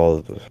already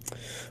know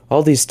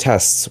all these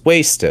tests.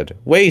 Wasted.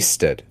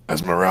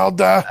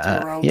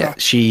 Esmeralda. Yeah,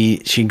 she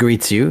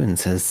greets you and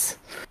says,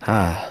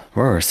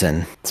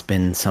 Rorison, it's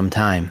been some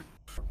time.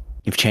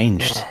 You've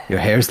changed. Your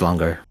hair's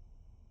longer.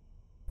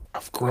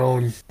 I've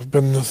grown. I've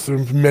been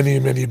through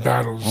many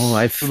battles.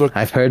 Oh, Look,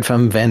 I've heard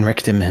from Van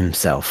Richten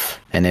himself.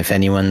 And if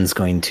anyone's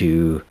going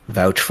to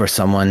vouch for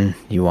someone,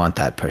 you want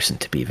that person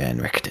to be Van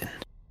Richten.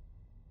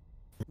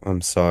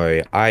 I'm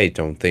sorry. I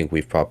don't think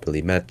we've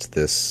properly met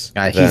this.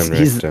 Van He's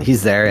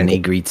Richten. there and he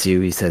greets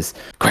you. He says,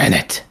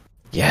 Granite,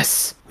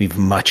 yes, we've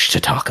much to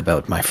talk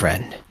about, my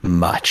friend.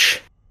 Much.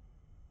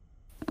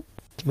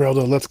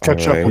 Esmeralda, let's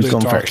catch up. Alright. when Who's they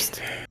going talk.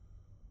 first?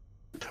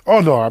 Oh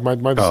no,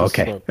 mine. Oh,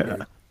 okay.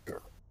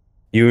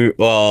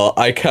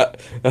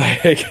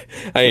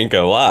 I ain't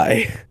gonna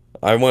lie.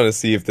 I want to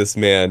see if this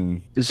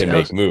man Is can it-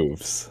 make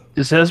moves.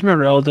 Does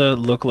Esmeralda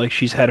look like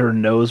she's had her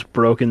nose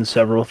broken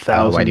several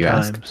thousand why do you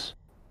ask? times?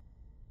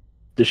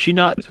 Does she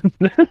not?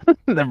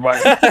 Never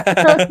mind.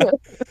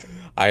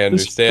 I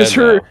understand.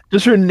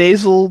 Does her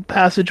nasal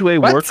passageway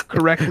What? work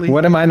correctly?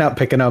 What am I not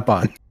picking up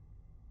on?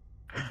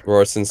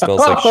 Rorson smells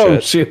like Oh,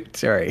 shit. shoot.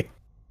 Sorry.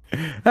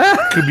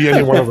 Could be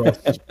any one of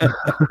us.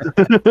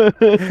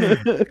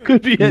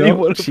 Could be any No,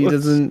 one of she us.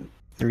 doesn't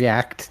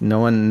react. No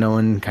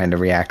one kind of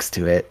reacts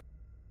to it.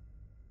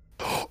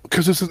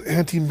 Because it's an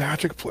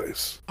anti-magic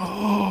place.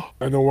 Oh,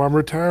 I know why I'm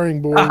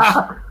retiring, boys.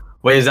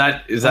 Wait, is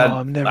that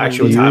I'm never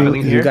actually what's leaving.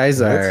 happening here? You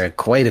guys are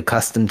quite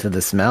accustomed to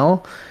the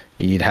smell.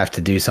 You'd have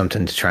to do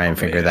something to try and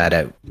figure that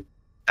out.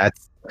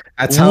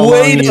 That's how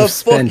Wait long a you've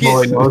spent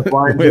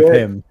fucking- with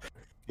him.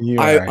 You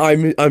are.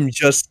 I'm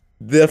just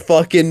the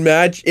fucking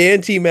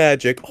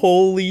anti-magic.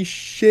 Holy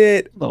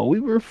shit. No, we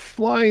were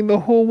flying the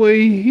whole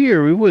way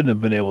here. We wouldn't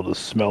have been able to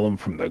smell them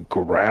from the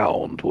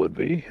ground, would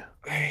we?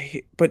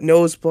 But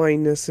nose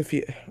blindness,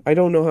 I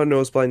don't know how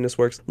nose blindness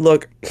works.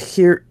 Look,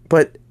 here,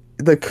 but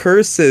the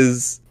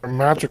curses. They're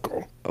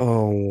magical.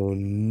 Oh,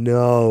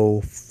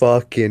 no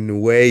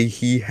fucking way.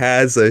 He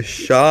has a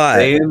shot.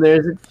 Saying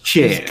there's a He's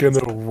chance.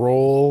 gonna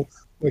roll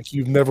like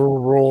you've never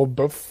rolled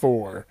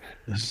before.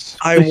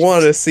 I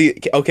want to see.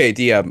 Okay,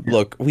 DM,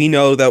 look, we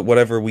know that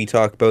whatever we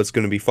talk about is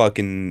going to be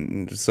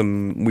fucking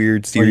some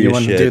weird serious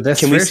wanna shit. do this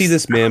Can we first? see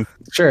this man?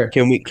 Sure.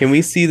 Can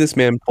we see this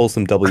man pull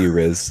some W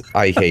Riz?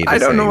 I hate. I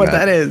don't know saying what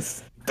that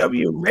is.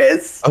 W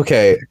Riz.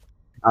 Okay,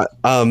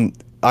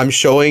 I'm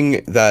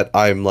showing that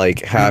I'm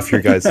like half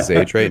your guys'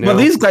 age right now. Well,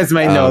 these guys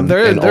might know.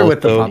 They're and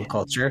with the also- pop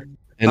culture.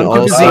 and I'm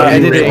also busy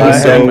editing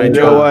also- and my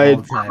job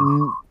all the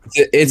time.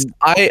 It's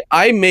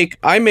I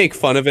make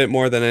fun of it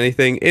more than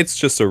anything. It's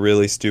just a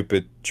really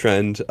stupid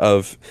trend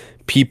of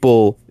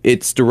people.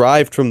 It's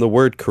derived from the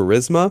word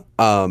charisma,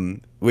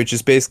 which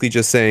is basically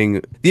just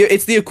saying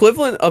it's the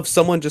equivalent of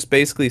someone just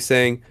basically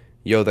saying,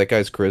 "Yo, that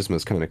guy's charisma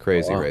is kind of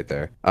crazy right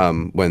there."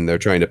 When they're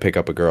trying to pick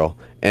up a girl,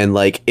 and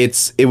like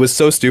it was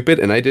so stupid,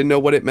 and I didn't know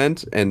what it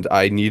meant, and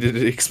I needed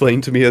it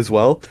explained to me as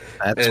well.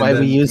 That's And why we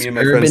then use me and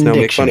my friends Urban now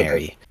make fun of it.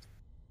 Dictionary.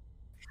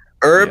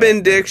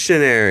 Urban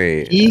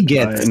Dictionary. He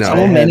gets No. so I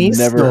had many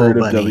never snow heard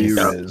of bunnies.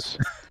 W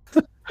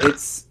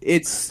Riz.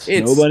 It's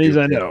Snow bunnies,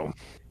 I stupid. know.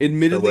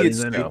 Admittedly, it's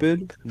Snow bunnies, I know.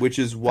 stupid, which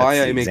is why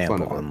That's the I make fun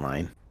example of him.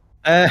 online.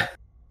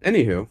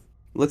 Anywho,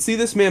 let's see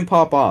this man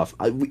pop off.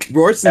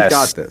 Royston's Yes.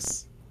 got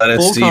this. Let us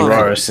Full see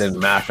confidence.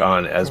 Rorison Mac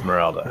on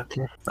Esmeralda.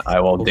 Okay.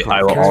 I will Okay.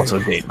 also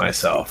date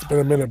myself. It's been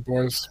a minute,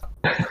 boys.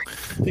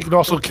 You can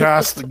also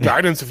cast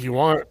guidance if you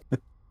want.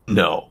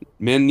 No.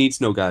 Man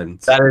needs no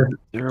guidance. That is.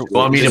 You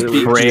want me Just to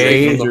keep pray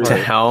straight from the to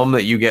heart. Helm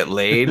that you get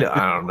laid?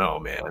 I don't know,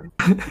 man.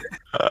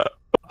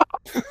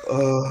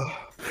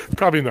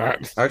 Probably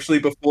not. Actually,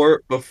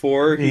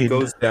 before he Need-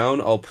 goes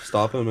down, I'll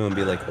stop him and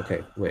be like,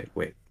 okay, wait.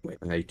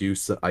 And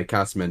I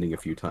cast mending a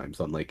few times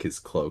on like his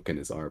cloak and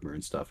his armor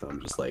and stuff. And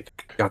I'm just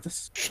like, got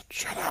this.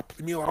 Shut up.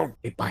 Leave me alone.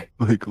 Hey, bye.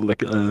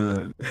 Like,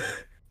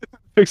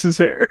 fix his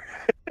hair.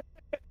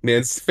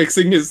 Man's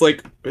fixing his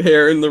like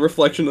hair in the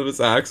reflection of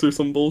his axe or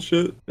some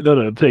bullshit.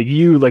 No, take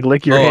you like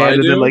lick your Oh, I hand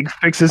and do? then like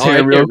fix his Oh, I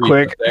hair real can't reach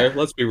quick. up there.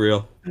 Let's be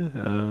real.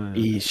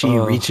 She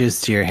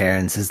reaches to your hair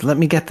and says, "Let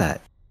me get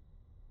that."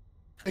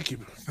 Thank you,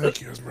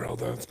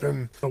 Esmeralda. It's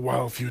been a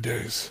while, few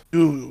days.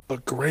 You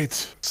look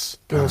great. It's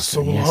been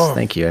so Yes, long.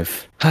 thank you.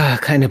 I've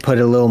kind of put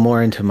a little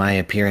more into my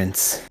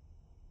appearance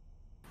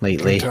I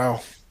lately. can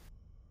tell.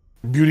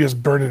 Beauty has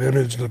burned an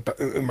image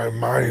in my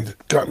mind.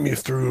 Got me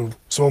through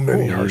so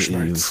many harsh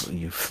nights.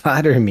 You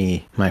flatter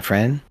me, my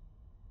friend.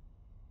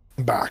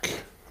 I'm back.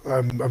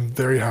 I'm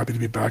very happy to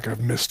be back. I've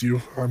missed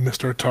you. I've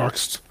missed our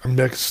talks. I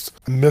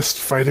missed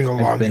fighting I've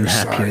along been your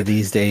happier side.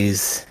 these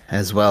days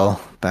as well,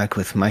 back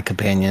with my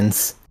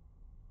companions.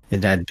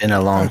 It had been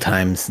a long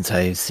time since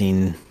I've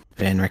seen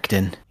Van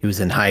Richten. He was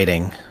in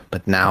hiding,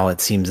 but now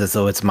it seems as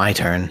though it's my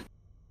turn.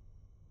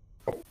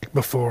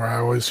 Before,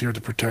 I was here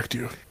to protect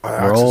you. My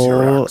axe is your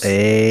Roll axe.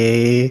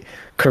 a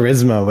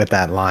charisma with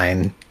that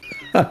line.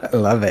 I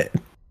love it.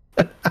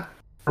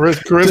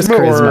 Charisma, Just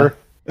charisma. or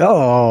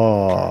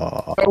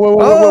Oh.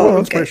 whoa,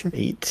 Okay. inspiration.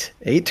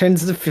 8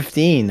 turns to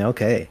 15.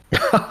 Okay.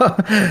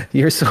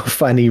 You're so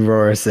funny,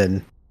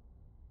 Rorison.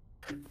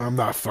 I'm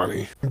not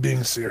funny. I'm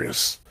being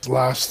serious. The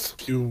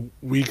last few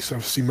weeks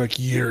have seemed like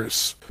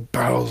years. The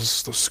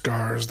battles, the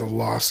scars, the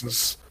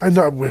losses. I do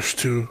not wish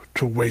to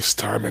waste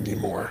time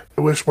anymore.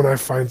 I wish when I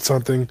find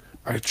something,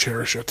 I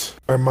cherish it.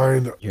 My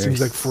mind You're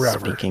seems like forever.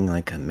 speaking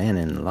like a man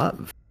in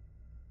love.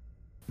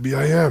 Maybe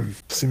I am.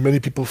 Seen many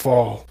people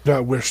fall. Do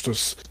not wish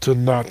to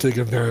not take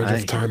advantage I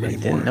of time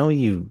didn't anymore. know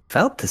you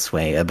felt this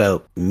way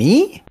about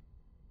me.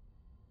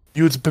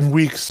 You, it's been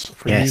weeks.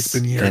 For me, Yes, it's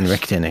been years. Van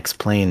Richten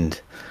explained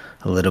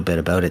a little bit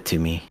about it to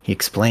me. He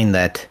explained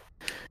that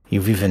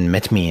you've even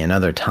met me in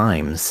other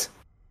times.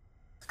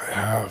 I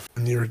have.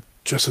 And you're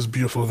just as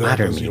beautiful then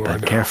Flatter as me, you are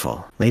but now.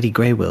 careful. Lady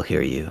Grey will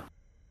hear you.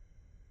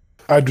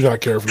 I do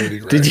not care for Lady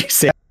Grey. Did you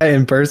say that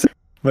in person?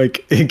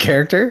 Like, in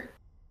character?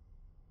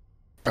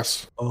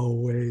 Yes. Oh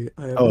wait,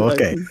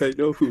 okay. I think I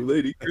know who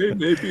Lady Grey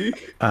may be.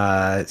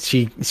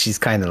 She's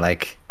kind of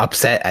like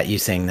upset at you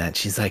saying that.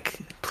 She's like,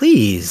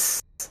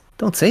 please,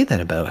 don't say that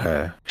about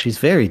her. She's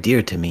very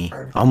dear to me.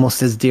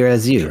 Almost as dear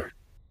as you.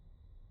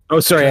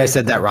 Oh, sorry, I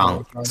said that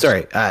wrong.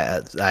 Sorry,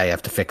 I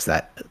have to fix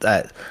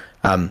that.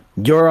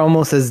 You're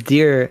almost as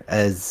dear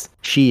as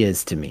she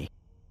is to me.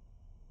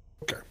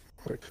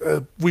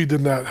 We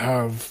did not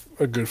have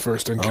a good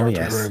first Oh, encounter,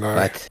 yes. her and I.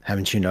 But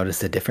haven't you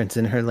noticed a difference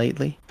in her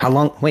lately? How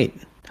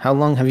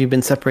long have you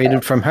been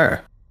separated from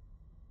her?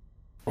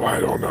 Oh, I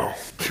don't know. A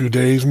few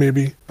days,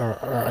 maybe.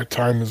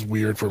 Time is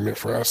weird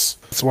for us.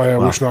 That's why I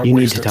Well, wish not you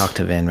need waste to it. talk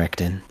to Van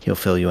Richten. He'll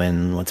fill you in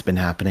on what's been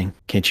happening.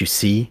 Can't you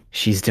see?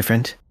 She's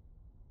different.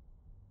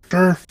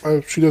 Sure,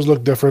 she does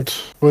look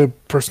different. The only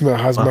person that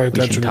has my Well, we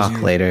can attention is talk you.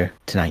 later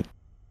tonight.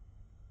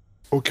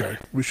 Okay,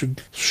 we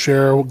should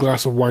share a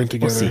glass of wine We'll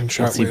together see. and We'll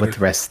chat see later. what the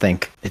rest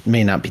think. It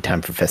may not be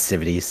time for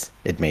festivities.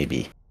 It may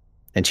be.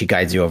 And she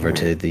guides you over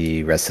to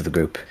the rest of the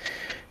group.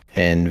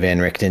 And Van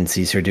Richten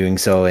sees her doing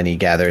so, and he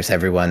gathers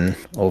everyone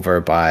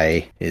over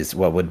by his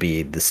what would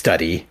be the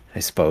study, I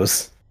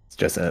suppose. It's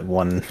just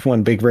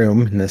one big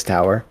room in this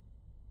tower.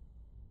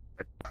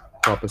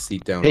 Pop a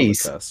seat down Hey, on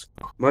the desk.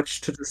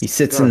 Much to discuss. He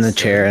sits in the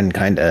chair and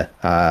kind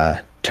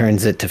of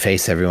turns it to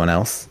face everyone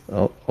else.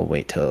 Oh, I'll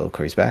wait till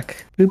Corey's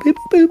back. Boop, boop,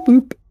 boop,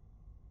 boop.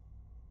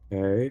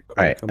 Okay. All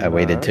right, I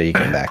waited till you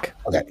came back.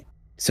 Okay.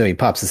 So he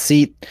pops a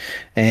seat,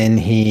 and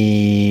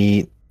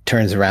he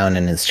turns around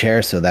in his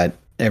chair so that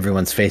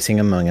everyone's facing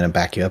him. I'm going to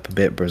back you up a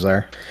bit,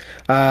 Brazar.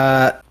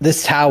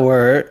 This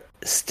tower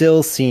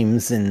still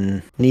seems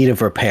in need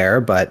of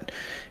repair, but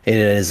it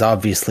is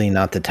obviously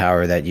not the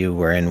tower that you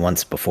were in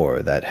once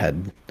before that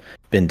had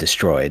been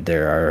destroyed.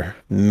 There are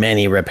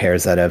many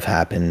repairs that have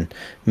happened.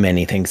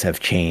 Many things have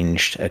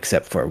changed,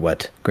 except for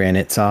what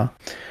Granite saw.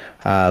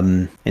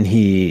 And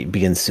he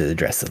begins to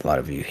address a lot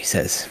of you. He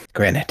says,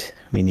 Granite,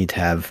 we need to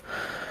have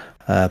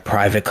a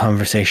private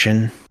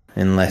conversation,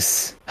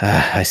 unless,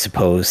 I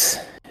suppose,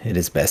 it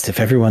is best if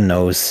everyone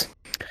knows.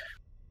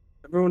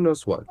 Everyone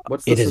knows what?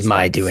 What's the It is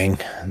my suspense? doing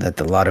that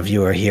a lot of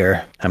you are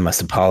here. I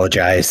must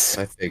apologize.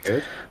 I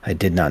figured. I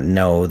did not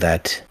know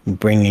that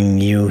bringing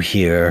you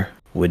here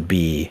would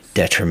be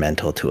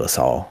detrimental to us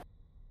all.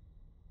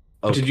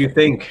 What did you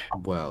think?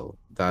 Well, What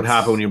that's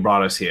happened when you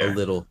brought us a here?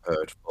 little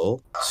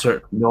hurtful.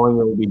 Sir, knowing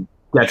it would be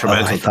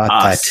detrimental I to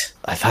us.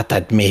 thought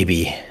that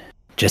maybe,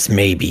 just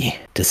maybe,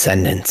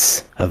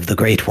 descendants of the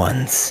Great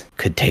Ones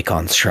could take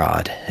on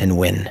Strahd and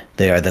win.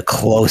 They are the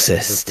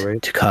closest The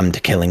Great- to come to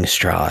killing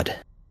Strahd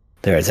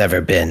there has ever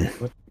been.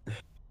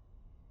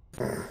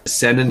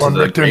 Descendants of the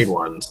Richten. great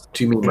ones. What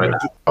do you mean by that?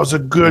 That was a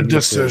good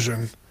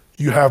decision.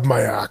 You have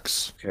my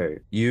axe. Okay,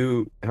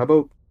 how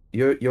about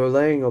you're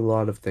laying a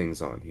lot of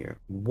things on here.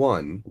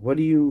 One, I don't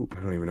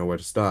even know where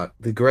to start.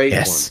 The Great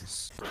Yes.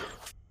 Ones.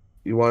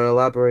 You want to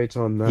elaborate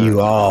on that?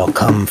 You all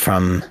come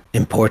from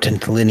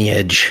important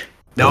lineage.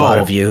 A No. lot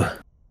of you.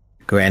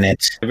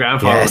 Granite. My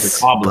grandfather was a Yes,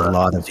 cobbler. a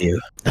lot of you.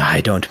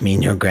 I don't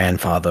mean your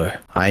grandfather.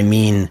 I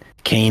mean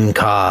Cain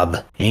Cobb,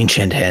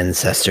 ancient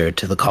ancestor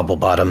to the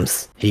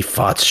Cobblebottoms. He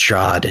fought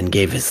Strahd and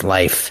gave his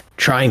life,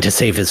 trying to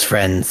save his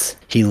friends.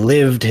 He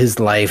lived his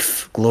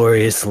life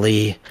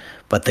gloriously,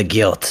 but the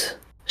guilt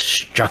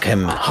struck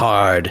him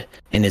hard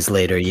in his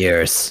later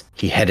years.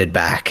 He headed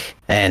back,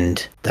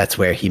 and that's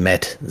where he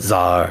met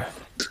Zar,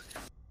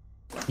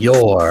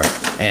 your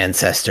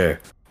ancestor,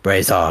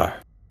 Brazar,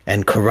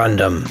 and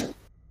Corundum,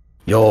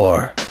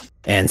 your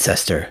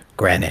ancestor,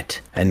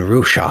 Granite, and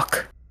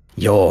Rushok,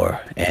 your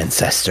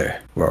ancestor,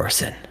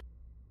 Rorson.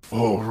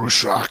 Oh,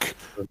 Rushak.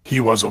 He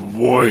was a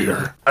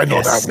warrior. I know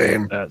Yes. that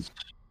name.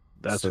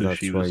 That's So who that's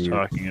she why was you-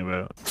 talking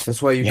about.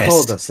 That's why you Yes.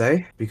 called us,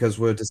 eh? Because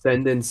we're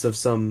descendants of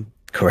some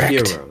Correct.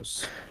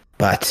 heroes.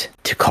 But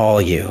to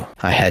call you,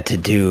 I had to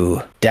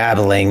do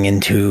dabbling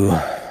into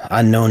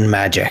unknown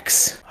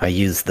magics. I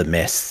used the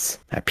mists.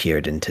 I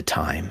peered into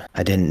time.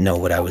 I didn't know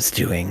what I was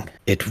doing.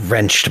 It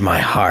wrenched my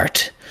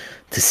heart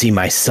to see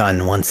my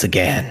son once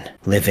again,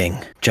 living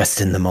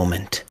just in the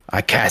moment.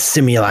 I cast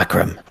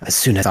Simulacrum as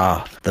soon as I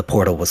saw the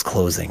portal was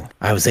closing.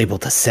 I was able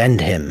to send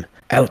him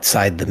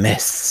outside the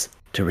mists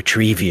to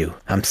retrieve you.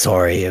 I'm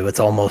sorry, it was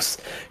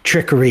almost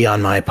trickery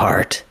on my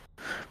part.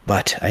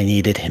 But I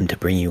needed him to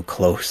bring you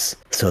close,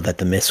 so that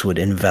the mist would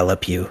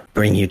envelop you,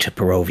 bring you to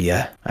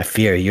Barovia. I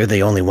fear you're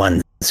the only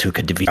ones who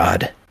could defeat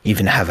God,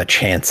 even have a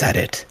chance at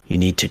it. You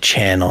need to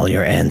channel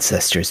your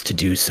ancestors to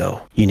do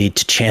so. You need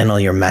to channel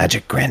your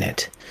magic,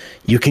 Granite.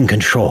 You can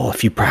control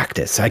if you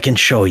practice. I can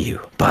show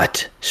you.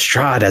 But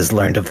Strahd has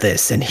learned of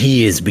this, and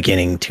he is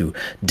beginning to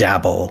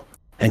dabble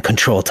and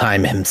control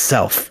time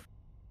himself.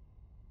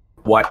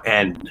 What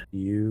end?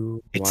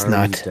 It's why are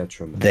not you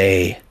detrimental?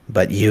 they,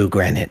 but you,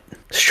 Granite.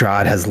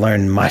 Strahd has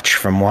learned much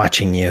from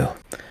watching you.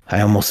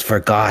 I almost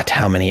forgot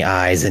how many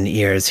eyes and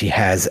ears he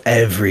has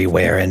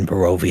everywhere in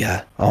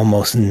Barovia.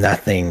 Almost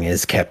nothing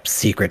is kept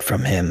secret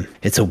from him.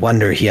 It's a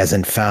wonder he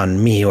hasn't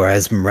found me or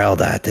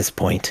Esmeralda at this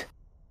point.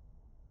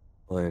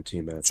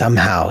 Anti-magic.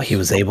 Somehow he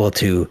was able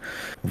to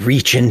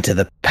reach into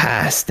the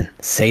past and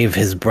save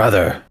his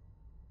brother.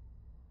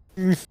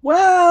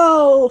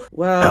 Well,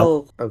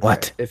 okay.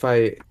 what? If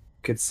I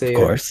could say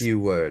Of a course. few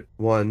words.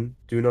 One,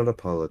 do not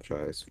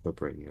apologize for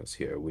bringing us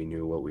here. We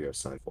knew what we were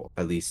signed for.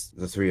 At least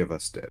the three of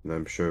us did. And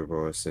I'm sure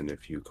Rorson,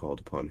 if you called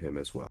upon him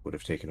as well, would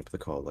have taken up the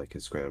call like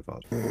his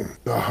grandfather.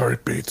 The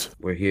heartbeat.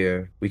 We're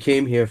here. We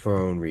came here for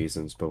our own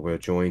reasons, but we're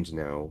joined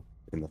now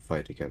in the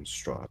fight against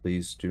Strahd.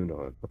 Please do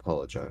not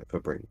apologize for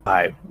bringing.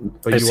 I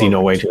But you see are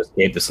no way right. to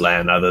escape this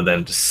land other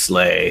than to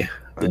slay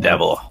The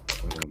devil.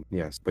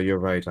 Yes, but you're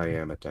right, I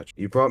am a Dutch.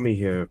 You brought me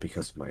here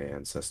because of my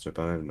ancestor,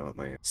 but I'm not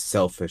my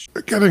selfish.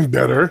 You're getting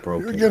better.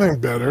 Broken. You're getting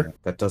better.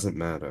 That doesn't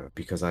matter,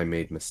 because I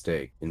made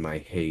mistake in my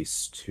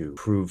haste to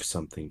prove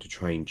something, to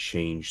try and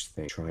change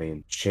things, try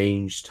and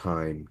change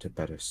time to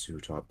better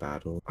suit our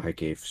battle. I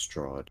gave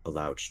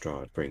allowed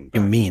Strahd bring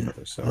back You mean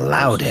brother, so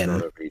allowed it's him?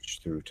 not a reach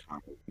through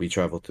time. We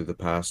traveled through the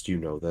past, you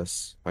know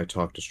this. I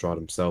talked to Strahd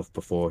himself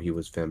before he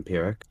was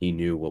vampiric. He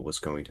knew what was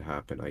going to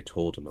happen. I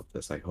told him of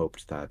this. I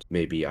hoped that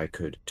maybe I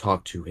could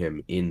talk to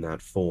him in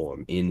that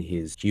form, in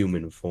his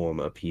human form,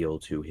 appeal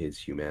to his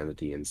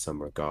humanity in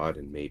some regard,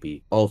 and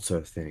maybe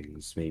alter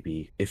things.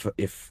 Maybe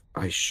if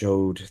I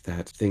showed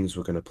that things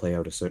were going to play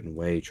out a certain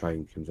way, try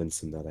and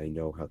convince him that I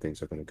know how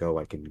things are going to go,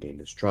 I can gain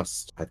his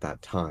trust at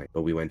that time.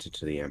 But we went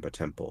into the Amber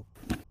Temple,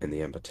 and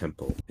the Amber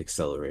Temple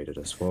accelerated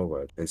us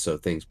forward. And so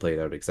things played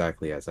out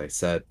exactly as I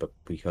said, but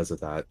because of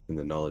that, and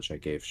the knowledge I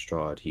gave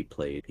Strahd, he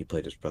played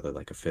his brother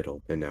like a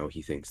fiddle, and now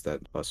he thinks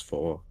that us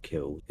four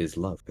killed his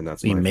love, and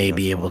that's We my may that's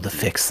be able wrong. to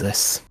fix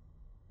this.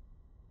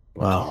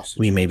 What do you Well,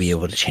 we may be suggest?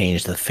 able to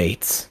change the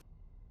fates.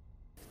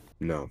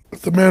 No.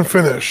 Let the man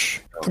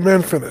finish. Let the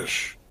man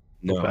finish.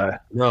 No.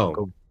 back. No.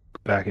 Go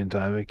back in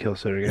time and kill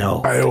Sergei.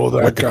 No, I owe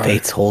that what the guy.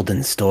 fates hold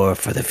in store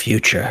for the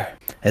future.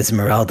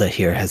 Esmeralda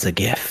here has a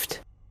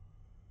gift.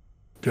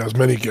 He has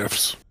many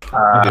gifts.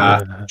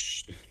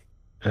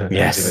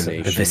 Yes, the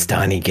Divination.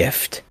 Vistani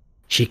gift.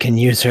 She can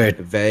use her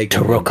Vague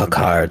Taroka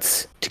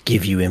cards to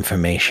give you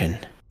information.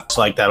 It's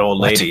like that old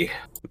What? lady.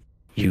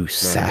 You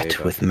sat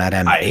Ava. with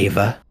Madame I-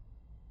 Ava?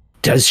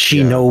 Does she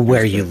Yeah, know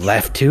where yes, you that's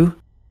left to?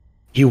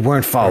 You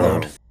weren't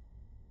followed.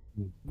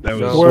 That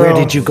was No. Where Well,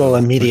 did you go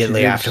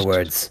immediately she is-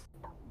 afterwards?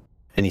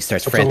 And he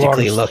starts That's a lot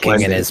frantically of looking in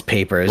Wednesday. his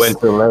papers. Went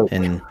to the lake.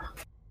 And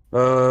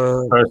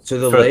To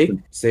the first- lake,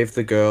 saved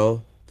the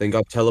girl, then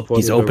got teleported.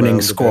 he's opening around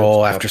a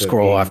scroll bit after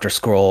scroll being- after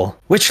scroll.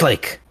 Which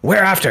lake?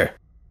 Where after?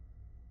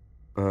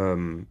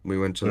 We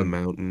went to the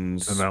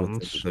mountains. the with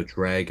mountains. the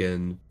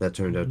dragon that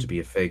turned out to be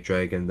a fake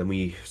dragon. Then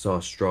we saw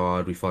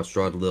Strahd. We fought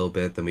Strahd a little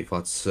bit. Then we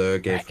fought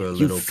Sergei for a You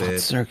little fought bit.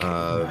 Sergei.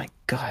 Oh my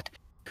god.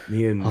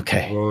 Me and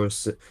Okay.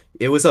 Boris.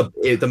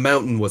 The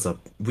mountain was a.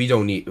 We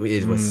don't need.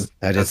 It was.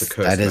 That that's is a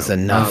cursed that is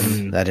mountain.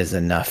 enough. That is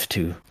enough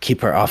to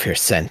keep her off your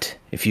scent.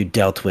 If you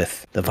dealt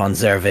with the von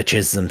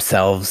Zareviches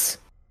themselves,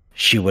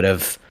 she would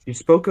have. You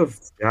spoke of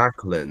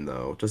Jacqueline,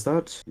 though. Does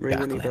that ring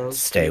any Jacqueline, bells?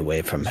 stay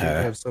away from You seem to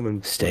her. have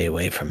someone- Stay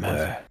away from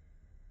her.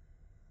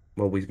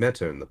 Well, we've met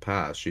her in the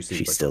past. She seems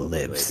She like a still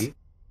lovely lives. lady.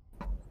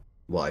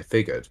 Well, I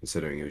figured,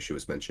 considering who she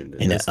was mentioned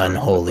In an this time, but,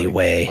 unholy like,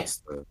 way. What's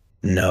the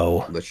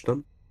No,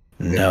 Lichdom?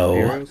 no,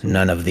 Vampirism?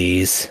 none of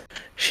these.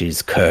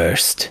 She's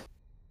cursed.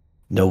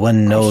 No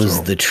one knows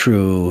so? the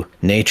true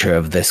nature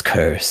of this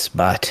curse,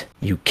 but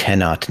you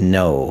cannot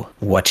know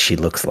what she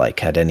looks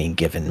like at any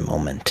given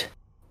moment.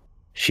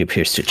 She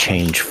appears to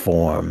change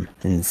form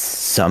in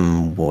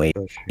some way,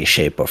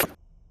 shape, or form.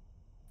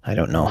 I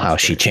don't know how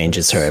she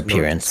changes her That's not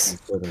appearance.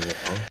 concerning at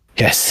all.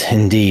 Yes,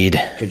 indeed.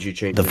 Could you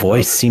change The it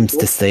voice up? seems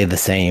to stay the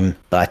same,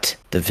 but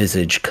the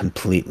visage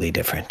completely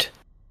different.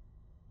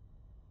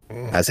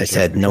 As I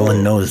said, no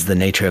one knows the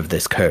nature of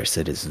this curse.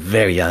 It is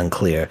very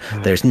unclear.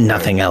 There's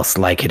nothing else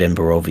like it in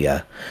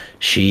Barovia.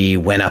 She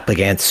went up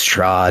against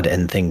Strahd,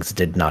 and things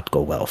did not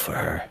go well for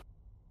her.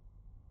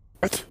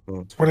 What?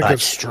 Well, it's When it But-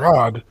 gets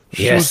Strahd,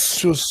 Yes.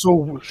 she was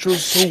so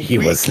He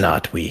weak. was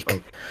not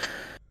weak.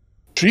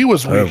 She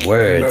was Her weak.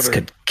 words Better.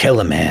 could kill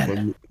a man.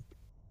 when-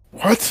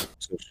 What?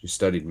 So she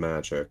studied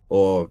magic,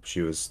 or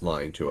she was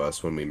lying to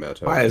us when we met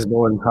her. Why has no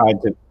one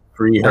tried to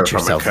free her Not from a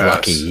yourself curse?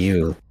 lucky,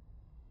 you.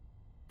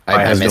 Why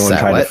I has no missed one that.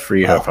 tried to What?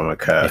 free her Oh, from a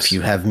curse? If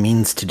you have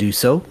means to do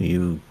so,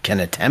 you can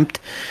attempt.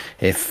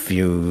 If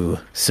you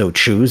so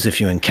choose,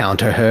 if you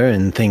encounter her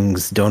and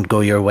things don't go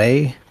your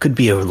way, could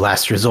be a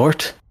last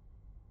resort.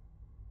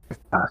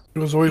 She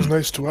was always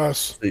nice to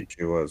us.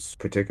 She was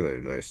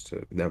particularly nice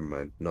to. Never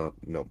mind. Never.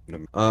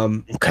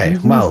 Okay,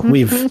 well,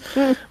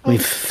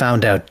 we've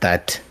found out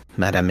that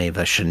Madame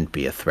Eva shouldn't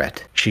be a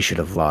threat. She should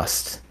have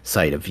lost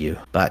sight of you.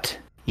 But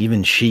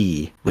even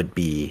she would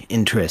be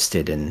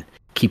interested in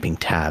keeping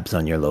tabs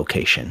on your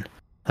location.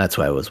 That's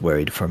why I was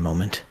worried for a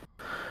moment.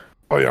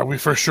 Oh yeah, we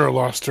for sure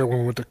lost her when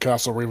we went to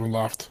Castle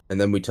Ravenloft. And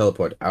then we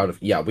teleport out of.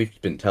 Yeah,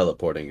 we've been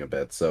teleporting a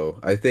bit, so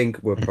I think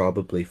we're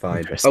probably fine.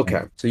 Interesting.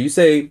 Okay, so you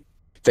say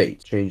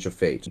fate, change of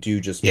fate. Do you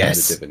just mean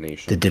Yes, the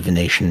divination? the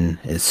divination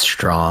is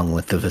strong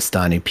with the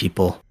Vistani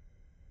people.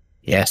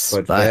 Yes,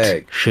 But but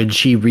vague. should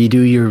she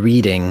redo your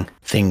reading,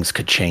 things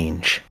could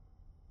change.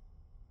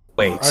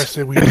 Wait, I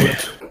say we do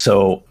it.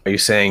 so are you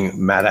saying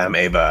Madame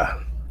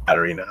Eva,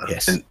 Katarina,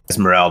 Yes. and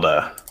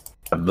Esmeralda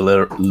have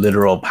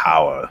literal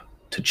power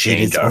to It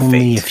change is our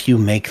only fate? if you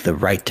make the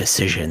right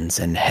decisions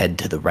and head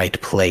to the right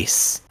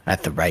place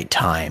at the right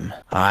time.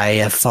 I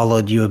have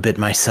followed you a bit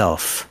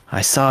myself.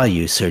 I saw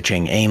you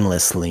searching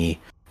aimlessly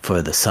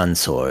for the Sun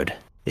Sword.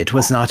 It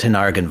was not in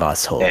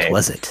Argynvost Hold, Hey,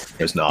 was it?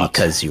 There's not.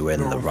 Because you were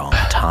in the wrong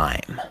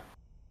time.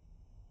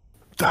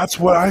 That's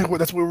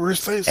what we were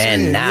saying.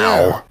 And now,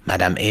 yeah.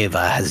 Madame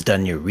Eva has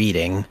done your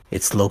reading.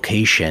 Its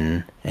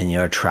location and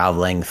your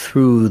traveling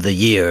through the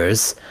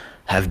years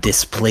have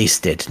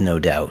displaced it, no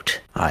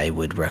doubt. I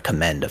would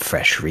recommend a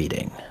fresh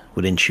reading.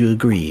 Wouldn't you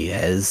agree,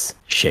 Ez?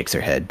 Shakes her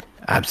head.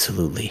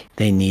 Absolutely.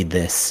 They need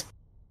this.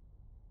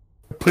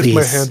 Push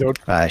my hand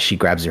out. She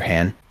grabs your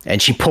hand,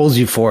 and she pulls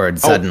you forward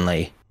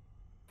suddenly.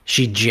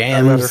 She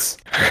jams...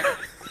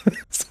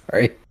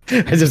 Sorry.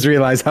 I just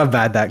realized how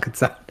bad that could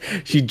sound.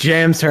 She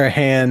jams her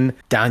hand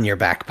down your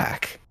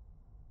backpack.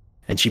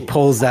 And she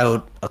pulls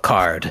out a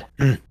card.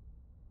 I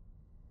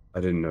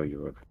didn't know you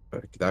were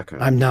that kind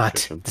of I'm not.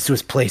 magician. This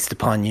was placed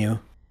upon you.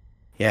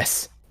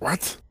 Yes.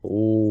 What?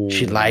 Ooh.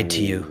 She lied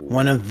to you.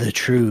 One of the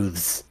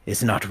truths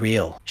is not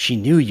real. She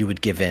knew you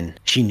would give in.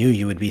 She knew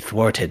you would be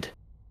thwarted.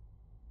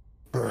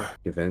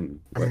 Give in.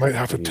 I What might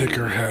have to do you take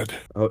her mean? head.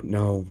 Oh,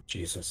 no,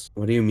 Jesus.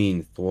 What do you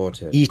mean,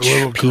 thwarted? Each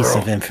Little piece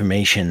girl. of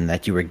information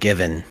that you were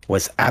given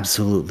was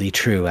absolutely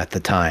true at the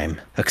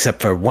time.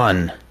 Except for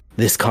one.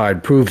 This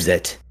card proves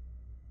it.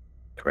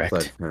 Correct.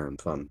 Blood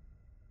hand, fun.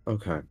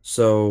 Okay,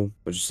 so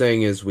what you're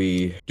saying is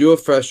we do a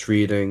fresh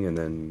reading and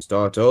then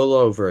start all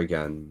over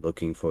again,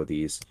 looking for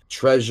these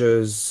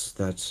treasures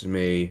that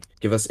may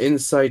give us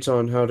insight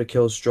on how to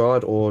kill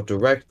Strahd or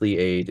directly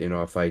aid in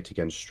our fight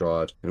against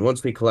Strahd. And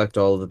once we collect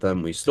all of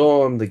them, we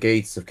storm the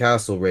gates of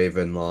Castle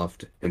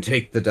Ravenloft and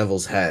take the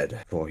devil's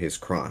head for his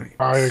crime.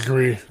 I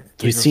agree. You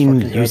Take her seem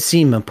fucking you head.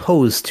 seem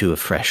opposed to a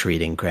fresh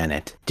reading,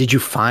 Granite. Did you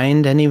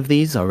find any of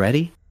these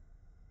already?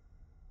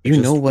 You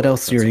Just know what one,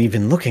 else that's you're all.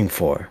 even looking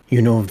for.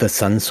 You know of the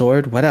Sun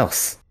Sword. What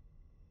else?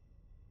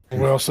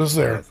 What else is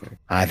there? Nothing.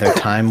 Either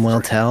time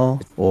will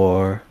tell,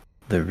 or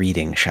the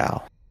reading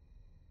shall.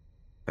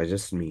 I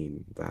just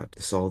mean that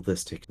all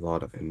this takes a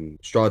lot of it, and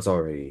Strahd's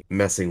already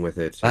messing with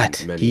it But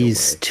in many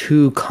he's a way.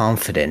 too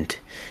confident.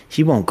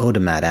 He won't go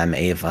to Madame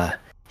Eva.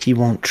 He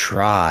won't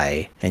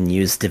try and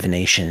use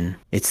divination.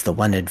 It's the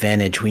one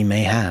advantage we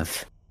may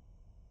have.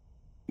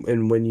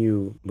 And when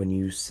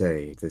you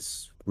say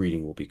this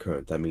reading will be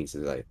current, that means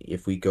that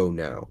if we go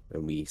now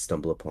and we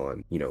stumble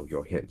upon,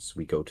 your hints,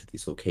 we go to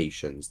these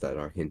locations that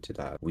are hinted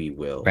at, we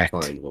will Correct.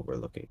 find what we're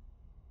looking.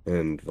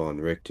 And Von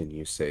Richten,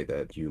 you say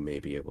that you may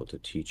be able to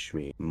teach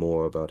me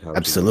more about how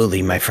Absolutely,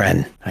 to use my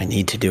friend. I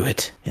need to do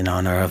it in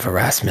honor of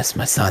Erasmus,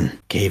 my son.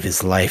 Gave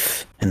his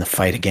life in the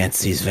fight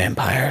against these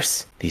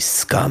vampires, these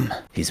scum,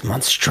 these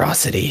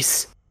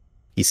monstrosities.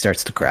 He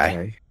starts to cry.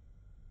 Okay.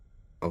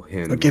 I'll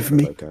hand Forgive him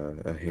me. like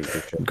a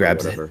handkerchief or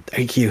Grabs whatever. it.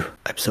 Thank you.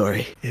 I'm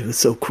sorry. It was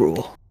so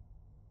cruel.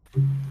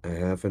 I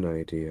have an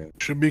idea.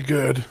 Should be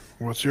good.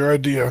 What's your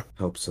idea?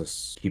 Helps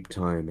us keep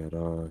time at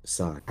our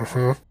side.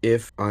 Uh-huh.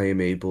 If I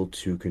am able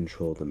to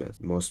control the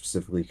myth, more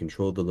specifically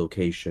control the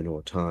location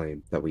or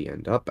time that we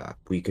end up at,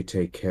 we could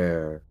take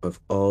care of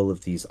all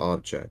of these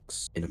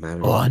objects in a matter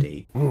Go of on. a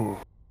day. Ooh.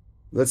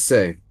 Let's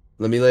say,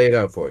 let me lay it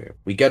out for you.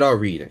 We get our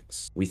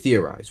readings. We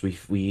theorize.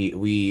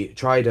 We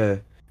try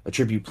to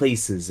attribute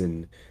places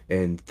and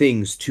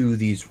things to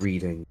these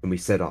readings, and we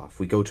set off.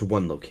 We go to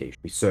one location.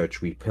 We search,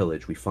 we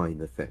pillage, we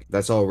find the thing.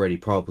 That's already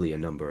probably a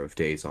number of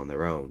days on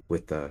their own,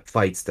 with the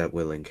fights that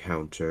we'll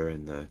encounter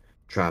and the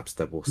traps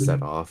that we'll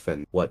set off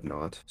and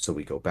whatnot. So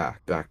we go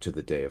back to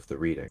the day of the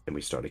reading, and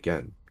we start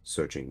again,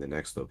 searching the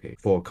next location.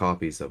 4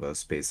 copies of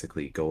us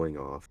basically going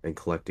off and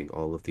collecting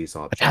all of these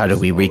But objects. how do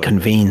we all at once.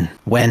 reconvene?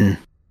 When?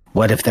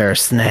 What if there are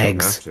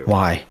snags? to.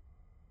 Why?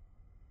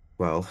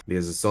 Well,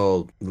 because it's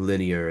all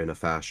linear in a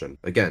fashion.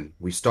 Again,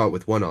 we start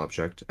with one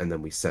object and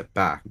then we set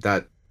back.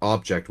 That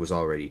object was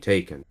already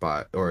taken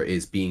by, or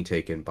is being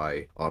taken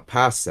by our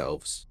past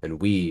selves, and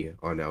we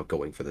are now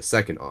going for the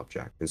second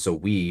object. And so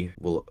we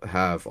will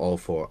have all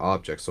 4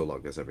 objects so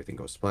long as everything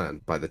goes to plan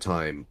by the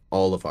time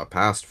all of our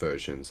past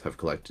versions have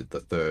collected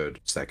the third,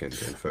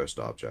 second, and first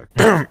object.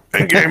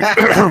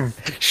 Endgame.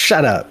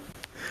 Shut up.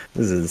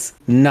 This is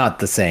not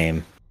the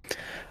same.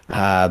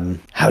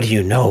 How do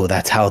you know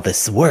that's how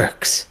this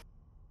works?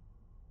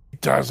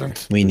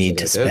 Doesn't. We need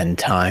That's to what I did. spend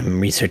time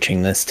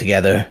researching this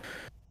together.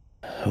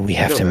 We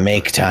have know to that.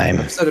 make time.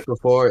 I've said it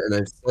before and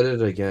I've said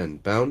it again.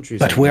 Boundaries.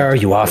 But where are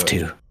you off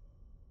to?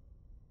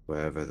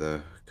 Wherever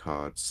the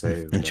cards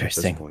say.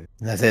 Interesting. At this point.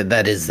 That's it.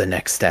 That is the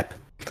next step.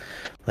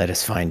 Let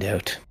us find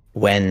out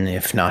when,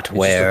 if not just a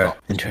where. thought.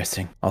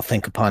 Interesting. I'll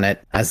think upon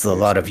it, as a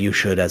lot of you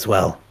should as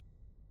well.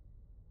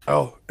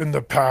 Oh, in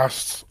the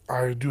past,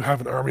 I do have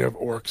an army of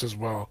orcs as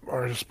well at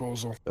our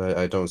disposal.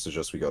 I don't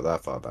suggest we go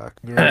that far back.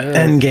 They're there.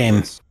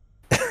 Endgame.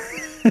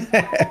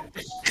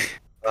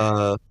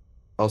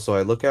 Also,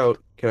 I look out.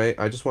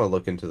 I just want to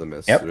look into the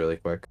mist Yep. really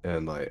quick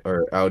and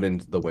or out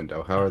into the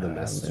window. How are the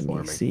mists Let me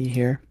forming? see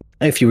here.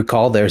 If you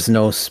recall, there's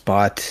no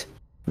spot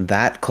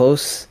that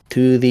close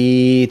to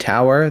the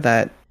tower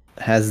that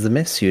has the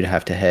mist. You'd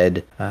have to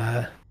head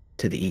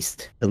to the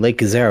east. The Lake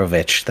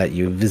Zarovich that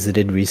you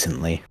visited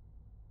recently.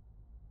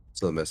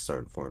 So the mists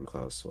aren't forming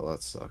close. Well,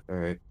 that sucks. All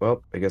right.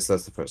 Well, I guess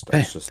that's the first step.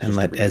 Okay, It's just and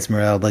let reading.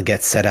 Esmeralda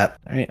get set up.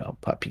 All right, I'll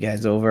pop you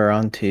guys over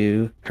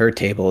onto her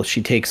table.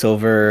 She takes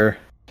over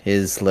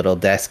his little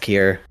desk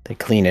here. They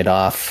clean it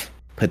off,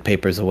 put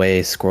papers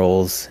away,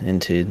 scrolls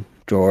into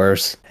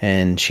drawers,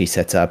 and she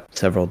sets up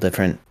several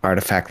different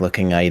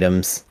artifact-looking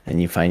items,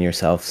 and you find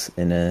yourselves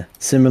in a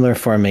similar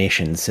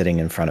formation sitting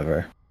in front of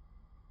her.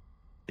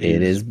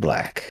 It is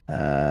black.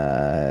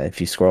 If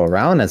you scroll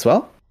around as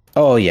well.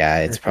 Oh yeah,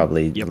 it's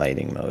probably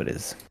lighting mode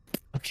is.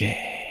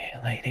 Okay,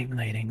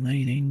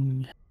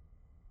 lighting.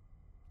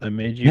 I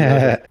made you.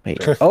 Wait.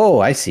 Oh,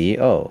 I see.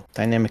 Oh,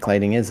 dynamic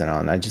lighting isn't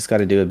on. I just got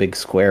to do a big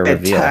square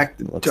reveal. Attack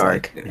the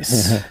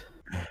darkness.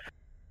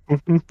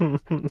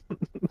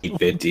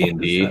 8-bit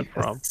D&D.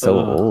 So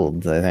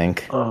old, I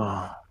think.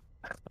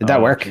 Did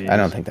that work? Geez. I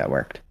don't think that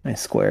worked. My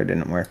square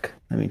didn't work.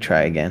 Let me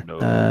try again.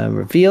 No.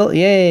 Reveal.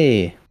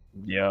 Yay.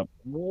 Yep.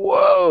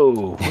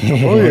 Whoa.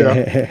 Oh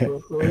yeah.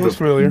 That's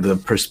familiar. The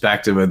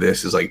perspective of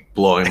this is like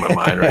blowing my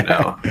mind right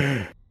now.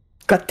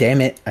 God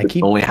damn it. I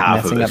keep only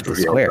half messing of up the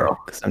square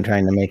because I'm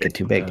trying to make it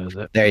too big.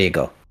 There you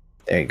go.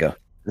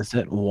 Is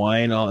that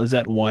wine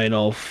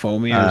all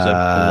foamy, or is that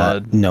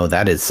blood? No,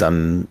 that is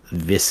some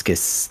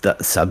viscous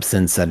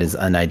substance that is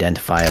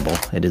unidentifiable.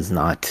 It is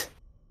not.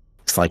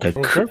 It's like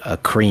a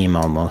cream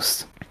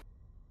almost.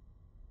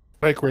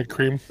 Like red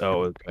cream.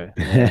 Oh, okay.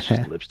 It's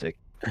just lipstick.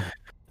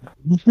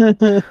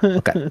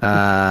 Okay.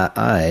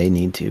 I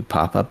need to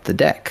pop up the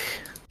deck.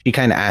 She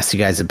kind of asked you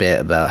guys a bit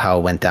about how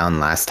it went down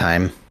last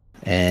time.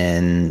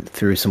 And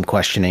through some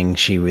questioning,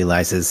 she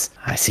realizes,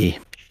 I see,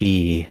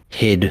 she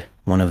hid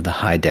one of the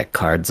high deck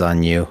cards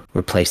on you,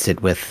 replaced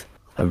it with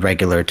a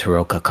regular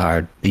Taroka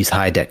card. These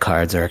high deck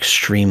cards are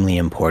extremely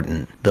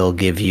important. They'll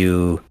give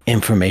you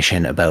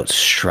information about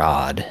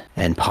Strahd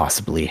and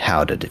possibly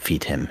how to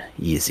defeat him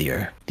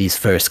easier. These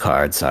first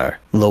cards are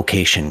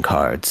location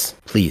cards.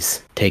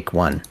 Please take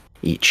one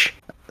each.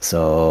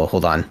 So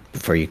hold on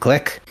before you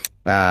click.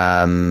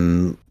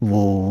 Who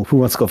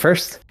wants to go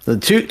first? The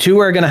two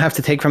are gonna have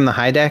to take from the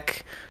high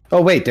deck.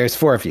 Oh wait, there's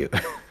 4 of you.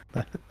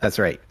 That's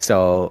right.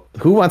 So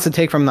who wants to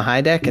take from the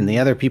high deck, and the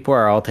other people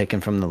are all taken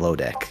from the low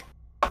deck.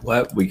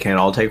 What? We can't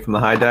all take from the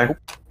high deck?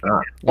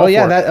 Oh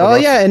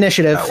yeah,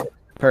 initiative.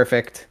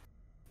 Perfect.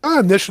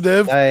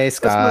 Initiative. Dice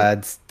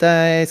gods.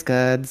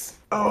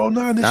 Oh,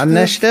 not initiative. Not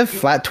initiative.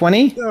 Flat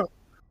 20. Yeah.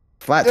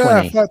 Flat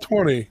 20. Flat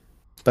 20.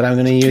 But I'm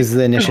gonna use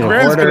the initiative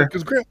order.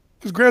 Because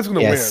Grant's gonna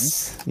win.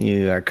 Yes,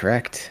 you are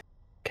correct.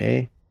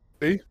 Okay.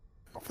 See?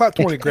 Flat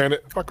 20,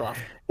 Granite. Fuck off.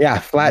 Yeah,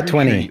 flat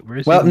 20.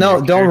 Well,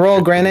 no, don't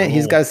roll Granite.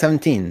 He's got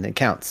 17. It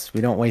counts.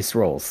 We don't waste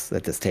rolls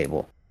at this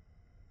table.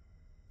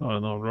 Oh,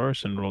 no,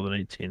 Rorson rolled an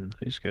 18.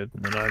 He's good.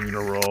 And then I'm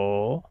going to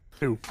roll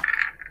 2.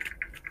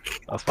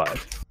 A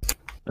 5.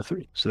 A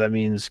 3. So that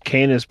means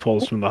Canis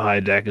pulls from the high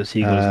deck as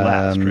he goes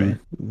last, right?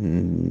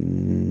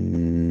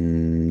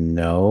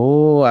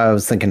 No, I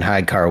was thinking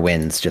high car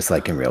wins, just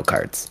like in real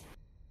cards.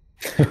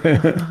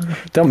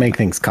 Don't make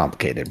things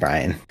complicated,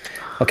 Brian.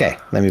 Okay,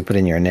 let me put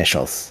in your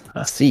initials.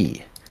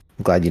 C.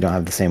 I'm glad you don't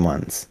have the same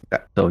ones.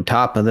 So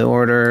top of the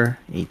order,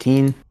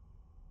 18.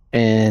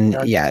 And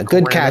yeah,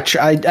 good catch.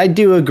 I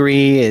do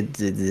agree. It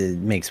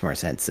makes more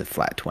sense if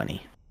flat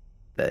 20.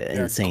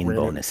 The insane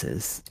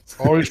bonuses.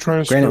 Always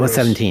trying to Granted was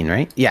 17,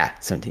 right? Yeah,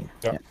 17.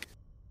 Yeah.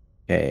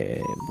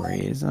 Okay,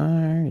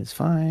 Brazar is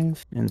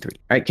 5 and 3. All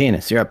right,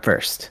 Canis, you're up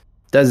first.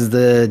 Does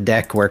the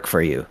deck work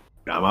for you?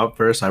 I'm up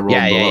first. I rolled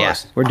the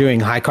lowest. We're doing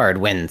high card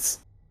wins.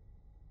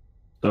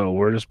 So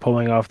we're just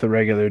pulling off the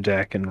regular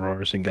deck, and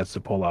Rorson gets to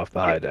pull off the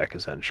high deck,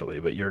 essentially.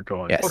 But you're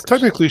going Yes. Well,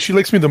 technically, she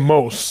likes me the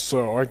most,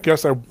 so I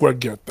guess I would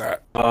get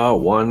that.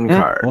 One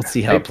card. We'll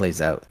see how it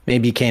plays out.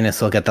 Maybe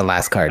Canis will get the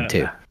last card,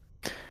 too.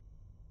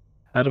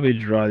 How do we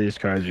draw these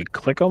cards? You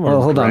click them?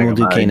 Well, hold on. We'll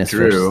do I Canis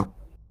drew. first.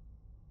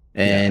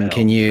 And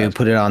can you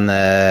put it on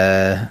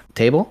the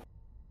table?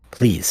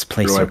 Please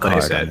place Where do I your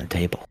place card it? on the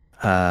table.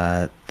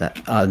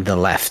 The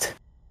left.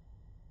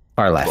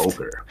 Far left.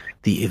 Evoker.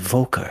 The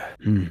Evoker.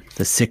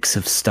 The 6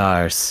 of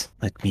stars.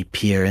 Let me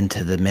peer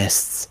into the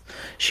mists.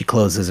 She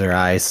closes her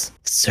eyes.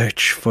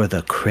 Search for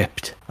the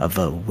crypt of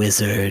a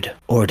wizard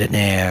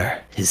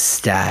ordinaire. His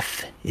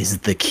staff is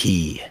the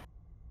key.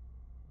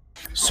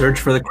 Search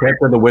for the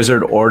crypt of the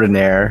wizard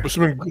ordinaire.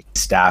 Assuming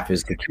Staff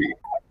is the key.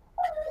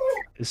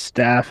 His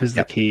staff is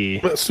the key.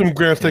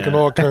 Grant's taking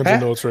all kinds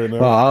of notes right now.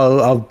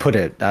 Well, I'll put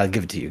it. I'll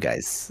give it to you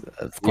guys,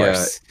 of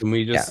course. Yeah, can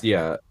we just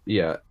yeah.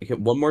 Okay,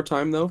 one more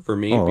time though for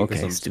me Oh, because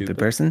okay, I'm stupid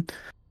person.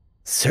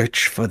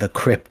 Search for the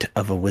crypt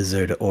of a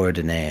wizard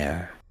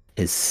ordinaire.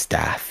 His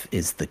staff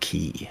is the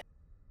key.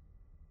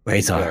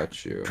 Razor,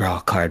 Got you. draw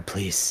a card,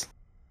 please.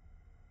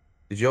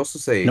 Did you also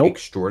say Nope.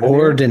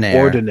 extraordinary?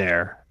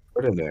 Ordinaire.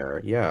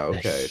 Ordinary. Yeah, A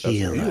okay.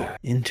 healer.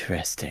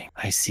 Interesting.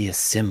 I see a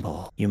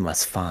symbol you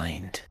must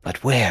find.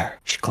 But where?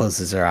 She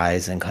closes her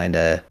eyes and kind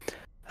of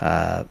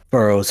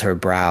furrows her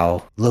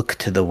brow. Look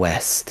to the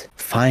west.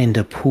 Find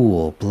a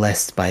pool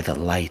blessed by the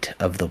light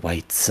of the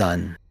white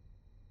sun.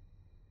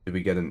 Did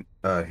we get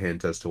a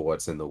hint as to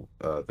what's in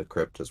the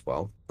crypt as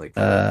well? Like for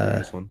the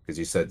previous one? Because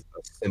you said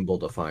a symbol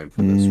to find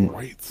for this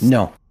one.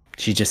 No.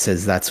 She just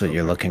says that's what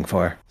you're looking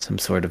for. Some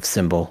sort of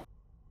symbol.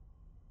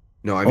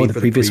 No, I mean the for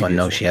previous one.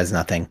 No, she has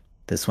nothing.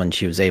 This one,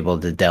 she was able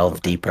to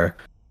delve deeper.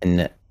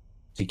 And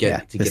to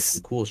get this,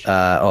 some cool shit.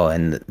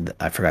 and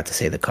I forgot to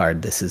say the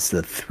card. This is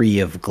the 3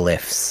 of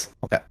glyphs.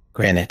 Okay.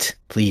 Granite,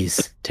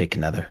 please take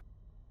another.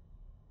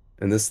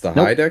 And this is the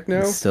Nope, high deck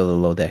now? It's still the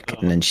low deck,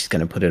 and then she's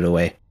gonna put it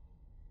away.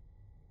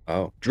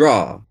 Oh.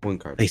 Draw. 1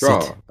 card. Place Draw.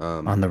 it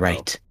on the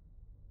right.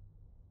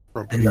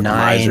 The The 9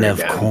 miser of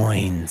again.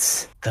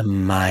 coins. The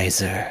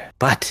miser.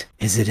 But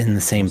is it in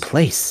the same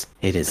place?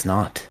 It is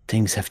not.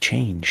 Things have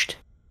changed.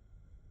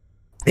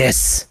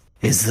 This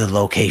is the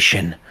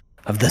location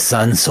of the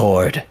Sun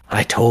Sword.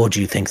 I told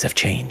you things have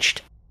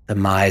changed. The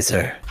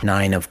miser,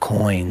 9 of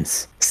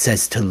coins,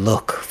 says to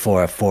look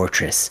for a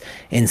fortress,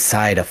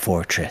 inside a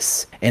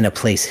fortress, in a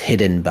place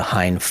hidden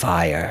behind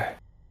fire.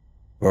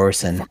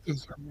 Rorson.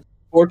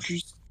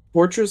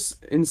 Fortress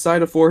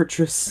inside a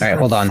fortress. All right,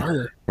 hold on.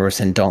 Fire.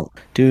 Rorson,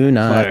 do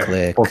not Fire.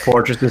 click. Or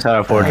fortress inside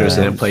a fortress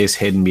in a place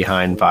hidden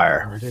behind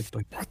fire.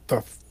 What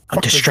the fuck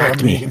Don't does distract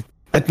that me. mean?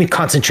 Let me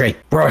concentrate.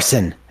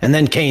 Rorson, and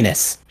then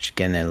Canis. She's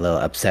getting a little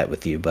upset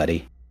with you,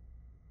 buddy.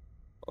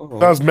 Oh.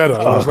 That was meta.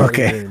 That was Oh, not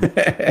in game.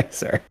 okay.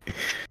 Sorry.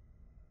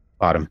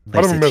 Bottom.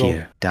 Place Bottom it middle.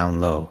 here.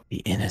 Down low. The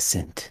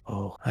innocent.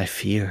 Oh, I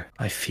fear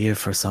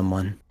for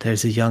someone.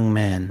 There's a young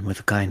man with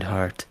a kind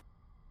heart.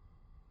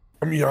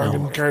 I'm young No,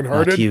 and not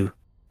kind-hearted. you.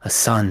 A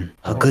son.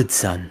 A Oh. good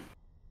son.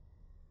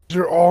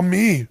 You're all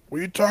me. What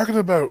are you talking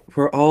about?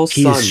 We're all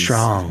He sons. is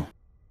strong.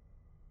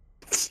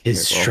 His Okay, well,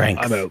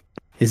 strength I'm out.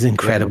 is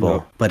incredible,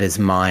 no. but his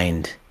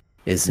mind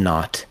is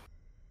not.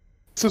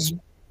 This is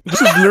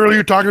literally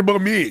you're talking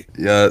about me.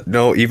 Yeah,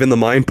 no, even the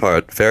mind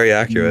part. Very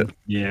accurate.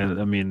 Yeah,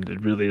 I mean,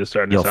 it really is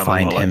starting You'll to sound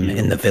find a lot him like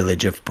you. in the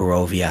village of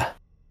Barovia.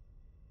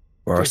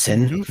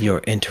 Rorson, Doofy. you're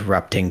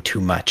interrupting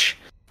too much.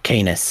 I'm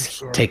Canis,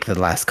 sorry. take the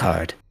last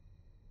card.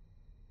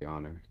 The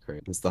honor.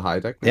 Great. It's the high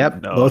deck now?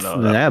 Yep, No, both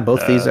no,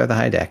 both these are the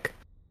high deck.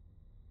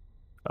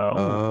 Oh,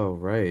 Oh,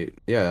 right.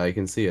 Yeah, I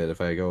can see it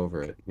if I go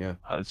over it. Yeah.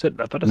 I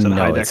thought it said No,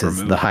 high it deck says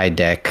removed. the high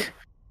deck.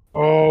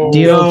 Oh,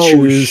 Deal no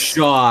choose.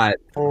 shot.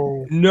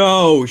 oh,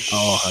 No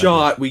Oh,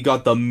 shot. We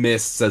got the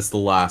mists as the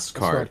last that's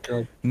card. not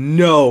good.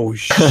 No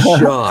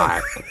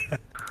shot.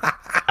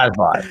 That's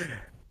why.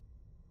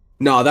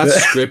 No, that's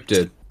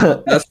scripted.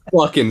 That's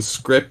fucking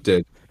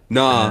scripted.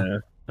 Nah, Yeah.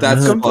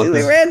 that's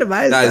Completely fucking-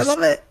 randomized. that I is-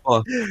 love it.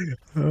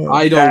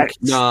 I don't.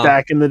 Nah.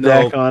 Stacking the no,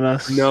 deck on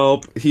us.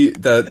 Nope.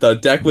 The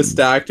deck was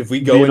stacked. If we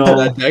go Being into all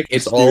that deck,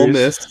 it's all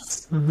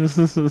mysterious.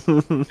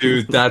 mists.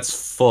 Dude,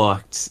 that's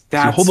fucked.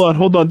 That's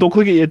Hold on. Don't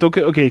click it yet. Don't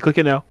click. Okay, click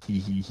it now.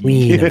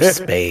 Queen of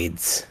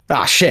Spades.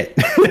 Ah, shit.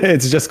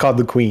 It's just called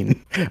the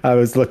Queen. I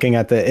was looking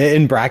at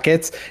in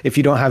brackets. If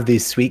you don't have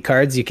these sweet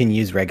cards, you can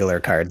use regular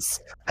cards.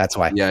 That's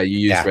why. Yeah, you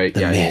use right. The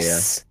Yeah.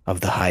 miss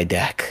of the high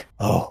deck.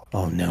 Oh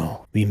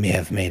no. We may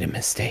have made a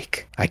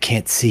mistake. I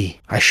can't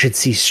see. I should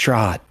see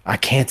Strahd. I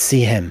can't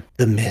see him.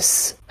 The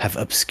mists have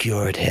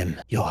obscured him.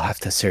 You'll have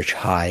to search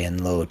high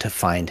and low to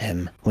find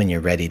him when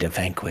you're ready to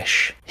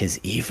vanquish his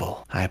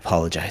evil. I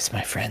apologize,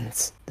 my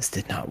friends. This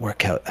did not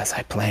work out as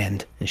I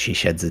planned. And she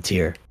sheds a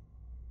tear.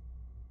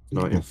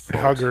 Not your I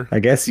hug her. I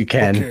guess you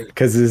can, Okay.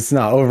 because it's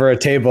not over a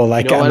table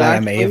like You know what,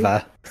 Madame actually?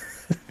 Ava.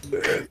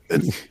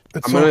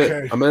 It's I'm gonna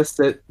okay. I'm gonna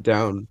sit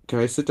down. Can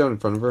I sit down in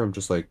front of her? I'm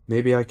just like,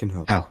 maybe I can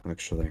help. How?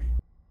 Actually.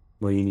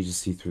 Well, you need to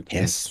see through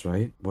Yes. this,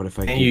 right? What if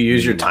I Can give you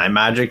use your time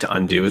magic to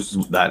undo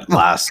that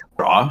last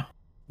draw?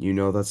 You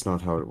know that's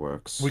not how it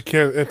works. We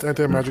can't. It's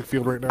anti-magic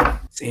field right now.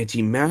 It's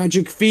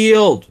anti-magic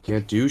field.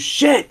 Can't do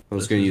shit. I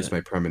was This gonna is use it.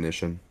 my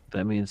premonition.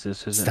 That means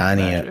this isn't Stania.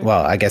 magic.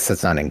 Well, I guess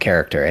that's not in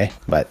character, eh?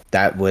 But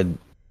that would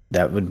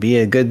be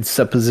a good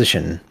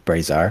supposition,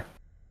 Brazar.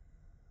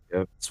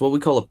 Yep. It's what we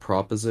call a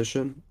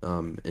proposition.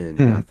 In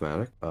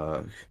mathematics.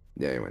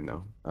 Yeah. Anyway,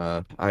 no.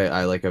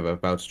 I like I'm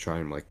about to try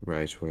and like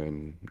right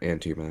when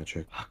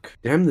anti-magic. Fuck.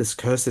 Damn this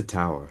cursed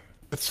tower.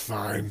 It's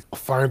fine. I'll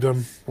find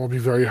him. Won't be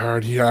very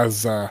hard. He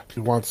has. He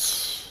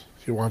wants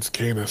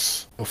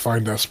Canis. He'll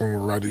find us when we're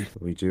ready.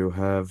 We do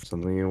have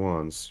something he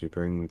wants. You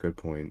bring a good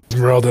point.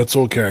 Well, that's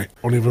okay.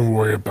 Don't even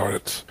worry about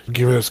it. You're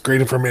giving us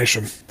great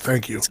information.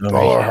 Thank you. With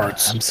all our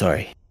hearts. I'm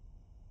sorry.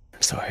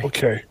 I'm sorry.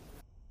 Okay.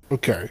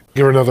 Okay.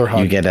 Give her another hug.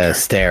 You get a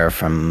stare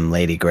from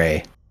Lady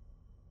Grey.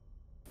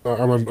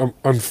 I'm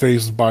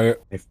unfazed by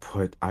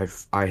it.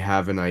 I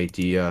have an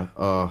idea.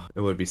 Oh,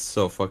 it would be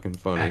so fucking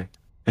funny.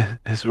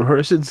 His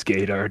Rorson's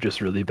Gator just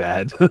really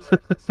bad.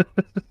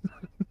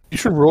 You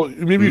should roll.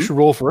 Maybe you should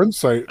roll for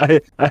insight.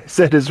 I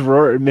said his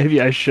roar.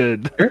 Maybe I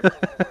should.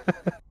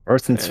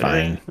 Orson's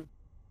fine.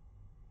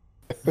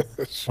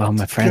 Well,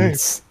 my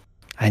friends,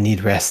 I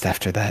need rest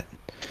after that.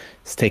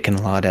 It's taken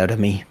a lot out of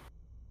me.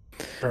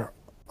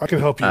 I can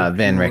help you.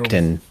 Van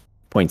Richten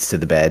points to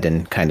the bed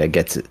and kind of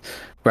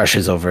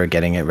rushes over,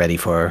 getting it ready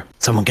for her.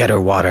 Someone get her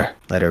water.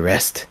 Let her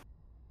rest.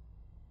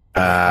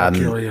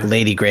 carry her.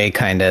 Lady Grey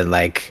kind of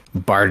like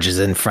barges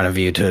in front of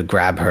you to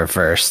grab her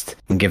first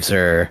and gives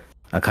her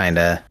a kind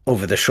of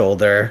over the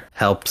shoulder,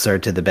 helps her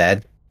to the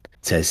bed.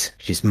 Says,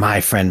 she's my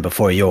friend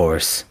before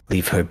yours.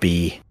 Leave her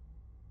be.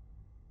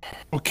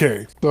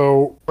 Okay,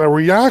 so my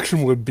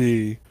reaction would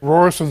be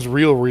Rorison's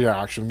real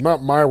reaction,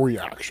 not my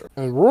reaction.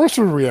 And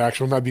Rorison's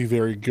reaction would not be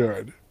very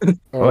good.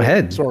 Go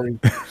ahead.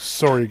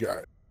 Sorry,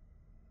 guy.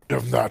 You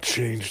have not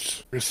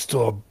changed. You're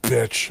still a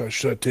bitch. I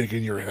should have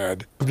taken your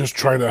head. I'm just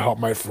trying to help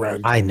my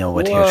friend. I know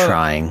what you're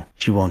trying.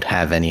 She won't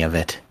have any of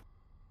it.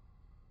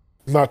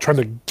 I'm not trying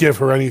to give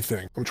her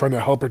anything. I'm trying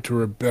to help her to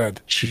her bed.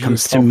 She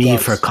comes to me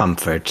for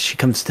comfort. She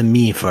comes to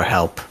me for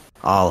help.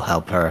 I'll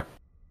help her.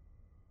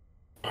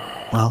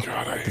 Well,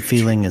 God, the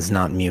feeling is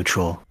not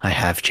mutual. I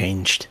have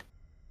changed.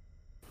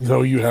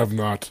 No, you have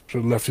not.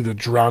 Should have left you to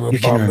drown in You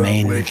the can bottom of that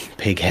remain lake.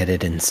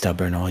 pig-headed and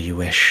stubborn all you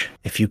wish.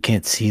 If you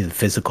can't see the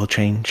physical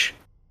change,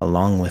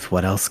 along with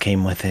what else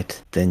came with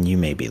it, then you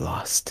may be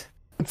lost.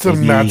 It's a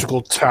Maybe-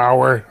 magical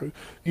tower.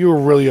 You were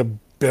really a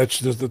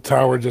bitch. The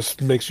tower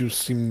just makes you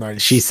seem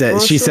nice. She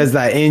says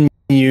that in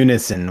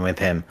unison with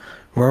him.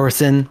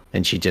 Rorson,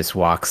 and she just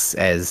walks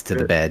Ez to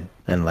the bed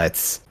and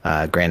lets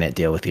Granite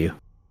deal with you.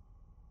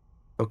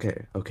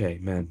 Okay,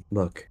 man.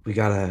 Look, we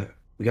gotta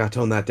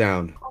tone that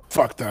down.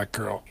 Fuck that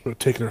girl. Should have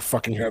taken her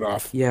fucking head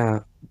off. Yeah,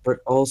 but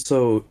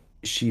also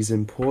she's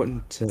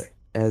important to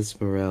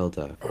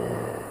Esmeralda.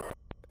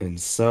 And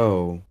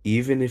so,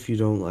 even if you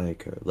don't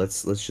like her,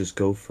 let's just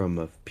go from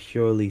a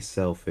purely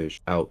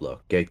selfish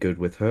outlook. Get good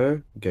with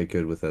her, get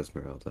good with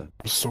Esmeralda.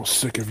 I'm so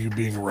sick of you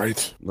being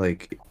right.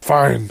 Like,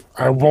 Fine.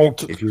 I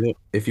won't. if you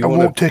I want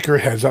won't to, take her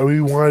head. Is that what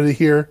you wanted to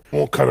hear? I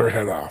won't cut her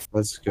head off.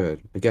 that's good.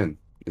 Again,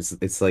 it's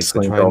like the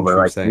Slink tried and over,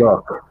 true like, saying.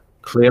 look,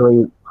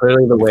 clearly the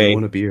If you way,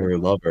 want to be her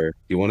lover,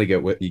 you gotta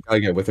get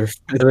with her.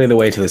 clearly the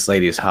way to this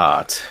lady's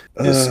heart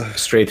is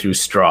straight through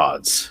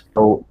Strahd's.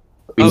 So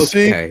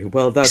Okay,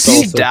 well that's we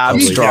also stab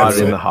probably Strahd gets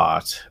in it. the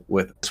heart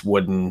with this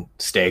wooden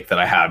stake that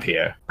I have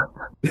here.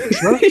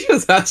 He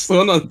just has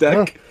one on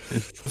deck.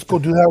 Let's go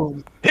do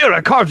that. Here,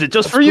 I carved it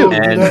just for Let's you. go do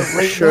And that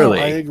right surely-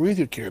 now. I agree with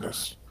you,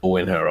 Candace.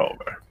 Win her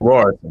over.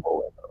 Roar will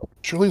win.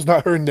 Shirley's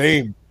not her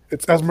name.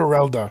 It's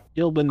Esmeralda.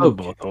 You'll win them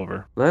both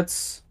over.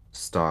 Let's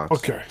start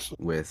Okay, so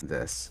with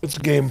this. it's a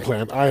game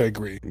plan. I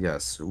agree.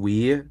 Yes,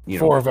 we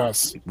Four of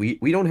us. we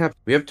don't have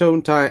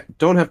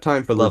don't have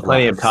time for love.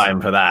 Plenty of laughs.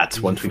 time for that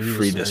once we for you,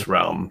 free sir. this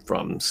realm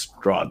from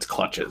Strahd's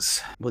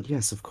clutches. Well,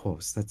 yes, of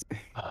course. That's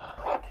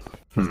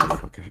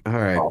okay. All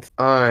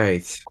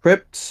right.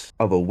 Crypt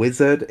of a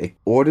wizard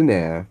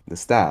extraordinaire. The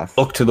staff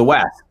Look to the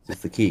west is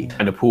the key.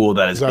 and a pool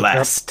that is Is that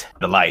blessed,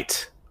 the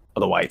light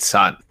of the white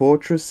sun.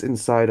 Fortress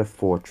inside a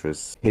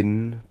fortress,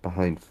 hidden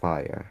behind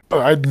fire.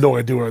 I had no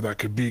idea where that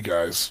could be,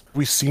 guys.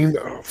 We seen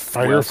a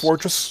fire West.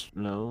 Fortress?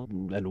 No,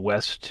 and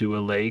west to a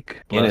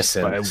lake, blessed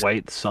Innocent. by a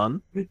white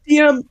sun.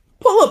 Yeah,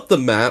 pull up the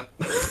map.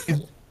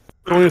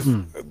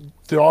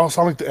 They all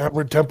sound like the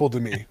Amber Temple to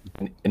me.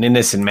 An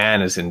innocent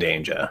man is in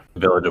danger. The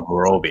village of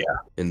Barovia.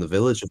 In the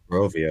village of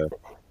Barovia.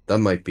 That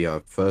might be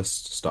our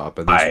first stop.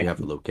 At least we have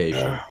a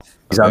location.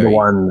 These other Very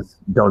ones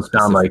don't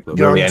sound like specific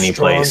really Young, any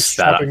strong, place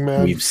that strapping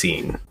man. we've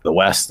seen. The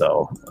west,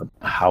 though,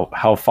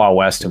 how far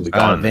west have we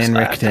gone? in this Van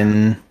map?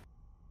 Richten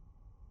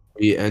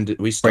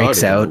We started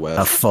breaks in the out west,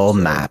 a full so-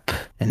 map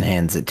and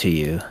hands it to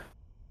you.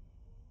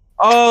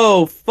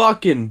 Oh,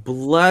 fucking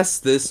bless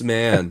this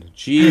man.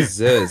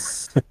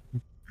 Jesus.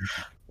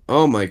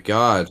 Oh my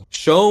god.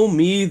 Show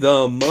me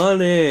the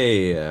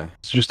money.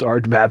 It's just our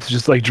maps,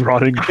 just like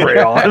drawn in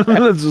crayon.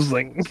 It's just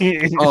like,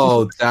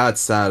 Oh, that's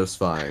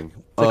satisfying.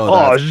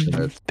 oh, that's just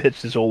good.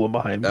 pitch this hole in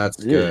behind. That's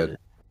good.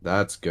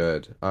 That's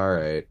good. All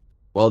right.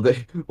 Well,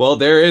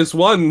 there is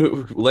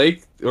one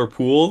lake or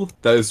pool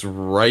that is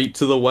right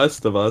to the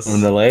west of us.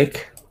 In the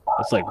lake?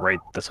 That's like right.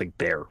 That's like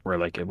there. We're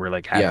like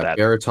at Yeah, that.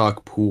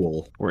 Baratok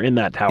Pool. We're in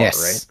that tower,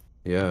 Yes.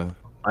 right? Yeah.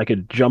 I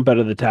could jump out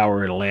of the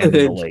tower and land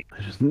in the lake.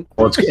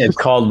 Well, it's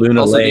called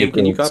Luna Also, Lake. Ian,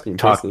 can you and it's copy and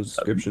paste those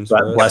descriptions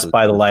for us? blessed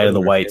by the light of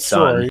the white sun.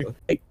 Sorry.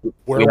 Like,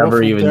 Werewolf never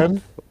from even-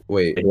 Den?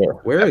 Wait, Yeah.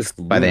 where is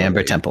By the Luna Amber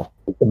Lake? Temple.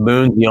 The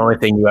moon's the only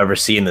thing you ever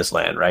see in this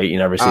land, right? You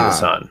never see the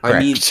sun. I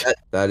mean, Correct.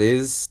 that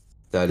is.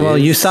 Well,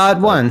 you saw it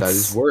once. That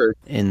is word.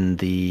 In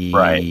the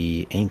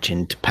Right.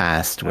 ancient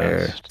past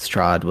where Past.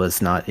 Strahd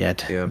was not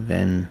yet Yeah.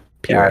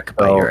 vampiric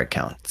by so- your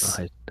accounts.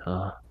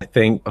 I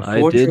think. A I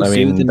fortress- did I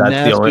see mean, the that's the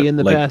nasty only in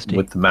the like pasty.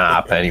 with the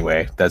map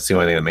anyway. That's the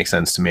only thing that makes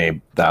sense to me.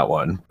 That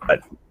one,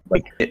 but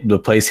like the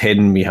place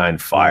hidden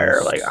behind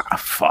fire. Like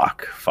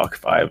fuck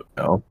if I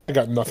know. I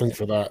got nothing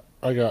for that.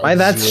 I got Why,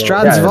 that's zero.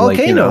 Strahd's Yeah, like,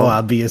 volcano, you know.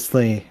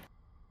 obviously.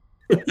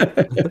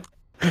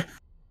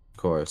 Of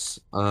course.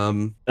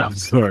 I'm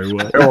sorry.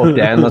 What? Werewolf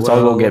Den. Let's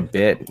all go Well, get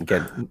bit. And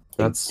get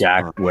that's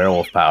jack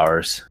werewolf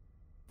powers.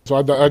 So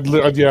yeah, Oh,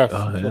 that's yeah.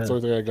 the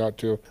only thing I got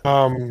too.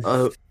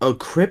 a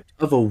crypt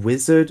of a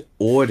wizard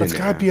ordinary. That's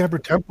gotta be Amber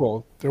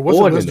Temple. There was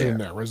a wizard in Ordinary.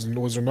 there.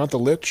 Was there not the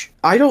Lich?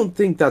 I don't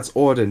think that's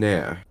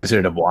ordinaire.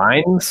 Wizard of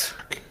Wines.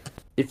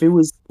 If it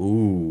was,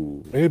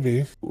 ooh,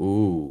 Maybe.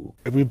 ooh,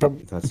 We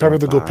That's probably have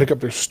to not go bad. pick up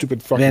their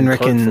stupid fucking Van cart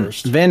Richten,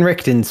 first. Van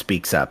Richten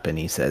speaks up and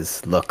he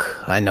says,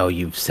 "Look, I know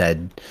you've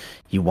said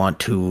you want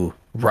to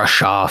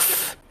rush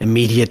off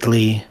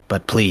immediately,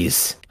 but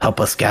please help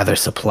us gather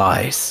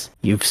supplies.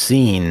 You've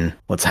seen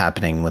what's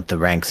happening with the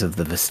ranks of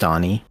the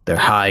Vistani. They're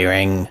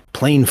hiring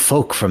plain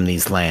folk from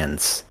these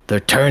lands. They're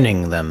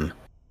turning them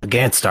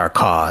against our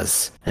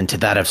cause and to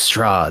that of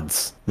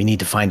Strahd's. We need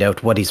to find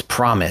out what he's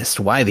promised,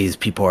 why these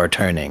people are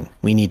turning.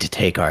 We need to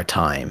take our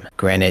time.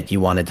 Granted, you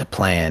wanted to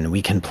plan.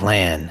 We can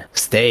plan.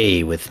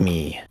 Stay with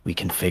me. We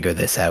can figure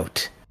this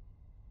out.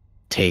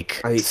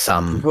 Take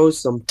some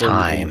proposed something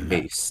time.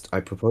 in haste. I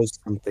proposed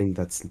something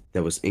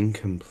that was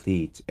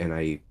incomplete, and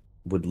I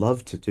would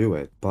love to do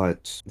it,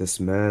 but this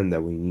man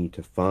that we need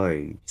to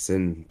find is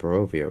in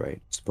Barovia, right?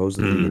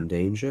 Supposedly in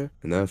danger,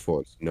 and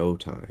therefore it's no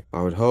time.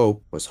 I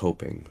was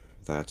hoping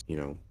that,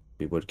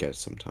 we would get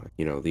some time.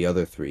 The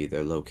other three,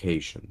 their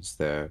locations,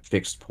 their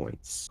fixed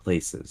points,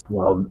 places.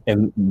 Well,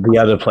 in the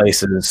other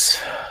places,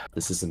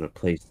 this isn't a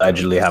place.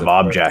 Allegedly have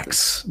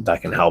objects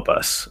that can help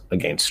us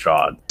against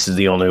Strahd. This is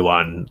the only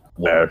one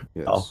where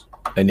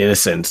an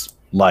innocent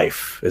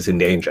life is in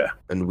danger.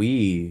 And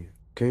we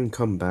can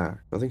come back.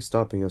 Nothing's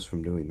stopping us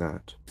from doing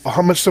that.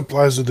 How much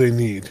supplies do they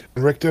need?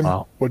 Rickton,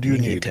 what do you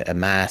need? We need to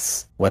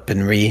amass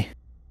weaponry.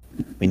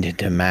 We need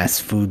to amass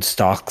food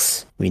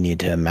stocks. We need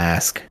to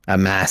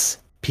amass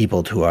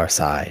people to our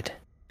side,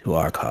 to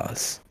our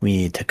cause. We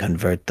need to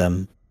convert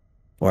them,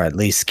 or at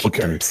least keep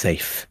them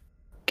safe.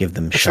 Give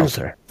them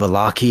shelter.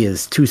 Vallaki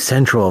is too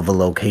central of a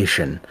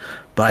location,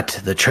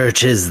 but the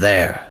church is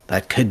there.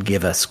 That could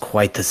give us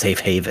quite the safe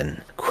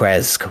haven.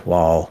 Kresk,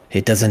 while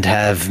it doesn't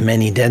have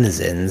many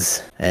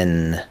denizens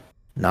and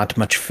not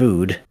much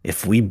food,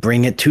 if we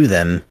bring it to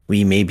them,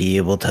 we may be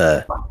able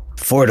to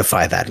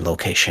fortify that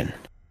location.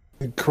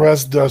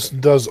 Kresk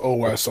does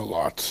owe us a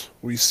lot.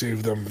 We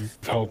save them,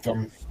 help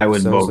them. I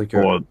would vote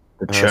for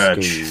the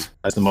church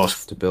as the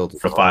most reliable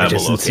location. There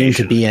doesn't seem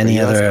to be any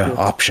other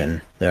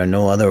option. There are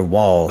no other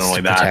walls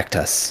to protect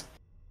us.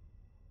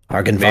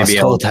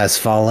 Argynvost has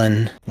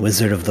fallen.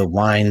 Wizard of the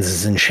Wines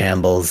is in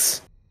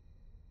shambles.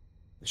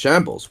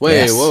 Shambles?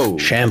 Wait, whoa.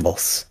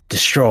 Shambles.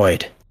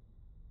 Destroyed.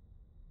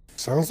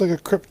 Sounds like a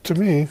crypt to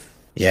me.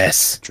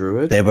 Yes.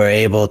 Druid? They were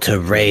able to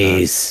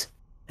raise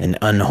an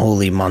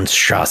unholy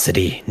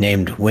monstrosity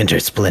named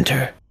Winter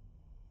Splinter.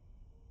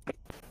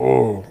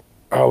 Oh,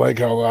 I like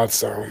how that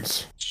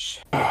sounds.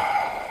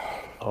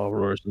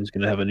 Rorison's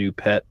gonna have a new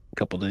pet in a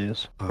couple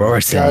days.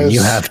 Rorison,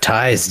 you have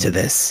ties to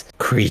this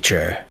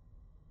creature.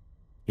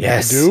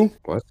 Yes. I do?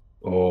 What?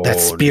 Oh, that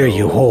spear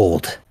you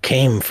hold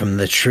came from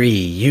the tree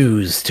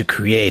used to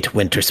create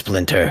Winter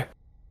Splinter.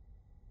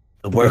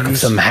 The work of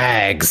some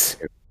hags.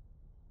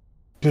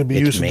 It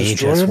may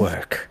just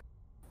work.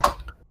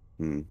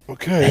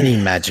 Okay. Any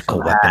magical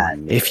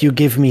weapon. If you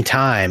give me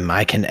time,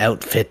 I can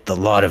outfit the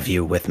lot of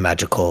you with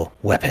magical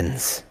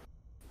weapons.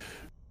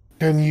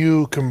 Can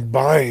you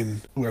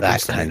combine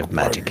weapons? That kind of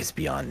magic is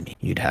beyond me.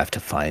 You'd have to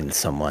find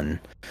someone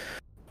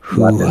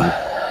who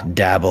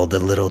dabbled a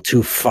little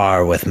too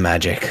far with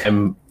magic.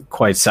 I'm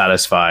quite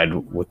satisfied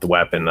with the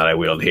weapon that I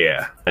wield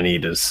here. I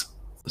need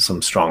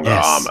some stronger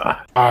armor.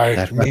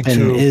 That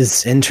weapon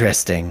is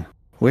interesting.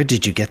 Where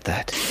did you get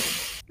that?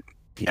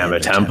 Amber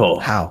Temple.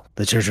 How?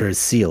 The treasure is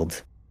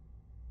sealed.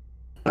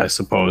 I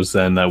suppose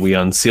then that we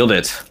unsealed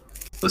it.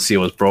 The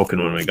seal was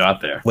broken when we got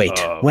there. Wait,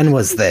 when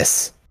was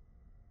this?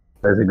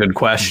 That's a good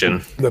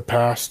question. The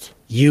past.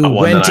 You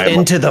went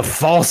into the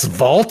false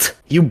vault?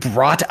 You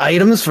brought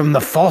items from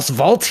the false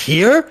vault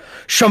here?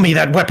 Show me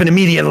that weapon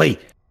immediately.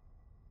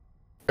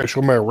 I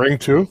show my ring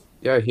too?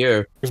 Yeah,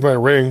 here. Here's my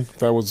ring.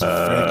 That was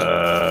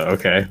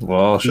okay.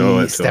 Well, I'll show it to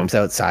him. He steps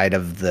outside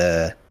of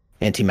the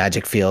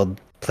anti-magic field,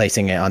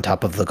 placing it on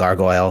top of the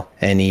gargoyle,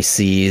 and he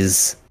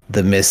sees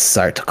the mists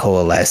start to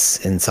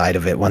coalesce inside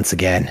of it once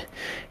again.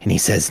 And he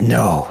says,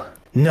 No,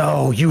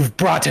 you've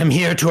brought him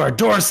here to our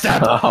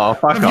doorstep. Oh,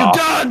 fuck What have off.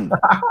 you done?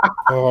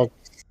 Oh,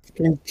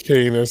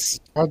 Canis.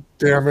 God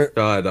damn it.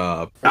 Shut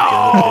up.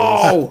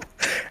 Oh!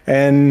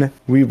 And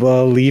we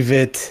will leave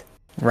it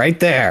right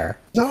there.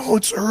 No,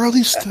 it's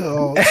early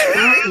still.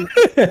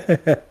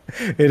 It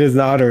is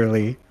not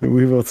early.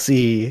 We will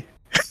see.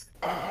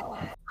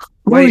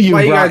 Why you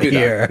gotta brought do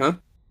here? that? Huh?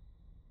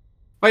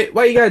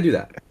 Why you gotta do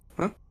that?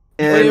 Huh?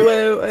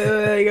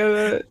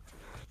 Wait.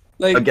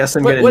 Like, I guess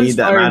I'm gonna need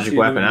that magic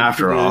weapon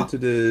after all. To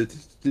do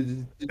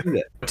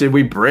that. What did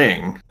we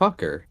bring?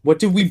 Fucker. What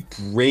did we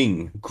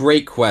bring?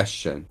 Great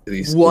question.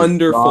 These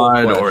Wonderful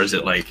blood, question. or is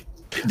it like?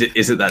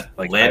 Is it that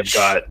like lich?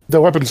 The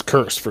weapon's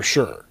cursed for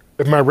sure.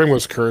 If my ring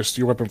was cursed,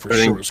 your weapon for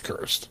sure was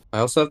cursed. I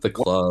also have the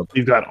club.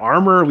 We've got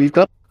armor. We've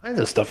got all kinds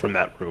of stuff from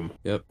that room.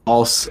 Yep.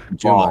 Also,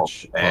 Too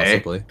much,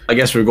 possibly. I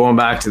guess we're going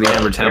back to the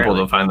Amber Temple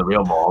to find the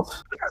real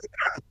vault.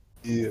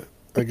 Yeah,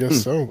 I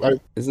guess so.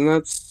 Isn't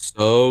that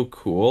so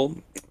cool?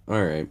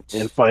 All right.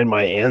 And find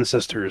my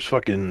ancestors'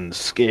 fucking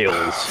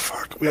scales.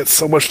 Fuck, we had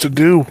so much to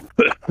do.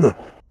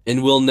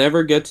 And we'll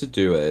never get to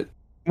do it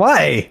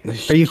Why?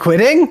 Are you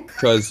quitting?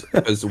 because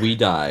we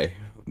die.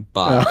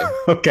 Bye.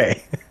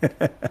 Okay.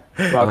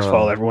 Rocks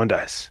fall, everyone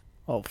dies.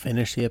 I'll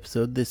finish the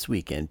episode this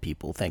weekend,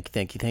 people.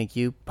 Thank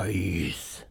you. Peace.